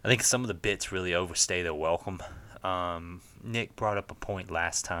 I think some of the bits really overstay their welcome. Nick brought up a point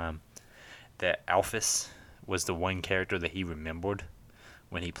last time that Alphys was the one character that he remembered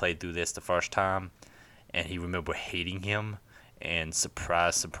when he played through this the first time, and he remembered hating him, and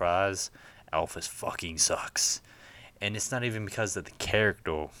surprise, surprise, Alphys fucking sucks. And it's not even because of the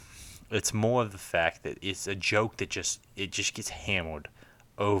character It's more of the fact that it's a joke that it just gets hammered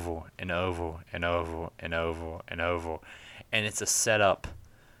over and over and over and over and over, and it's a setup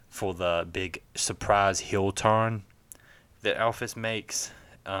for the big surprise heel turn that Alphys makes.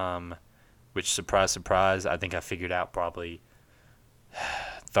 Which, surprise, surprise, I think I figured out probably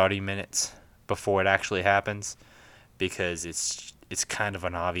 30 minutes before it actually happens, because it's kind of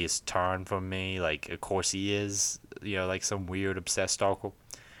an obvious turn for me. Like, of course he is, like some weird obsessed stalker.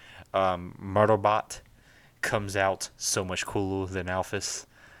 Murderbot comes out so much cooler than Alphys.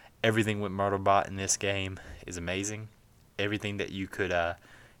 Everything with Murderbot in this game is amazing. Everything that you could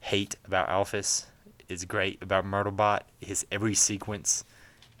hate about Alphys is great about Murderbot. His every sequence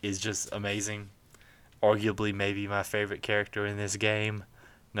is just amazing. Arguably maybe my favorite character in this game.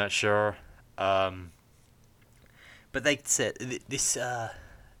 Not sure. But like I said, there's a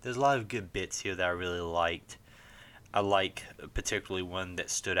lot of good bits here that I really liked. I like particularly one that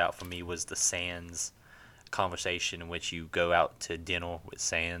stood out for me was the Sans conversation, in which you go out to dinner with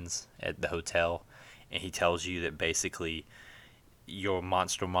Sans at the hotel, and he tells you that basically your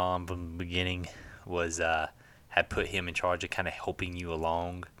monster mom from the beginning was had put him in charge of kind of helping you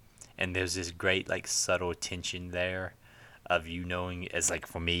along, and there's this great like subtle tension there of you knowing, as like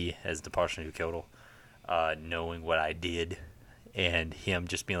for me as the person who killed her, knowing what I did, and him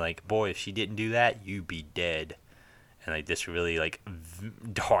just being like, boy, if she didn't do that, you'd be dead. And like this really like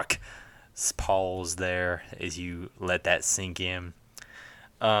dark pause there as you let that sink in.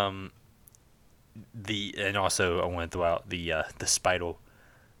 And also I want to throw out the Spider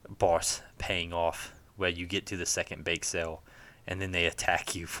boss paying off, where you get to the second bake sale and then they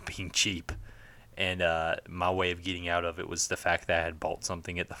attack you for being cheap. And my way of getting out of it was the fact that I had bought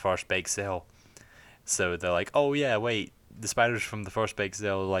something at the first bake sale. So they're like, oh yeah, wait, the spiders from the first bake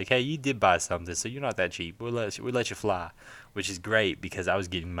sale are like, hey, you did buy something, so you're not that cheap. We'll let you fly, which is great because I was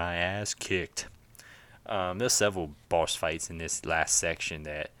getting my ass kicked. There's several boss fights in this last section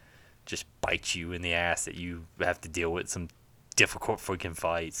that just bite you in the ass, that you have to deal with some difficult freaking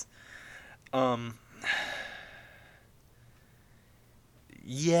fights.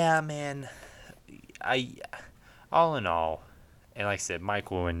 Yeah, man. All in all, and like I said,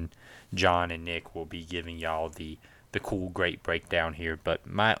 Michael and John and Nick will be giving y'all the cool, great breakdown here. But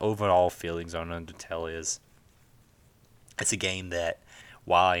my overall feelings on Undertale is, it's a game that,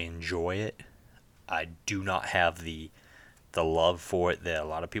 while I enjoy it, I do not have the love for it that a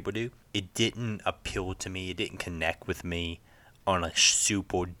lot of people do. It didn't appeal to me. It didn't connect with me on a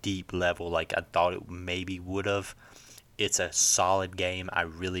super deep level like I thought it maybe would have. It's a solid game. I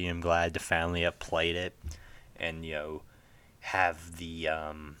really am glad to finally have played it and, have the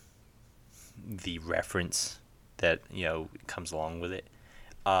reference that, comes along with it.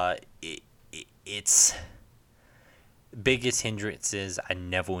 Its biggest hindrance is I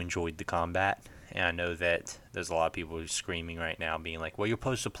never enjoyed the combat. And I know that there's a lot of people screaming right now being like, well, you're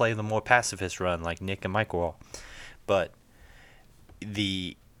supposed to play the more pacifist run like Nick and Michael are. But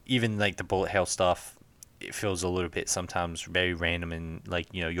even like the bullet hell stuff, it feels a little bit sometimes very random, and like,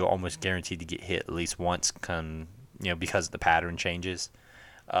 you're almost guaranteed to get hit at least once because the pattern changes.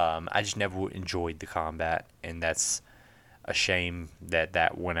 I just never enjoyed the combat, and that's a shame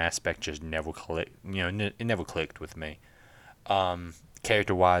that one aspect just never clicked. It never clicked with me.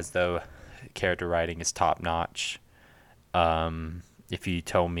 Character-wise, though, character writing is top-notch. If you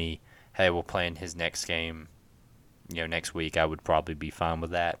told me, hey, we're playing his next game, next week, I would probably be fine with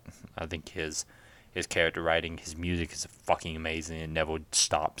that. I think his character writing, his music is fucking amazing and never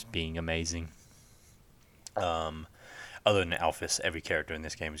stops being amazing. Other than Alphys, every character in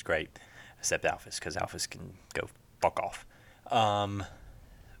this game is great, except Alphys, because Alphys can go fuck off.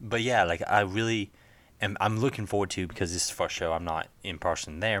 But yeah, like I really I'm looking forward to, because this is the first show I'm not in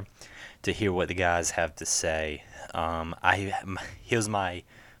person there, to hear what the guys have to say. Here's my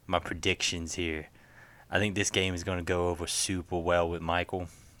predictions here. I think this game is going to go over super well with Michael.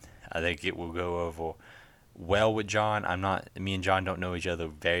 I think it will go over well with John. Me and John don't know each other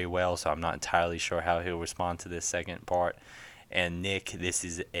very well, so I'm not entirely sure how he'll respond to this second part. And Nick, this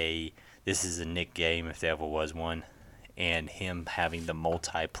is a Nick game if there ever was one, and him having the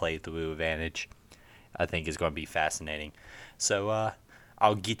multi-playthrough advantage, I think is going to be fascinating. So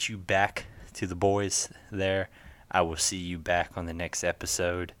I'll get you back to the boys there. I will see you back on the next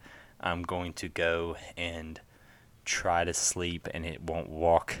episode. I'm going to go and try to sleep, and it won't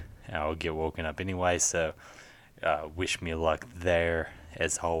walk. I'll get woken up anyway, so wish me luck there.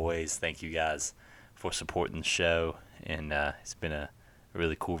 As always, thank you guys for supporting the show, and it's been a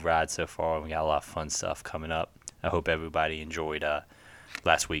really cool ride so far. We got a lot of fun stuff coming up. I hope everybody enjoyed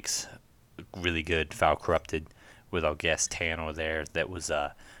last week's really good Foul Corrupted with our guest Tanner there. That was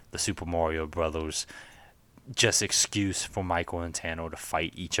the Super Mario Brothers just excuse for Michael and Tano to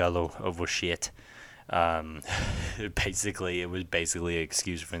fight each other over shit. Basically, it was basically an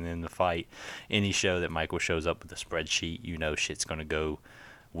excuse for them to fight. Any show that Michael shows up with a spreadsheet, you know shit's gonna go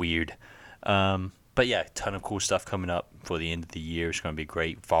weird. But yeah, ton of cool stuff coming up for the end of the year. It's gonna be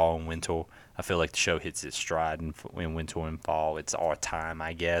great. Fall and winter. I feel like the show hits its stride in winter and fall. It's our time,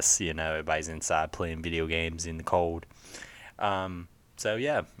 I guess. You know, everybody's inside playing video games in the cold. So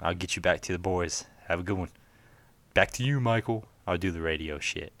yeah, I'll get you back to the boys. Have a good one. Back to you, Michael. I'll do the radio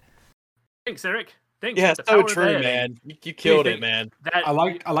shit. Thanks, Eric. Thanks. Yeah, The so power of true, editing. man. You killed it, think- man. That, I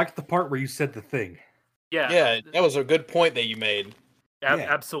liked the part where you said the thing. Yeah, that was a good point that you made. Yeah.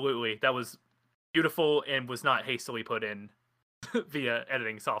 Absolutely. That was beautiful and was not hastily put in via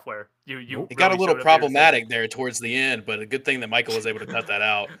editing software. You It got a really little showed up problematic there towards the end, but a good thing that Michael was able to cut that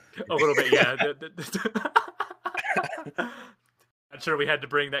out. a little bit, yeah. Not sure we had to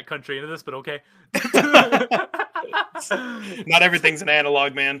bring that country into this, but okay. Not everything's an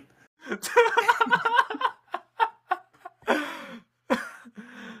analog, man.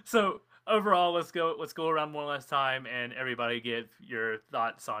 So overall, let's go around one last time, and everybody give your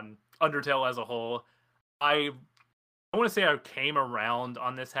thoughts on Undertale as a whole. I want to say I came around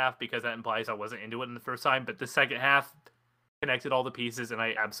on this half because that implies I wasn't into it in the first time, but the second half connected all the pieces, and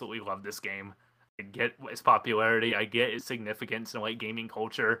I absolutely love this game. I get its popularity, I get its significance in like gaming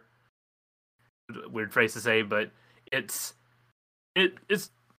culture. Weird phrase to say, but it's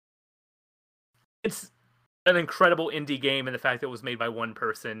an incredible indie game, and the fact that it was made by one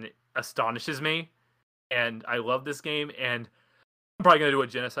person astonishes me. And I love this game, and I'm probably gonna do a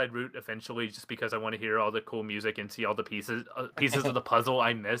genocide route eventually, just because I want to hear all the cool music and see all the pieces of the puzzle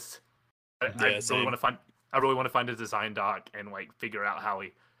I missed. I really want to find a design doc and like figure out how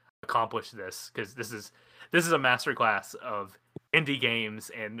we accomplish this, because this is a masterclass of indie games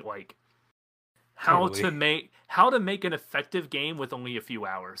and like how to make an effective game with only a few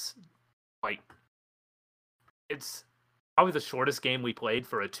hours. Like, it's probably the shortest game we played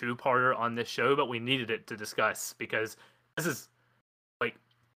for a two-parter on this show, but we needed it to discuss, because this is like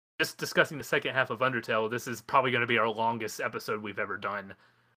just discussing the second half of Undertale. This is probably going to be our longest episode we've ever done.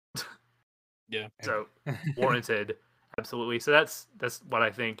 Yeah. So warranted, absolutely. So that's what I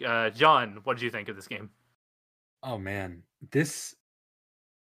think. John, what did you think of this game? Oh man,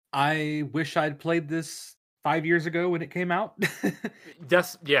 I wish I'd played this 5 years ago when it came out. I'm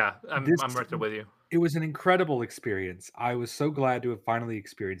right there with you. It was an incredible experience. I was so glad to have finally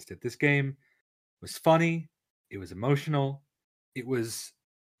experienced it. This game was funny. It was emotional. It was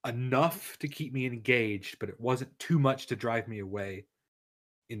enough to keep me engaged, but it wasn't too much to drive me away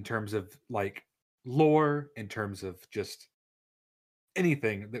in terms of like lore, in terms of just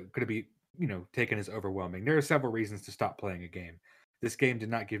anything that could be, taken as overwhelming. There are several reasons to stop playing a game. This game did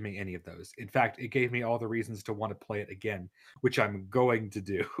not give me any of those. In fact, it gave me all the reasons to want to play it again, which I'm going to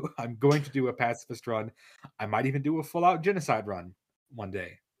do. I'm going to do a pacifist run. I might even do a full-out genocide run one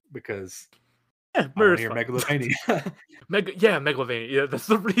day, because I want to hear Megalovania. Megalovania. Yeah, that's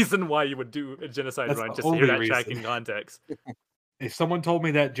the reason why you would do a genocide run, just to hear that track in context. If someone told me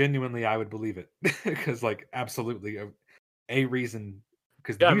that genuinely, I would believe it. Because, like, absolutely a reason.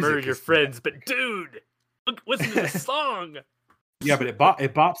 Because you gotta murder your friends, but dude, look, listen to this song. Yeah, but it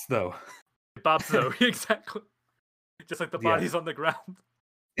bops though. It bops though, exactly. Just like the bodies on the ground.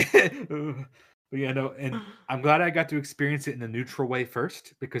 But yeah, no, and I'm glad I got to experience it in a neutral way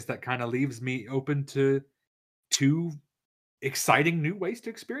first, because that kind of leaves me open to two exciting new ways to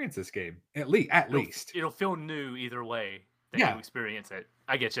experience this game. At least it'll feel new either way that you experience it.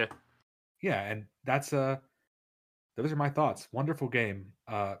 I get you. Yeah, and that's those are my thoughts. Wonderful game.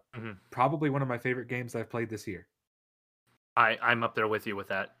 Probably one of my favorite games I've played this year. I'm up there with you with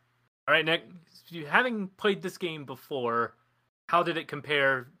that. All right, Nick, you having played this game before, how did it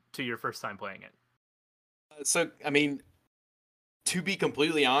compare to your first time playing it? So, I mean, to be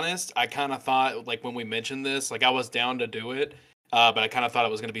completely honest, I kind of thought, like, when we mentioned this, like, I was down to do it, but I kind of thought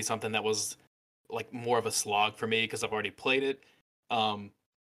it was going to be something that was, like, more of a slog for me because I've already played it.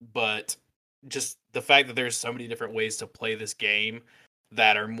 But just the fact that there's so many different ways to play this game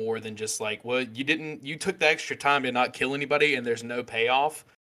that are more than just like, well, you took the extra time to not kill anybody and there's no payoff.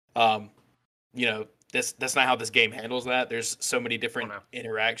 That's not how this game handles that. There's so many different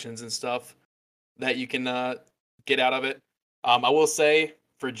interactions and stuff that you can get out of it. I will say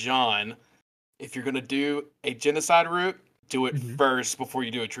for John, if you're going to do a genocide route, do it first before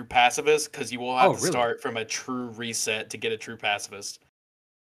you do a true pacifist, because you will have to start from a true reset to get a true pacifist.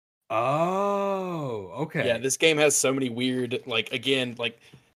 Oh, okay. Yeah, this game has so many weird, like, again, like,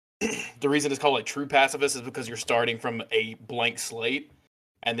 the reason it's called, like, true pacifist is because you're starting from a blank slate,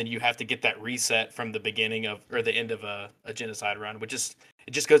 and then you have to get that reset from the beginning of or the end of a genocide run, which is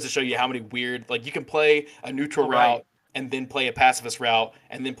it just goes to show you how many weird like you can play a neutral route and then play a pacifist route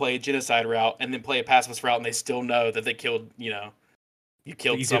and then play a genocide route and then play a pacifist route and they still know that they killed you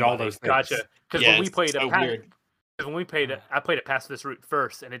killed You did somebody. all those things. Gotcha. Because Yeah, when we it's played so weird. when we played I played a pacifist route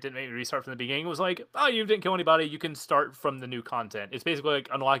first, and it didn't make me restart from the beginning. It was like, oh, you didn't kill anybody. You can start from the new content. It's basically like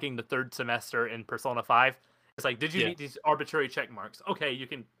unlocking the third semester in Persona 5. It's like, did you meet these arbitrary check marks? Okay, you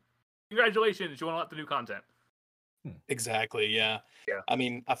can. Congratulations, you unlock the new content. Exactly, yeah. Yeah. I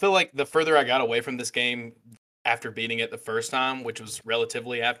mean, I feel like the further I got away from this game after beating it the first time, which was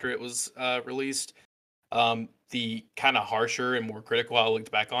relatively after it was released, the kind of harsher and more critical I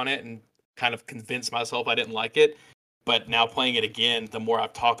looked back on it and kind of convinced myself I didn't like it. But now playing it again, the more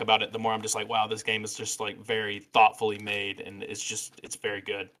I've talked about it, the more I'm just like, wow, this game is just like very thoughtfully made and it's very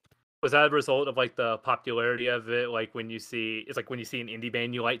good. Was that a result of like the popularity of it? Like when you see an indie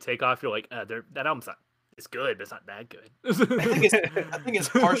band you like take off, you're like, that album's not. It's good, but it's not that good. I think it's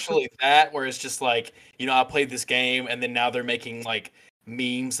partially that where it's just like, I played this game and then now they're making like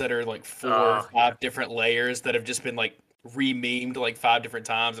memes that are like 4 or 5 different layers that have just been like re-memed like 5 different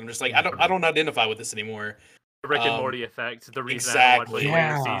times. I'm just like, I don't identify with this anymore. The Rick and Morty effect. The reason exactly.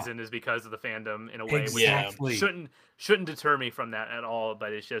 I watch later season is because of the fandom in a way, which shouldn't deter me from that at all.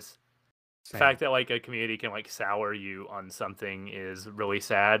 But it's just the fact that like a community can like sour you on something is really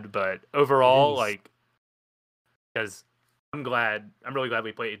sad. But overall, like, because I'm really glad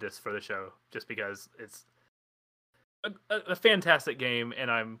we played this for the show, just because it's a fantastic game,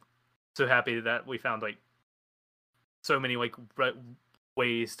 and I'm so happy that we found like so many like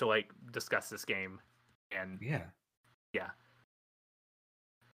ways to like discuss this game. And yeah.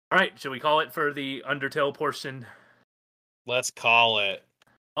 All right, should we call it for the Undertale portion? Let's call it.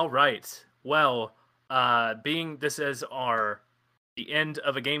 All right. Well, being this is the end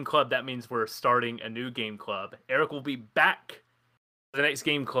of a game club, that means we're starting a new game club. Eric will be back for the next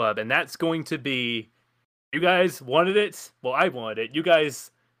game club, and that's going to be. You guys wanted it. Well, I wanted it. You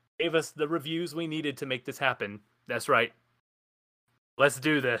guys gave us the reviews we needed to make this happen. That's right. Let's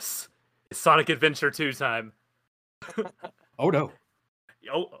do this. It's Sonic Adventure 2 time. Oh no.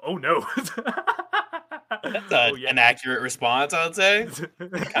 Oh no. That's an accurate response, I would say.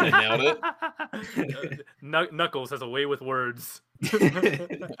 Kind of nailed it. Knuckles has a way with words.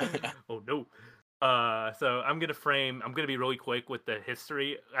 Oh no. So I'm gonna be really quick with the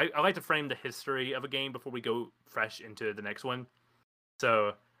history. I like to frame the history of a game before we go fresh into the next one. So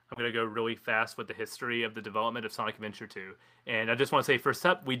I'm gonna go really fast with the history of the development of Sonic Adventure 2. And I just want to say, first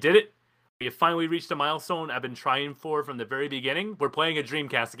up, we did it. We have finally reached a milestone I've been trying for from the very beginning. We're playing a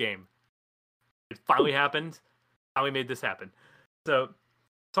Dreamcast game. It finally happened. Finally made this happen. So,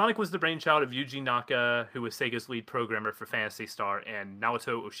 Sonic was the brainchild of Yuji Naka, who was Sega's lead programmer for Phantasy Star, and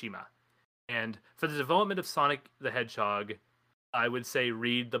Naoto Oshima. And for the development of Sonic the Hedgehog, I would say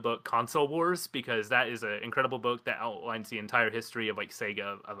read the book Console Wars, because that is an incredible book that outlines the entire history of like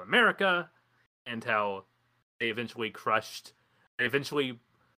Sega of America and how they eventually crushed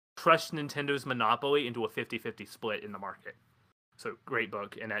Nintendo's monopoly into a 50-50 split in the market. So great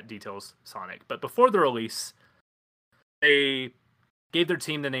book, and that details Sonic. But before the release, they gave their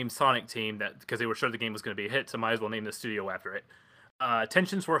team the name Sonic Team because they were sure the game was going to be a hit, so might as well name the studio after it.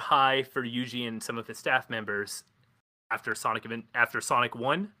 Tensions were high for Yuji and some of his staff members after Sonic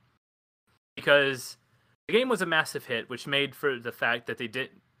 1, because the game was a massive hit, which made for the fact that they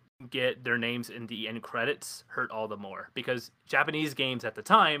didn't get their names in the end credits hurt all the more, because Japanese games at the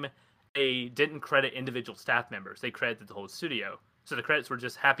time, they didn't credit individual staff members, they credited the whole studio, so the credits were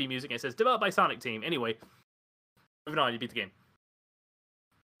just happy music and it says developed by Sonic Team. Anyway, moving on, you beat the game.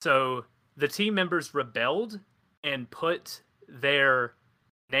 So the team members rebelled and put their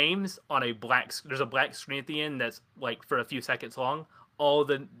names on there's a black screen at the end that's like for a few seconds long. All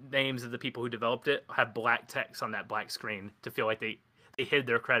the names of the people who developed it have black text on that black screen to feel like they hid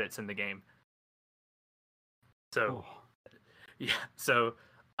their credits in the game. So, So,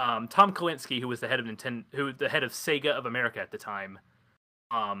 Tom Kalinske, who was the head of Sega of America at the time,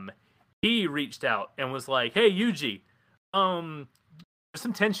 he reached out and was like, "Hey, Yuji, there's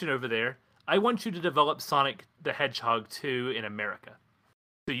some tension over there. I want you to develop Sonic the Hedgehog 2 in America."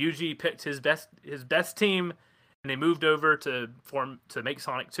 So Yuji picked his best team, and they moved over to make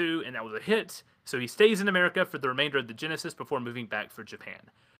Sonic 2, and that was a hit. So he stays in America for the remainder of the Genesis before moving back for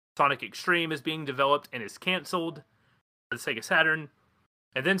Japan. Sonic Extreme is being developed and is canceled for the Sega Saturn.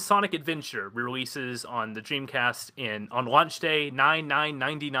 And then Sonic Adventure releases on the Dreamcast on launch day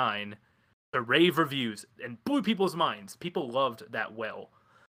 9/9/99 to rave reviews and blew people's minds. People loved that well.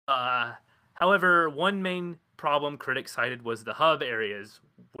 However, one main problem critics cited was the hub areas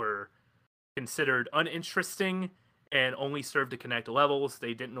were considered uninteresting and only served to connect levels.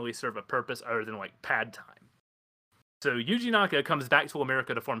 They didn't really serve a purpose other than like pad time. So Yuji Naka comes back to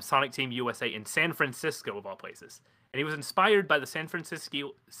America to form Sonic Team USA in San Francisco, of all places. And he was inspired by the San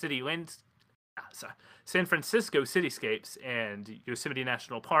Francisco cityscapes and Yosemite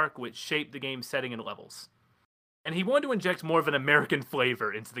National Park, which shaped the game's setting and levels. And he wanted to inject more of an American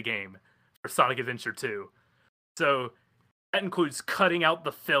flavor into the game for Sonic Adventure 2. So that includes cutting out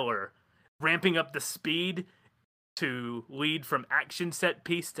the filler, ramping up the speed to lead from action set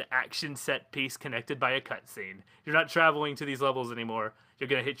piece to action set piece connected by a cutscene. You're not traveling to these levels anymore. You're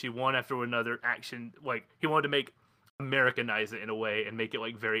going to hit you one after another action. Like, he wanted to make Americanize it in a way and make it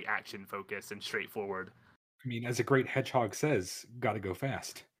like very action focused and straightforward. I mean, as a great hedgehog says, gotta go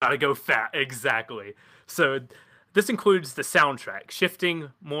fast. Gotta go fast, exactly. So this includes the soundtrack, shifting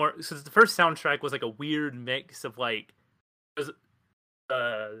more. So the first soundtrack was like a weird mix of like,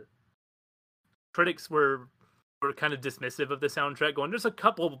 critics were kind of dismissive of the soundtrack, going, there's a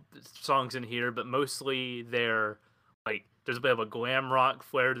couple songs in here, but mostly they're like, there's a bit of a glam rock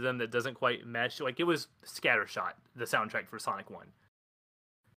flair to them that doesn't quite mesh. Like, it was scattershot, the soundtrack for Sonic 1.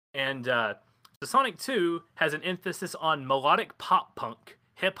 And the Sonic 2 has an emphasis on melodic pop punk,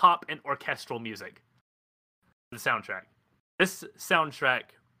 hip hop, and orchestral music. The soundtrack. This soundtrack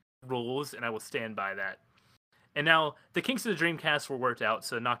rules, and I will stand by that. And now, the kinks of the Dreamcast were worked out,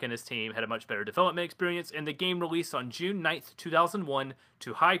 so Naka and his team had a much better development experience, and the game released on June 9th, 2001,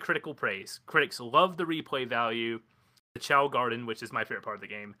 to high critical praise. Critics loved the replay value, the Chow Garden, which is my favorite part of the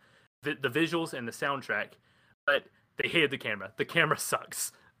game, the visuals, and the soundtrack, but they hated the camera. The camera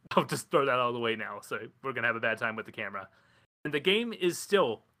sucks. I'll just throw that out of the way now, so we're going to have a bad time with the camera. And the game is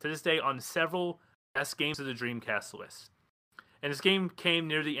still, to this day, on several best games of the Dreamcast list. And this game came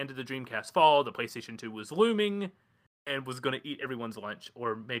near the end of the Dreamcast fall. The PlayStation 2 was looming and was going to eat everyone's lunch,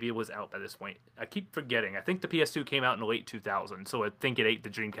 or maybe it was out by this point. I keep forgetting. I think the PS2 came out in the late 2000s, so I think it ate the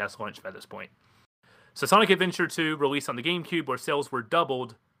Dreamcast lunch by this point. So Sonic Adventure 2 released on the GameCube, where sales were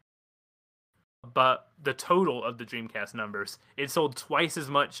doubled, but the total of the Dreamcast numbers, it sold twice as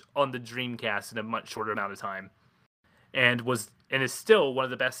much on the Dreamcast in a much shorter amount of time, and is still one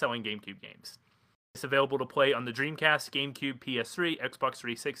of the best-selling GameCube games. It's available to play on the Dreamcast, GameCube, PS3, Xbox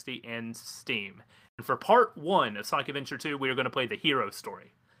 360, and Steam. And for part 1 of Sonic Adventure 2, we are going to play the hero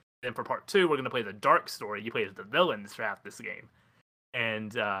story. Then for part 2, we're going to play the dark story. You play as the villains throughout this game.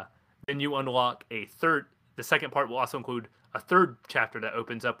 And then you unlock a third. The second part will also include a third chapter that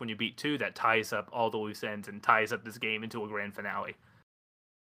opens up when you beat 2 that ties up all the loose ends and ties up this game into a grand finale.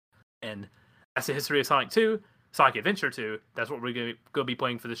 And that's the history of Sonic 2. Sonic Adventure 2, that's what we're going to be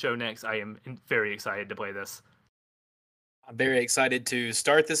playing for the show next. I am very excited to play this. I'm very excited to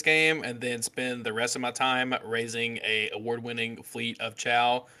start this game and then spend the rest of my time raising a award-winning fleet of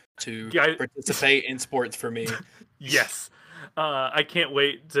Chow to participate in sports for me. Yes. I can't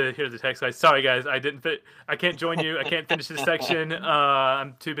wait to hear the text, guys. Sorry, guys, I can't join you. I can't finish this section.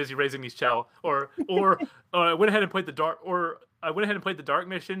 I'm too busy raising these Chow. Or I went ahead and played the dark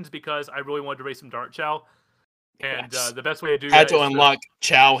missions because I really wanted to raise some dark Chow. And the best way to do that had to unlock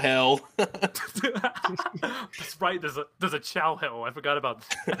Chow Hell. That's right. There's a Chow Hell. I forgot about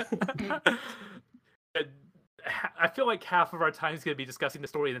that. I feel like half of our time is going to be discussing the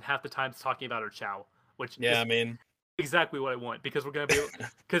story, and then half the time is talking about our Chow. Which is exactly what I want, because I'm going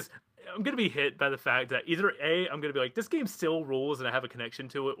to be hit by the fact that either A, I'm going to be like, this game still rules and I have a connection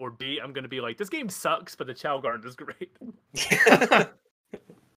to it, or B, I'm going to be like, this game sucks, but the Chow Garden is great.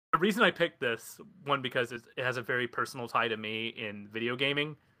 The reason I picked this one, because it has a very personal tie to me in video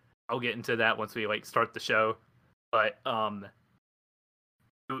gaming. I'll get into that once we start the show. But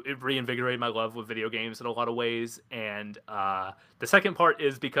it reinvigorated my love with video games in a lot of ways. And the second part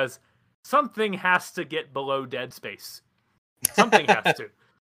is because something has to get below Dead Space. Something has to.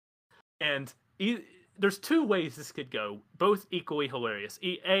 And there's two ways this could go, both equally hilarious.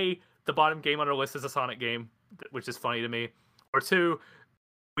 A, the bottom game on our list is a Sonic game, which is funny to me. Or two,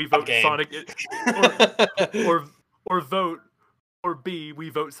 we vote Sonic, or B, we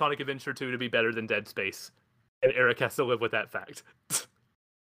vote Sonic Adventure 2 to be better than Dead Space, and Eric has to live with that fact.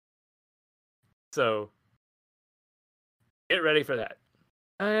 So, get ready for that.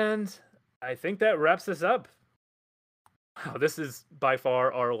 And I think that wraps us up. Wow, this is by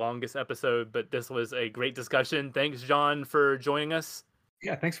far our longest episode, but this was a great discussion. Thanks, John, for joining us.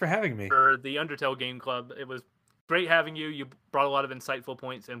 Yeah, thanks for having me. For the Undertale Game Club. It was great having you. You brought a lot of insightful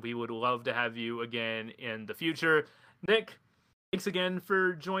points, and we would love to have you again in the future. Nick, thanks again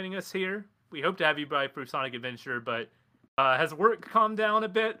for joining us here. We hope to have you by for Sonic Adventure, but has work calmed down a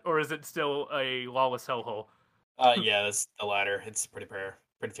bit, or is it still a lawless hellhole? Yeah, that's the latter. It's pretty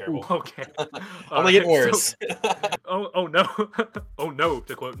terrible. Okay. Only getting Alright, worse. oh no, oh no,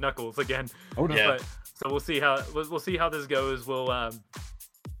 to quote Knuckles again. Oh no. Yeah. But so we'll see how this goes. We'll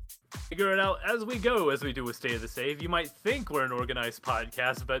figure it out as we go, as we do with State of the Save. You might think we're an organized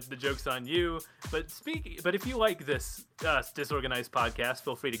podcast, but the joke's on you. But if you like this disorganized podcast,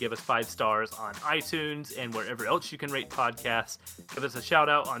 feel free to give us 5 stars on iTunes and wherever else you can rate podcasts. Give us a shout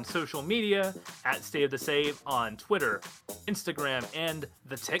out on social media at State of the Save on Twitter, Instagram, and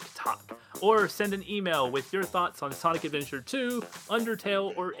the TikTok. Or send an email with your thoughts on Sonic Adventure 2,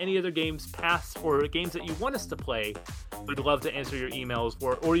 Undertale, or any other games past or games that you want us to play. We'd love to answer your emails,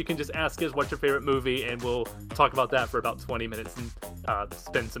 or you can just ask us what's your favorite movie, and we'll talk about that for about 20 minutes and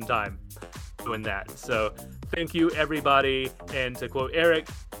spend some time doing that. So thank you, everybody, and to quote Eric,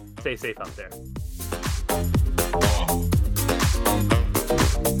 stay safe out there.